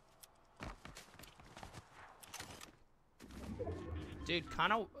 Dude,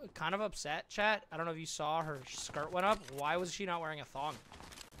 kind of upset, chat. I don't know if you saw her skirt went up. Why was she not wearing a thong?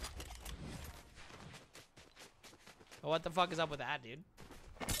 What the fuck is up with that, dude?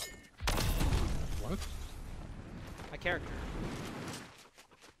 What? My character.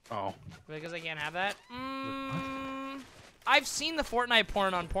 Oh. Because I can't have that? I've seen the Fortnite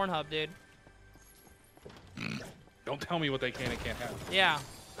porn on Pornhub, dude. Don't tell me what they can and can't have. Yeah,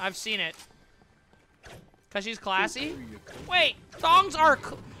 I've seen it. Cause she's classy? Wait, thongs are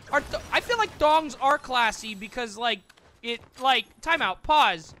I feel like thongs are classy because like timeout,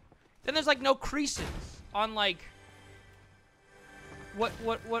 pause. Then there's like no creases on like what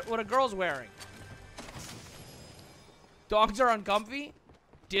a girl's wearing. Dogs are uncomfy?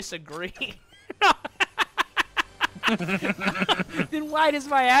 Disagree. Then why does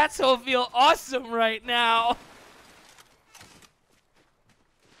my asshole feel awesome right now?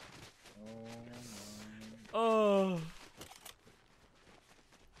 Oh.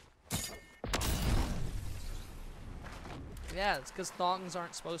 Yeah, it's because thongs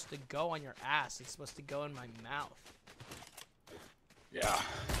aren't supposed to go on your ass. It's supposed to go in my mouth. Yeah.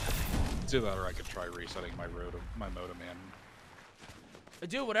 It's either that or I could try resetting my modem and...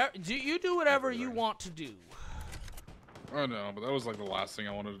 Do whatever. You do whatever you want to do. I know, but that was like the last thing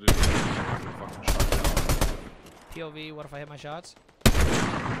I wanted to do. Fucking shut down. POV, what if I hit my shots?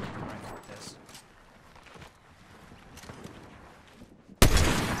 Alright, fuck this.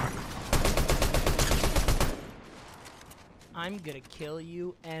 I'm gonna kill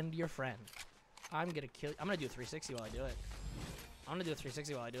you and your friend. I'm gonna do a 360 while I do it. I'm gonna do a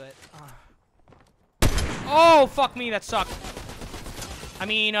 360 while I do it. Oh, fuck me, that sucked. I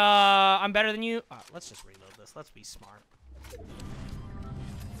mean, I'm better than you. Let's just reload this. Let's be smart.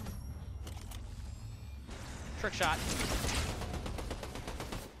 Trick shot.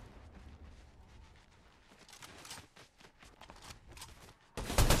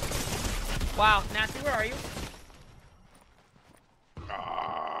 Wow, Nasty, where are you?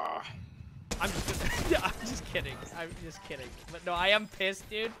 I'm just kidding. I'm just kidding. But no, I am pissed,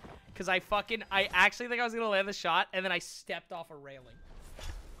 dude. Because I actually think I was going to land the shot, and then I stepped off a railing.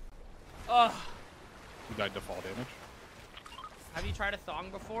 Ugh. You died to fall damage? Have you tried a thong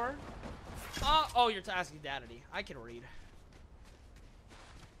before? Oh, you're asking Daddy. I can read.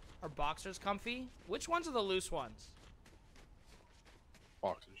 Are boxers comfy? Which ones are the loose ones?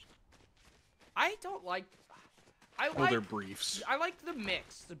 Boxers. I don't like... Oh, they're briefs. I like the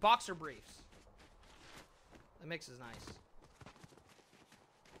mix. The boxer briefs. The mix is nice.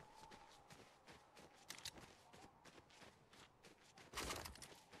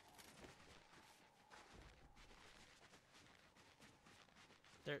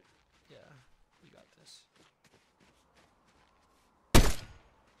 Yeah, you got this.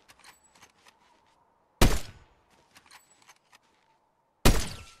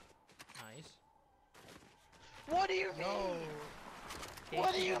 Nice. What do you mean?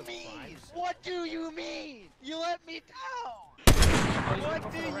 What do you mean? What do you mean? You let me down.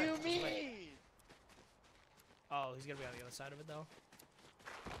 What do you mean? Oh, he's gonna be on the other side of it though.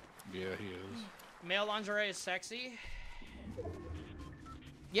 Yeah, he is. Male lingerie is sexy.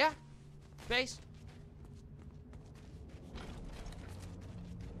 Yeah. Base.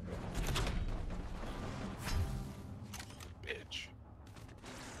 Bitch.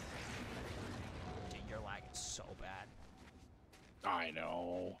 Dude, you're lagging so bad. I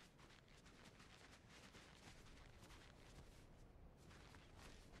know.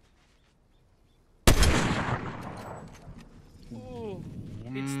 Ooh. I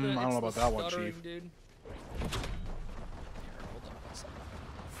don't know about that one, Chief. Dude.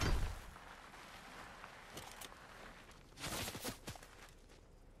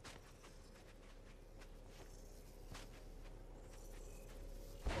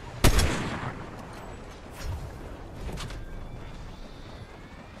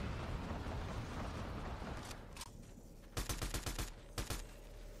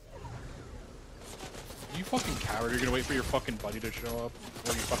 You fucking coward. You're gonna wait for your fucking buddy to show up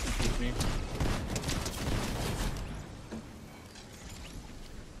before you fucking shoot me.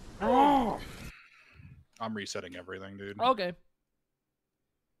 Oh! I'm resetting everything, dude. Okay.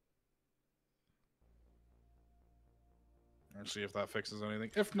 Let's see if that fixes anything.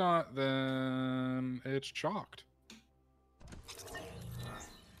 If not, then it's chalked.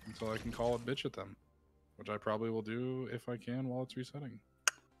 Until I can call a bitch at them. which I probably will do if I can while it's resetting.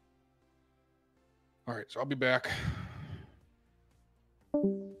 All right, so I'll be back.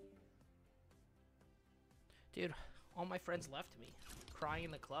 Dude, all my friends left me. Crying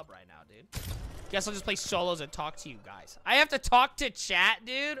in the club right now, dude. Guess I'll just play solos and talk to you guys. I have to talk to chat,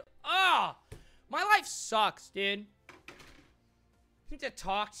 dude? Oh, my life sucks, dude. I need to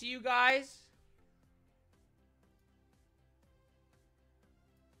talk to you guys.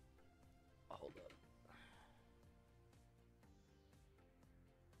 Hold up.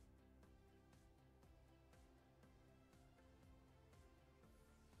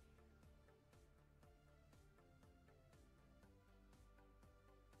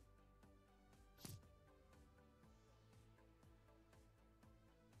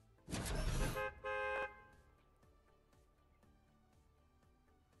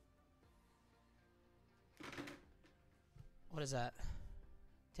 What is that?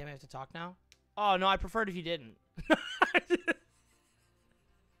 Damn, I have to talk now? Oh, no, I preferred if you didn't.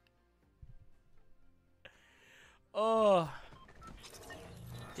 Oh.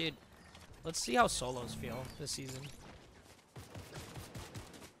 Dude, let's see how solos feel this season.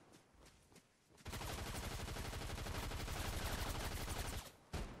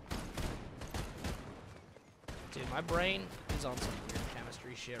 Dude, my brain is on some weird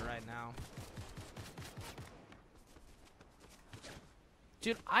chemistry shit right now.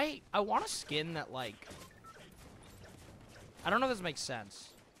 Dude, I want a skin that, like... I don't know if this makes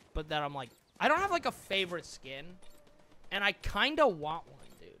sense. But that I'm like... I don't have, like, a favorite skin. And I kind of want one,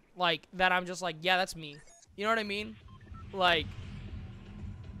 dude. Like, that I'm just like, yeah, that's me. You know what I mean? Like...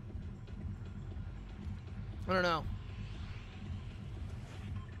 I don't know.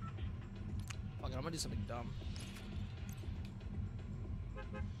 Fuck it, I'm gonna do something dumb.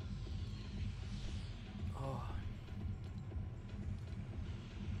 Oh...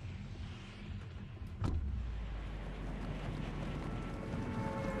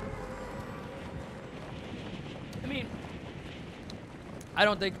 I mean, I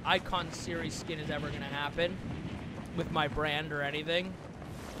don't think Icon Series skin is ever gonna happen with my brand or anything.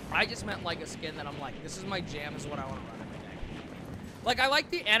 I just meant like a skin that I'm like, this is my jam, this is what I want to run every day. Like, I like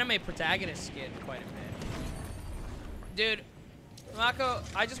the anime protagonist skin quite a bit. Dude, Mako,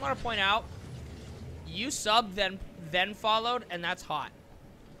 I just want to point out, you subbed, then followed, and that's hot.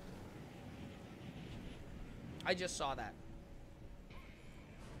 I just saw that.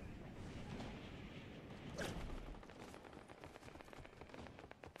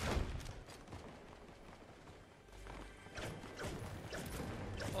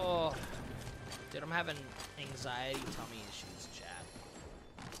 Oh, dude, I'm having anxiety tummy issues, chat.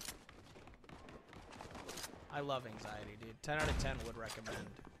 I love anxiety, dude. 10 out of 10 would recommend.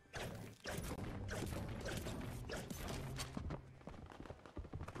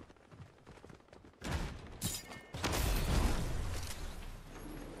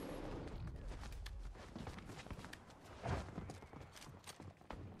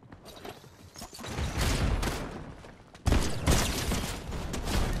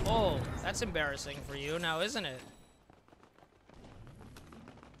 Oh, that's embarrassing for you now, isn't it?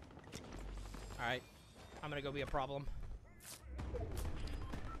 Alright. I'm gonna go be a problem.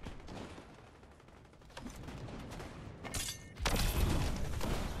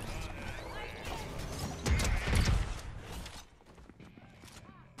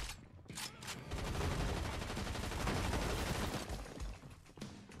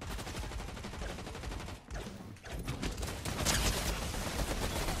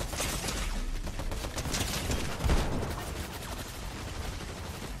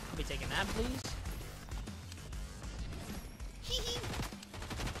 Be taking that, please.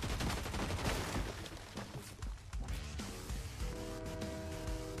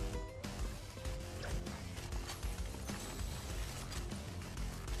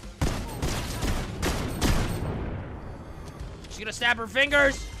 She's gonna stab her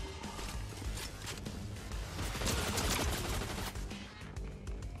fingers.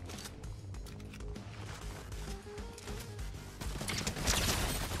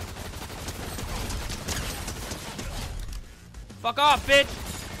 Fuck off, bitch!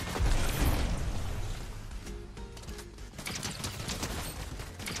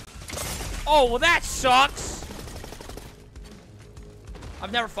 Oh, well that sucks!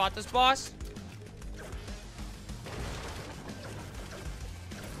 I've never fought this boss.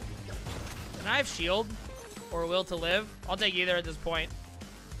 Can I have shield? Or will to live? I'll take either at this point.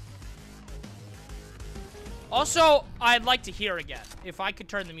 Also, I'd like to hear again, if I could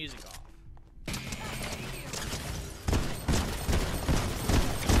turn the music off.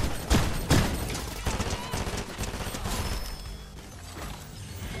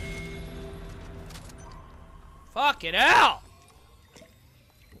 Fucking hell!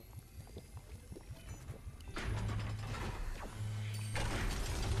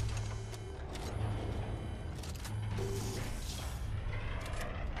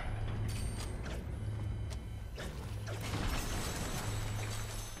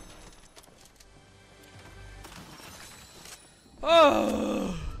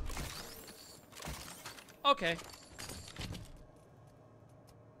 Oh. Okay.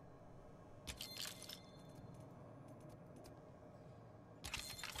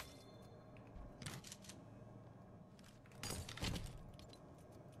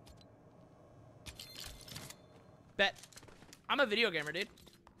 Bet. I'm a video gamer, dude.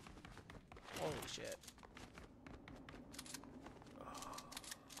 Holy shit.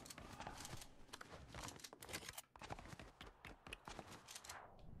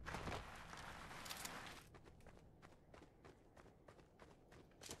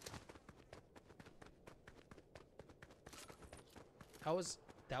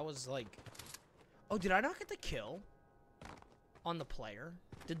 That was like... Oh, did I not get the kill on the player?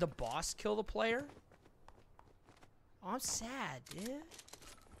 Did the boss kill the player? Oh, I'm sad, dude.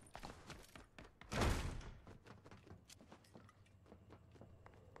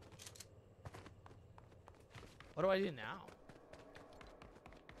 What do I do now?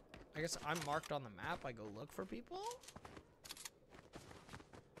 I guess I'm marked on the map. I go look for people?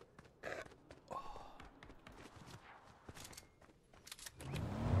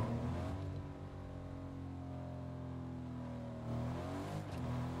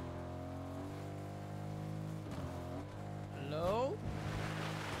 Hello?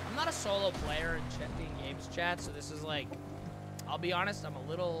 I'm not a solo player in games chat, so this is like... I'll be honest, I'm a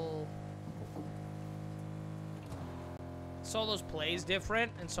little... Solo's plays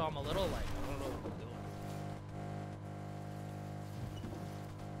different, and so I'm a little like, I don't know what I'm doing.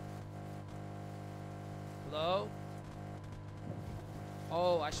 Hello?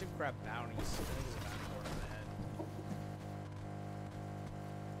 Oh, I should grab bounties. I think there's a bounty board up ahead.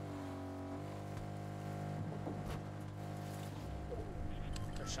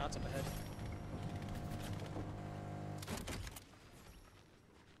 There's shots up ahead.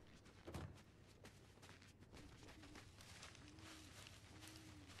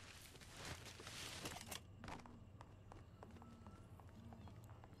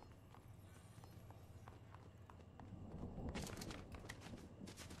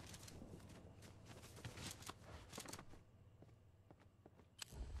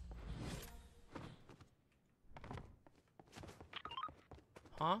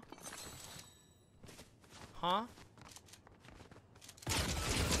 Huh? Huh?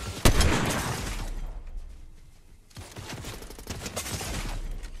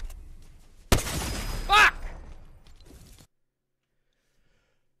 Fuck!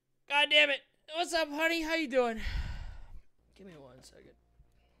 God damn it. What's up, honey? How you doing? Give me 1 second.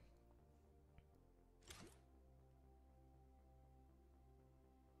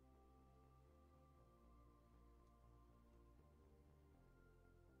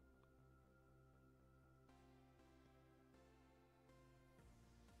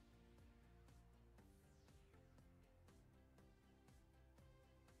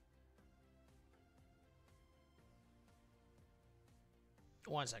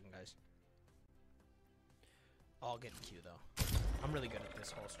 One second, guys. I'll get in queue, though. I'm really good at this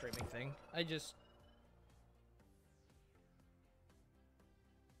whole streaming thing. I just...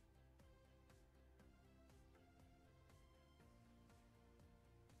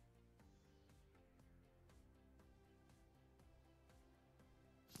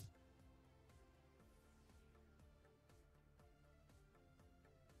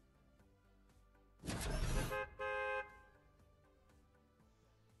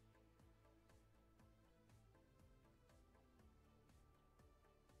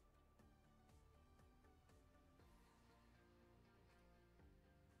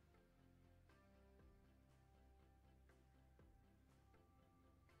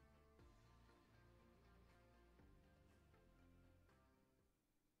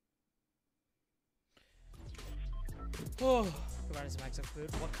 Oh, provided some extra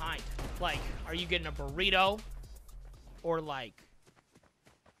food. What kind? Like, are you getting a burrito? Or like,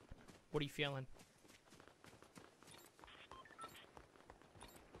 what are you feeling?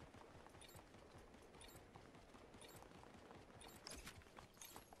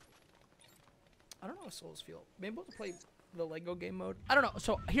 I don't know how souls feel. Maybe we'll play the Lego game mode. I don't know.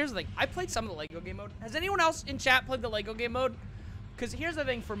 So here's the thing. I played some of the Lego game mode. Has anyone else in chat played the Lego game mode? Because here's the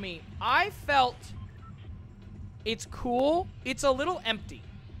thing for me. I felt... It's cool. It's a little empty.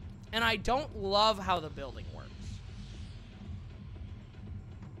 And I don't love how the building works.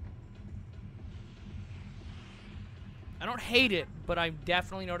 I don't hate it, but I'm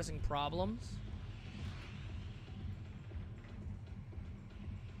definitely noticing problems.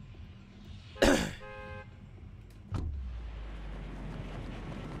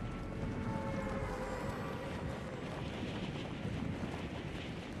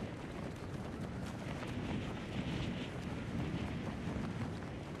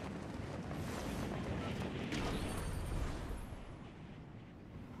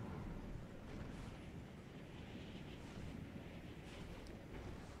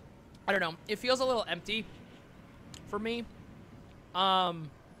 I don't know. It feels a little empty for me,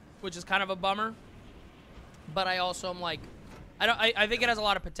 which is kind of a bummer. But I also am like, I think it has a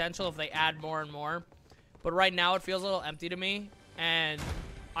lot of potential if they add more and more. But right now it feels a little empty to me. And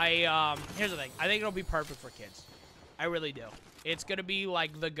here's the thing. I think it'll be perfect for kids. I really do. It's gonna be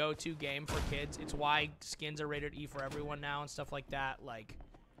like the go-to game for kids. It's why skins are rated E for everyone now and stuff like that. Like,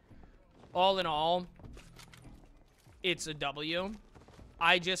 all in all, it's a W.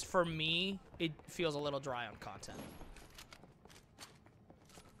 For me, it feels a little dry on content.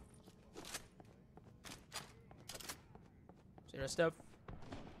 Zero stuff.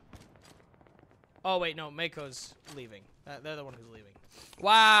 Oh, wait, no, Mako's leaving. They're the one who's leaving.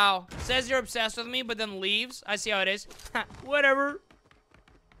 Wow. Says you're obsessed with me, but then leaves. I see how it is. Whatever.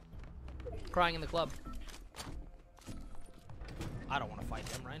 Crying in the club. I don't want to fight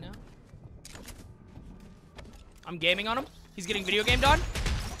him right now. I'm gaming on him. He's getting video gamed on.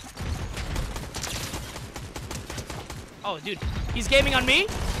 Oh, dude. He's gaming on me?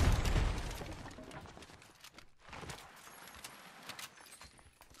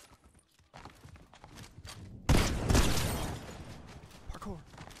 Parkour.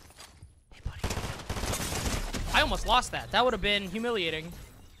 Hey, buddy. I almost lost that. That would have been humiliating.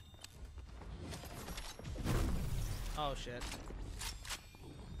 Oh, shit.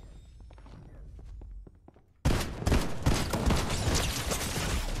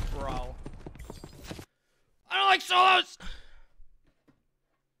 Bro. I don't like solos!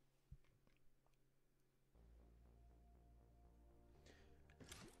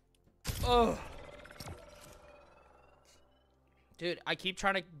 Oh. Dude, I keep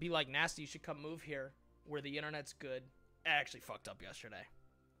trying to be like, Nasty, you should come move here where the internet's good. I actually fucked up yesterday.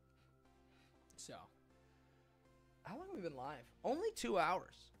 So. How long have we been live? Only 2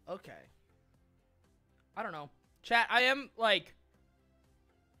 hours. Okay. I don't know. Chat, I am, like...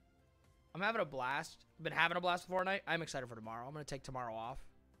 I'm having a blast. Been having a blast with Fortnite. I'm excited for tomorrow. I'm going to take tomorrow off.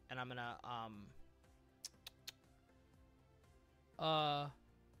 And I'm going to,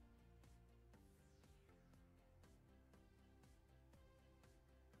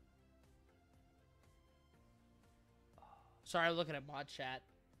 Sorry, I'm looking at mod chat.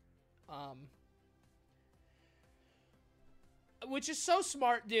 Which is so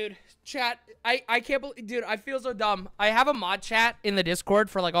smart, dude. Chat, I can't believe, dude, I feel so dumb. I have a mod chat in the Discord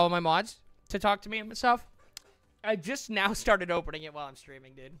for, like, all of my mods to talk to me and stuff. I just now started opening it while I'm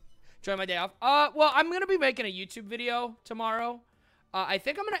streaming, dude. Enjoy my day off. Well, I'm going to be making a YouTube video tomorrow. I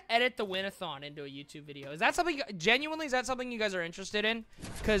think I'm going to edit the win-a-thon into a YouTube video. Is that something, genuinely, is that something you guys are interested in?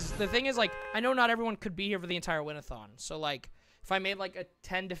 Because the thing is, like, I know not everyone could be here for the entire win-a-thon. So, like, if I made, like, a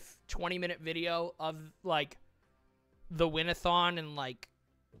 10 to 20-minute video of, like, the win-a-thon and, like,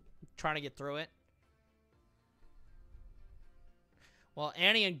 trying to get through it. Well,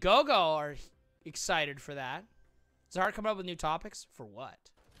 Annie and Gogo are excited for that. Is it hard coming up with new topics? For what?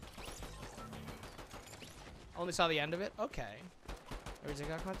 Only saw the end of it? Okay. Everything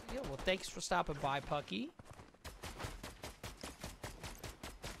got content? Yeah, well, thanks for stopping by, Pucky.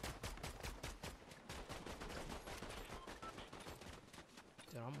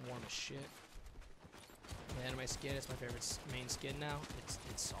 Dude, I'm warm as shit. The anime skin is my favorite main skin now. It's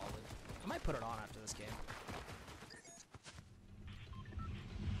solid. I might put it on after this game.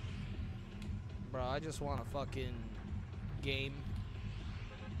 Bro, I just want a fucking game.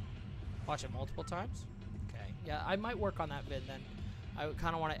 Watch it multiple times? Okay. Yeah, I might work on that vid then. I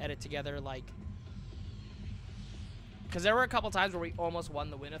kind of want to edit together, like... Because there were a couple times where we almost won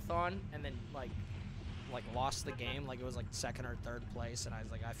the win-a-thon and then, like lost the game. Like, it was, like, second or third place. And I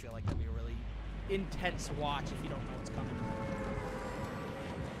was like, I feel like that'd be a really intense watch if you don't know what's coming.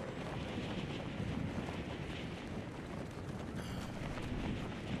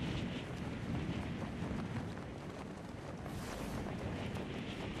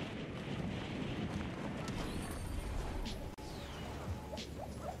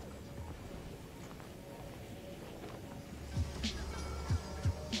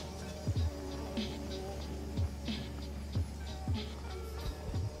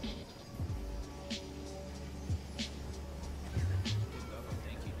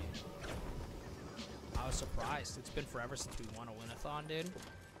 was surprised. It's been forever since we won a win-a-thon, dude.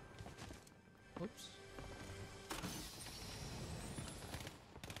 Oops.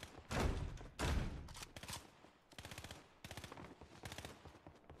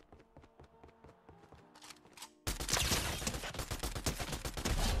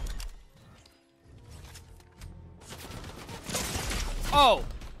 Oh,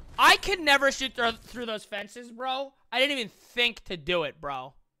 I can never shoot through those fences, bro. I didn't even think to do it,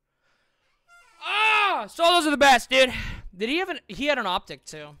 bro. Ah, solos are the best, dude. Did he have an? He had an optic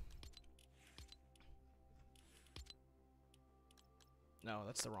too. No,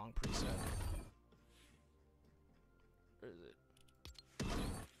 that's the wrong preset. Where is it?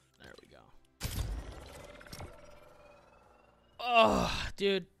 There we go. Oh,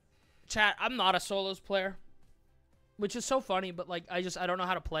 dude. Chat, I'm not a solos player. Which is so funny, but like I don't know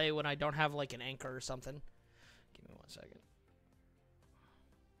how to play when I don't have like an anchor or something. Give me 1 second.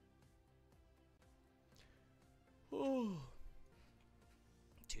 Ooh.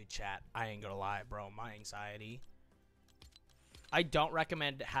 Dude, chat, I ain't gonna lie, bro. My anxiety. I don't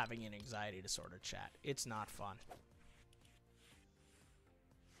recommend having an anxiety disorder, chat. It's not fun.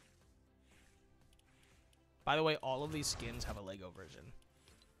 By the way, all of these skins have a Lego version.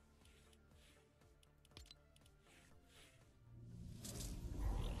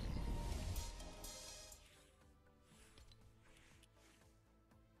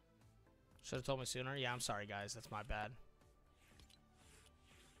 Should have told me sooner. Yeah, I'm sorry, guys. That's my bad.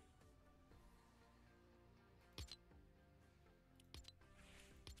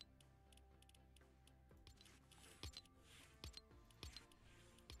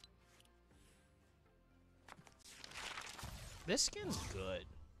 This skin's good.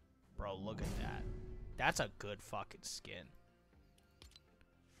 Bro, look at that. That's a good fucking skin.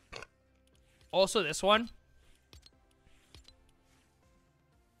 Also, this one.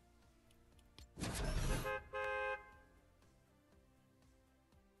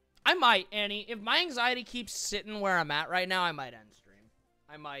 I might, Annie. If my anxiety keeps sitting where I'm at right now, I might end stream.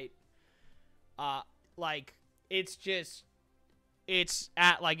 I might, like, it's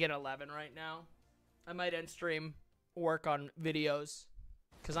at, like, an 11 right now. I might end stream, work on videos,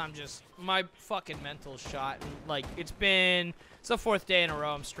 because my fucking mental's shot. And, like, it's the 4th day in a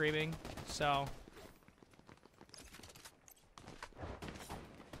row I'm streaming, so.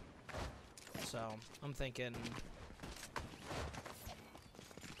 So, I'm thinking.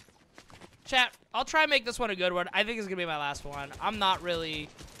 Chat, I'll try and make this one a good one. I think it's going to be my last one. I'm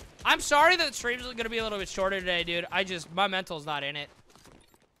sorry that the stream's going to be a little bit shorter today, dude. My mental's not in it.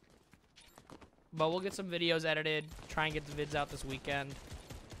 But we'll get some videos edited. Try and get the vids out this weekend.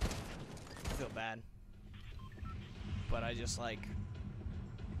 I feel bad. But I just, like,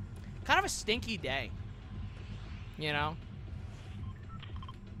 kind of a stinky day. You know?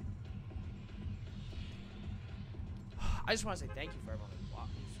 I just want to say thank you for everyone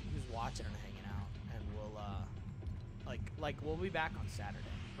who's watching and hanging out, and we'll be back on Saturday,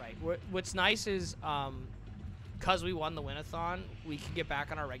 right? What's nice is, cause we won the win-a-thon, we can get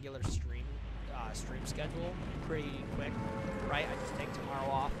back on our regular stream schedule pretty quick, right? I just take tomorrow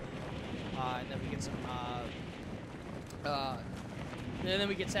off, and then we get some, and then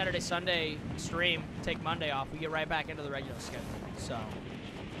we get Saturday, Sunday stream, take Monday off. We get right back into the regular schedule, so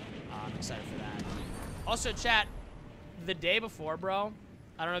I'm excited for that. Also, chat. The day before, bro,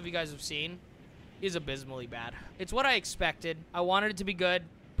 I don't know if you guys have seen, is abysmally bad. It's what I expected. I wanted it to be good,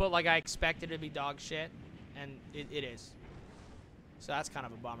 but, like, I expected it to be dog shit, and it is. So that's kind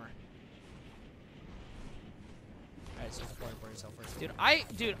of a bummer. Alright, so support yourself first.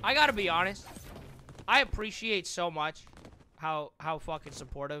 Dude, I gotta be honest. I appreciate so much how fucking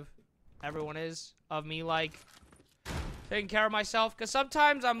supportive everyone is of me, like, taking care of myself. Because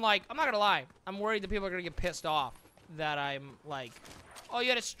sometimes I'm like, I'm not gonna lie, I'm worried that people are gonna get pissed off that I'm like, oh, you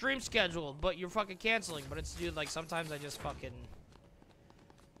had a stream scheduled, but you're fucking canceling. But it's, dude, like, sometimes I just fucking,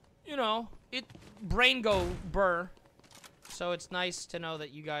 you know, brain go burr. So it's nice to know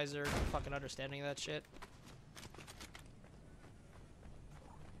that you guys are fucking understanding of that shit.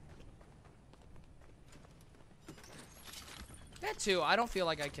 That too, I don't feel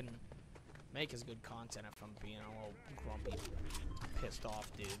like I can make as good content if I'm being a little grumpy, pissed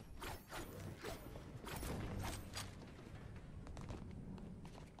off, dude.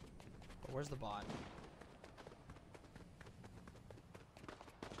 Where's the bot?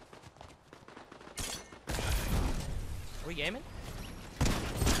 Are we gaming? Dude,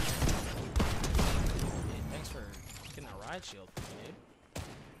 thanks for getting that riot shield for me, dude.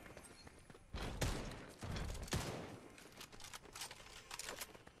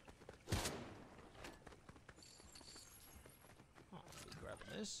 Oh,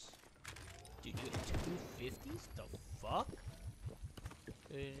 grabbing this. Dude, 250s? The fuck?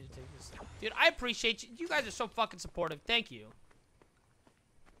 Dude, I appreciate you. You guys are so fucking supportive. Thank you.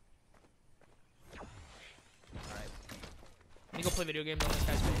 Alright. Let me go play video games on this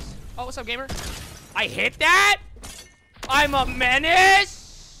guy's face. Oh, what's up, gamer? I hit that? I'm a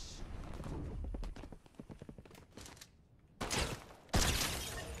menace?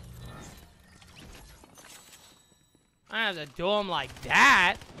 I have to do him like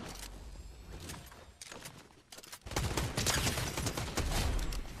that.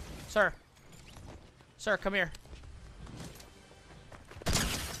 Sir. Sir, come here.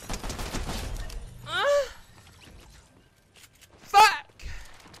 Fuck!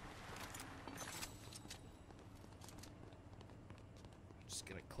 Just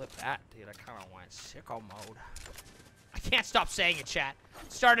gonna clip that, dude. I kinda want sicko mode. I can't stop saying it, chat.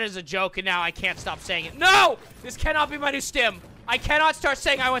 Started as a joke and now I can't stop saying it. No! This cannot be my new stim. I cannot start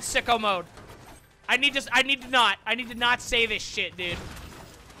saying I want sicko mode. I need to not say this shit, dude.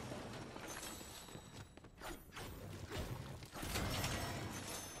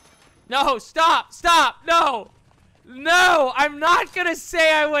 No, stop, stop, no! No, I'm not gonna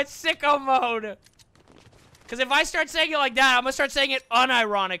say I went sicko mode. Because if I start saying it like that, I'm gonna start saying it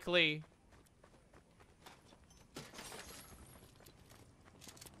unironically.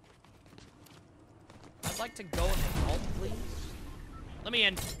 I'd like to go in the vault, please. Let me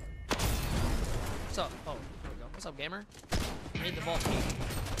in. What's up? Oh, there we go. What's up, gamer? I need the vault key.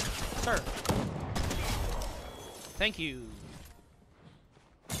 Sir. Thank you.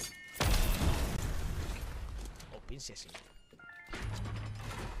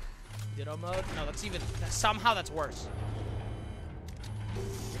 Ditto mode? No, that's even... somehow that's worse.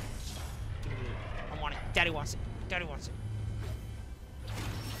 I want it. Daddy wants it. Daddy wants it.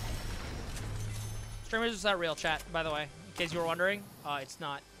 Streamers is not real, chat, by the way. In case you were wondering. It's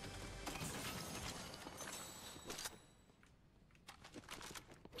not.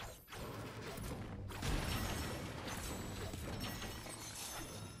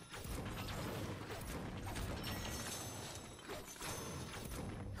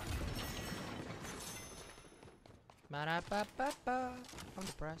 I'm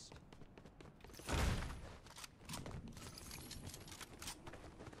depressed.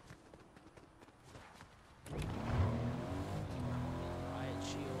 Riot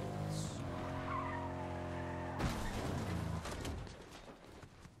shields.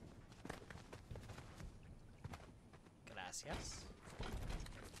 Gracias.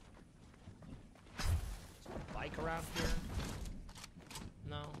 Is there a bike around here?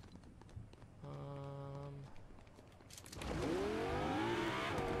 No.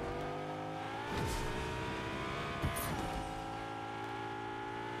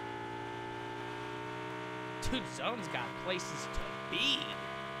 Dude, Zone's got places to be. Is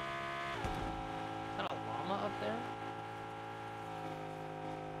that a llama up there?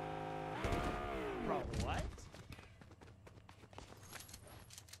 Bro, what?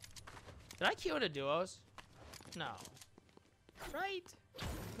 Did I queue into duos? No. Right?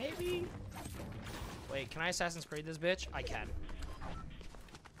 Maybe? Wait, can I Assassin's Creed this bitch? I can.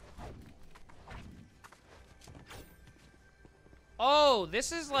 Oh,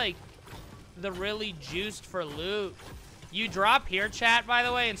 this is like the really juiced for loot. You drop here, chat, by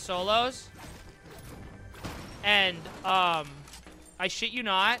the way, in solos. And, I shit you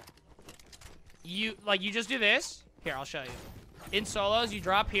not. You just do this. Here, I'll show you. In solos, you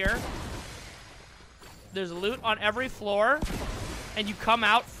drop here. There's loot on every floor. And you come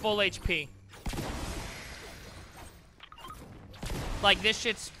out full HP. Like, this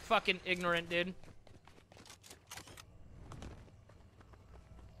shit's fucking ignorant, dude.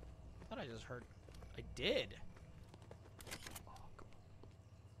 I thought I just heard. I did.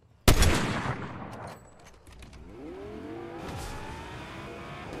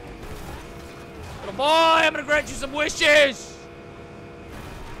 Little boy, I'm gonna grant you some wishes!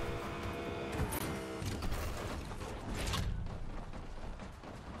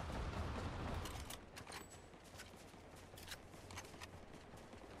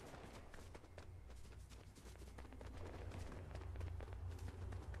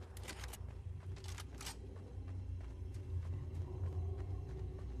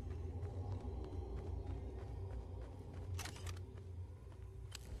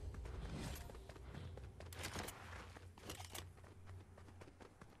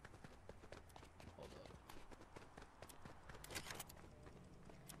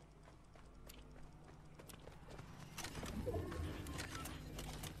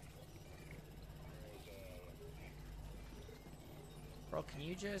 Bro, can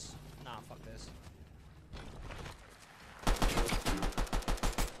you just... Nah, fuck this.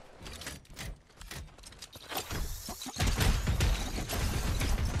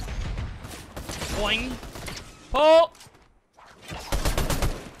 Boing. Pull.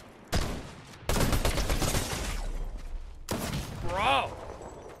 Bro.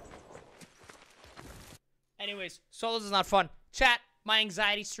 Anyways, solos is not fun. Chat, my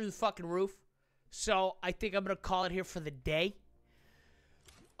anxiety's through the fucking roof. So I think I'm gonna call it here for the day.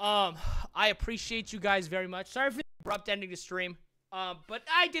 I appreciate you guys very much. Sorry for the abrupt ending to stream. But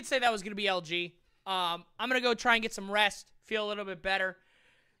I did say that was gonna be LG. I'm gonna go try and get some rest, feel a little bit better.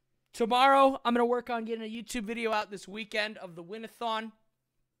 Tomorrow, I'm gonna work on getting a YouTube video out this weekend of the Win-a-thon.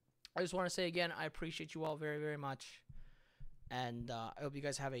 I just want to say again, I appreciate you all very, very much. And I hope you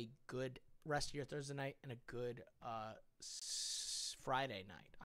guys have a good rest of your Thursday night and a good Friday night.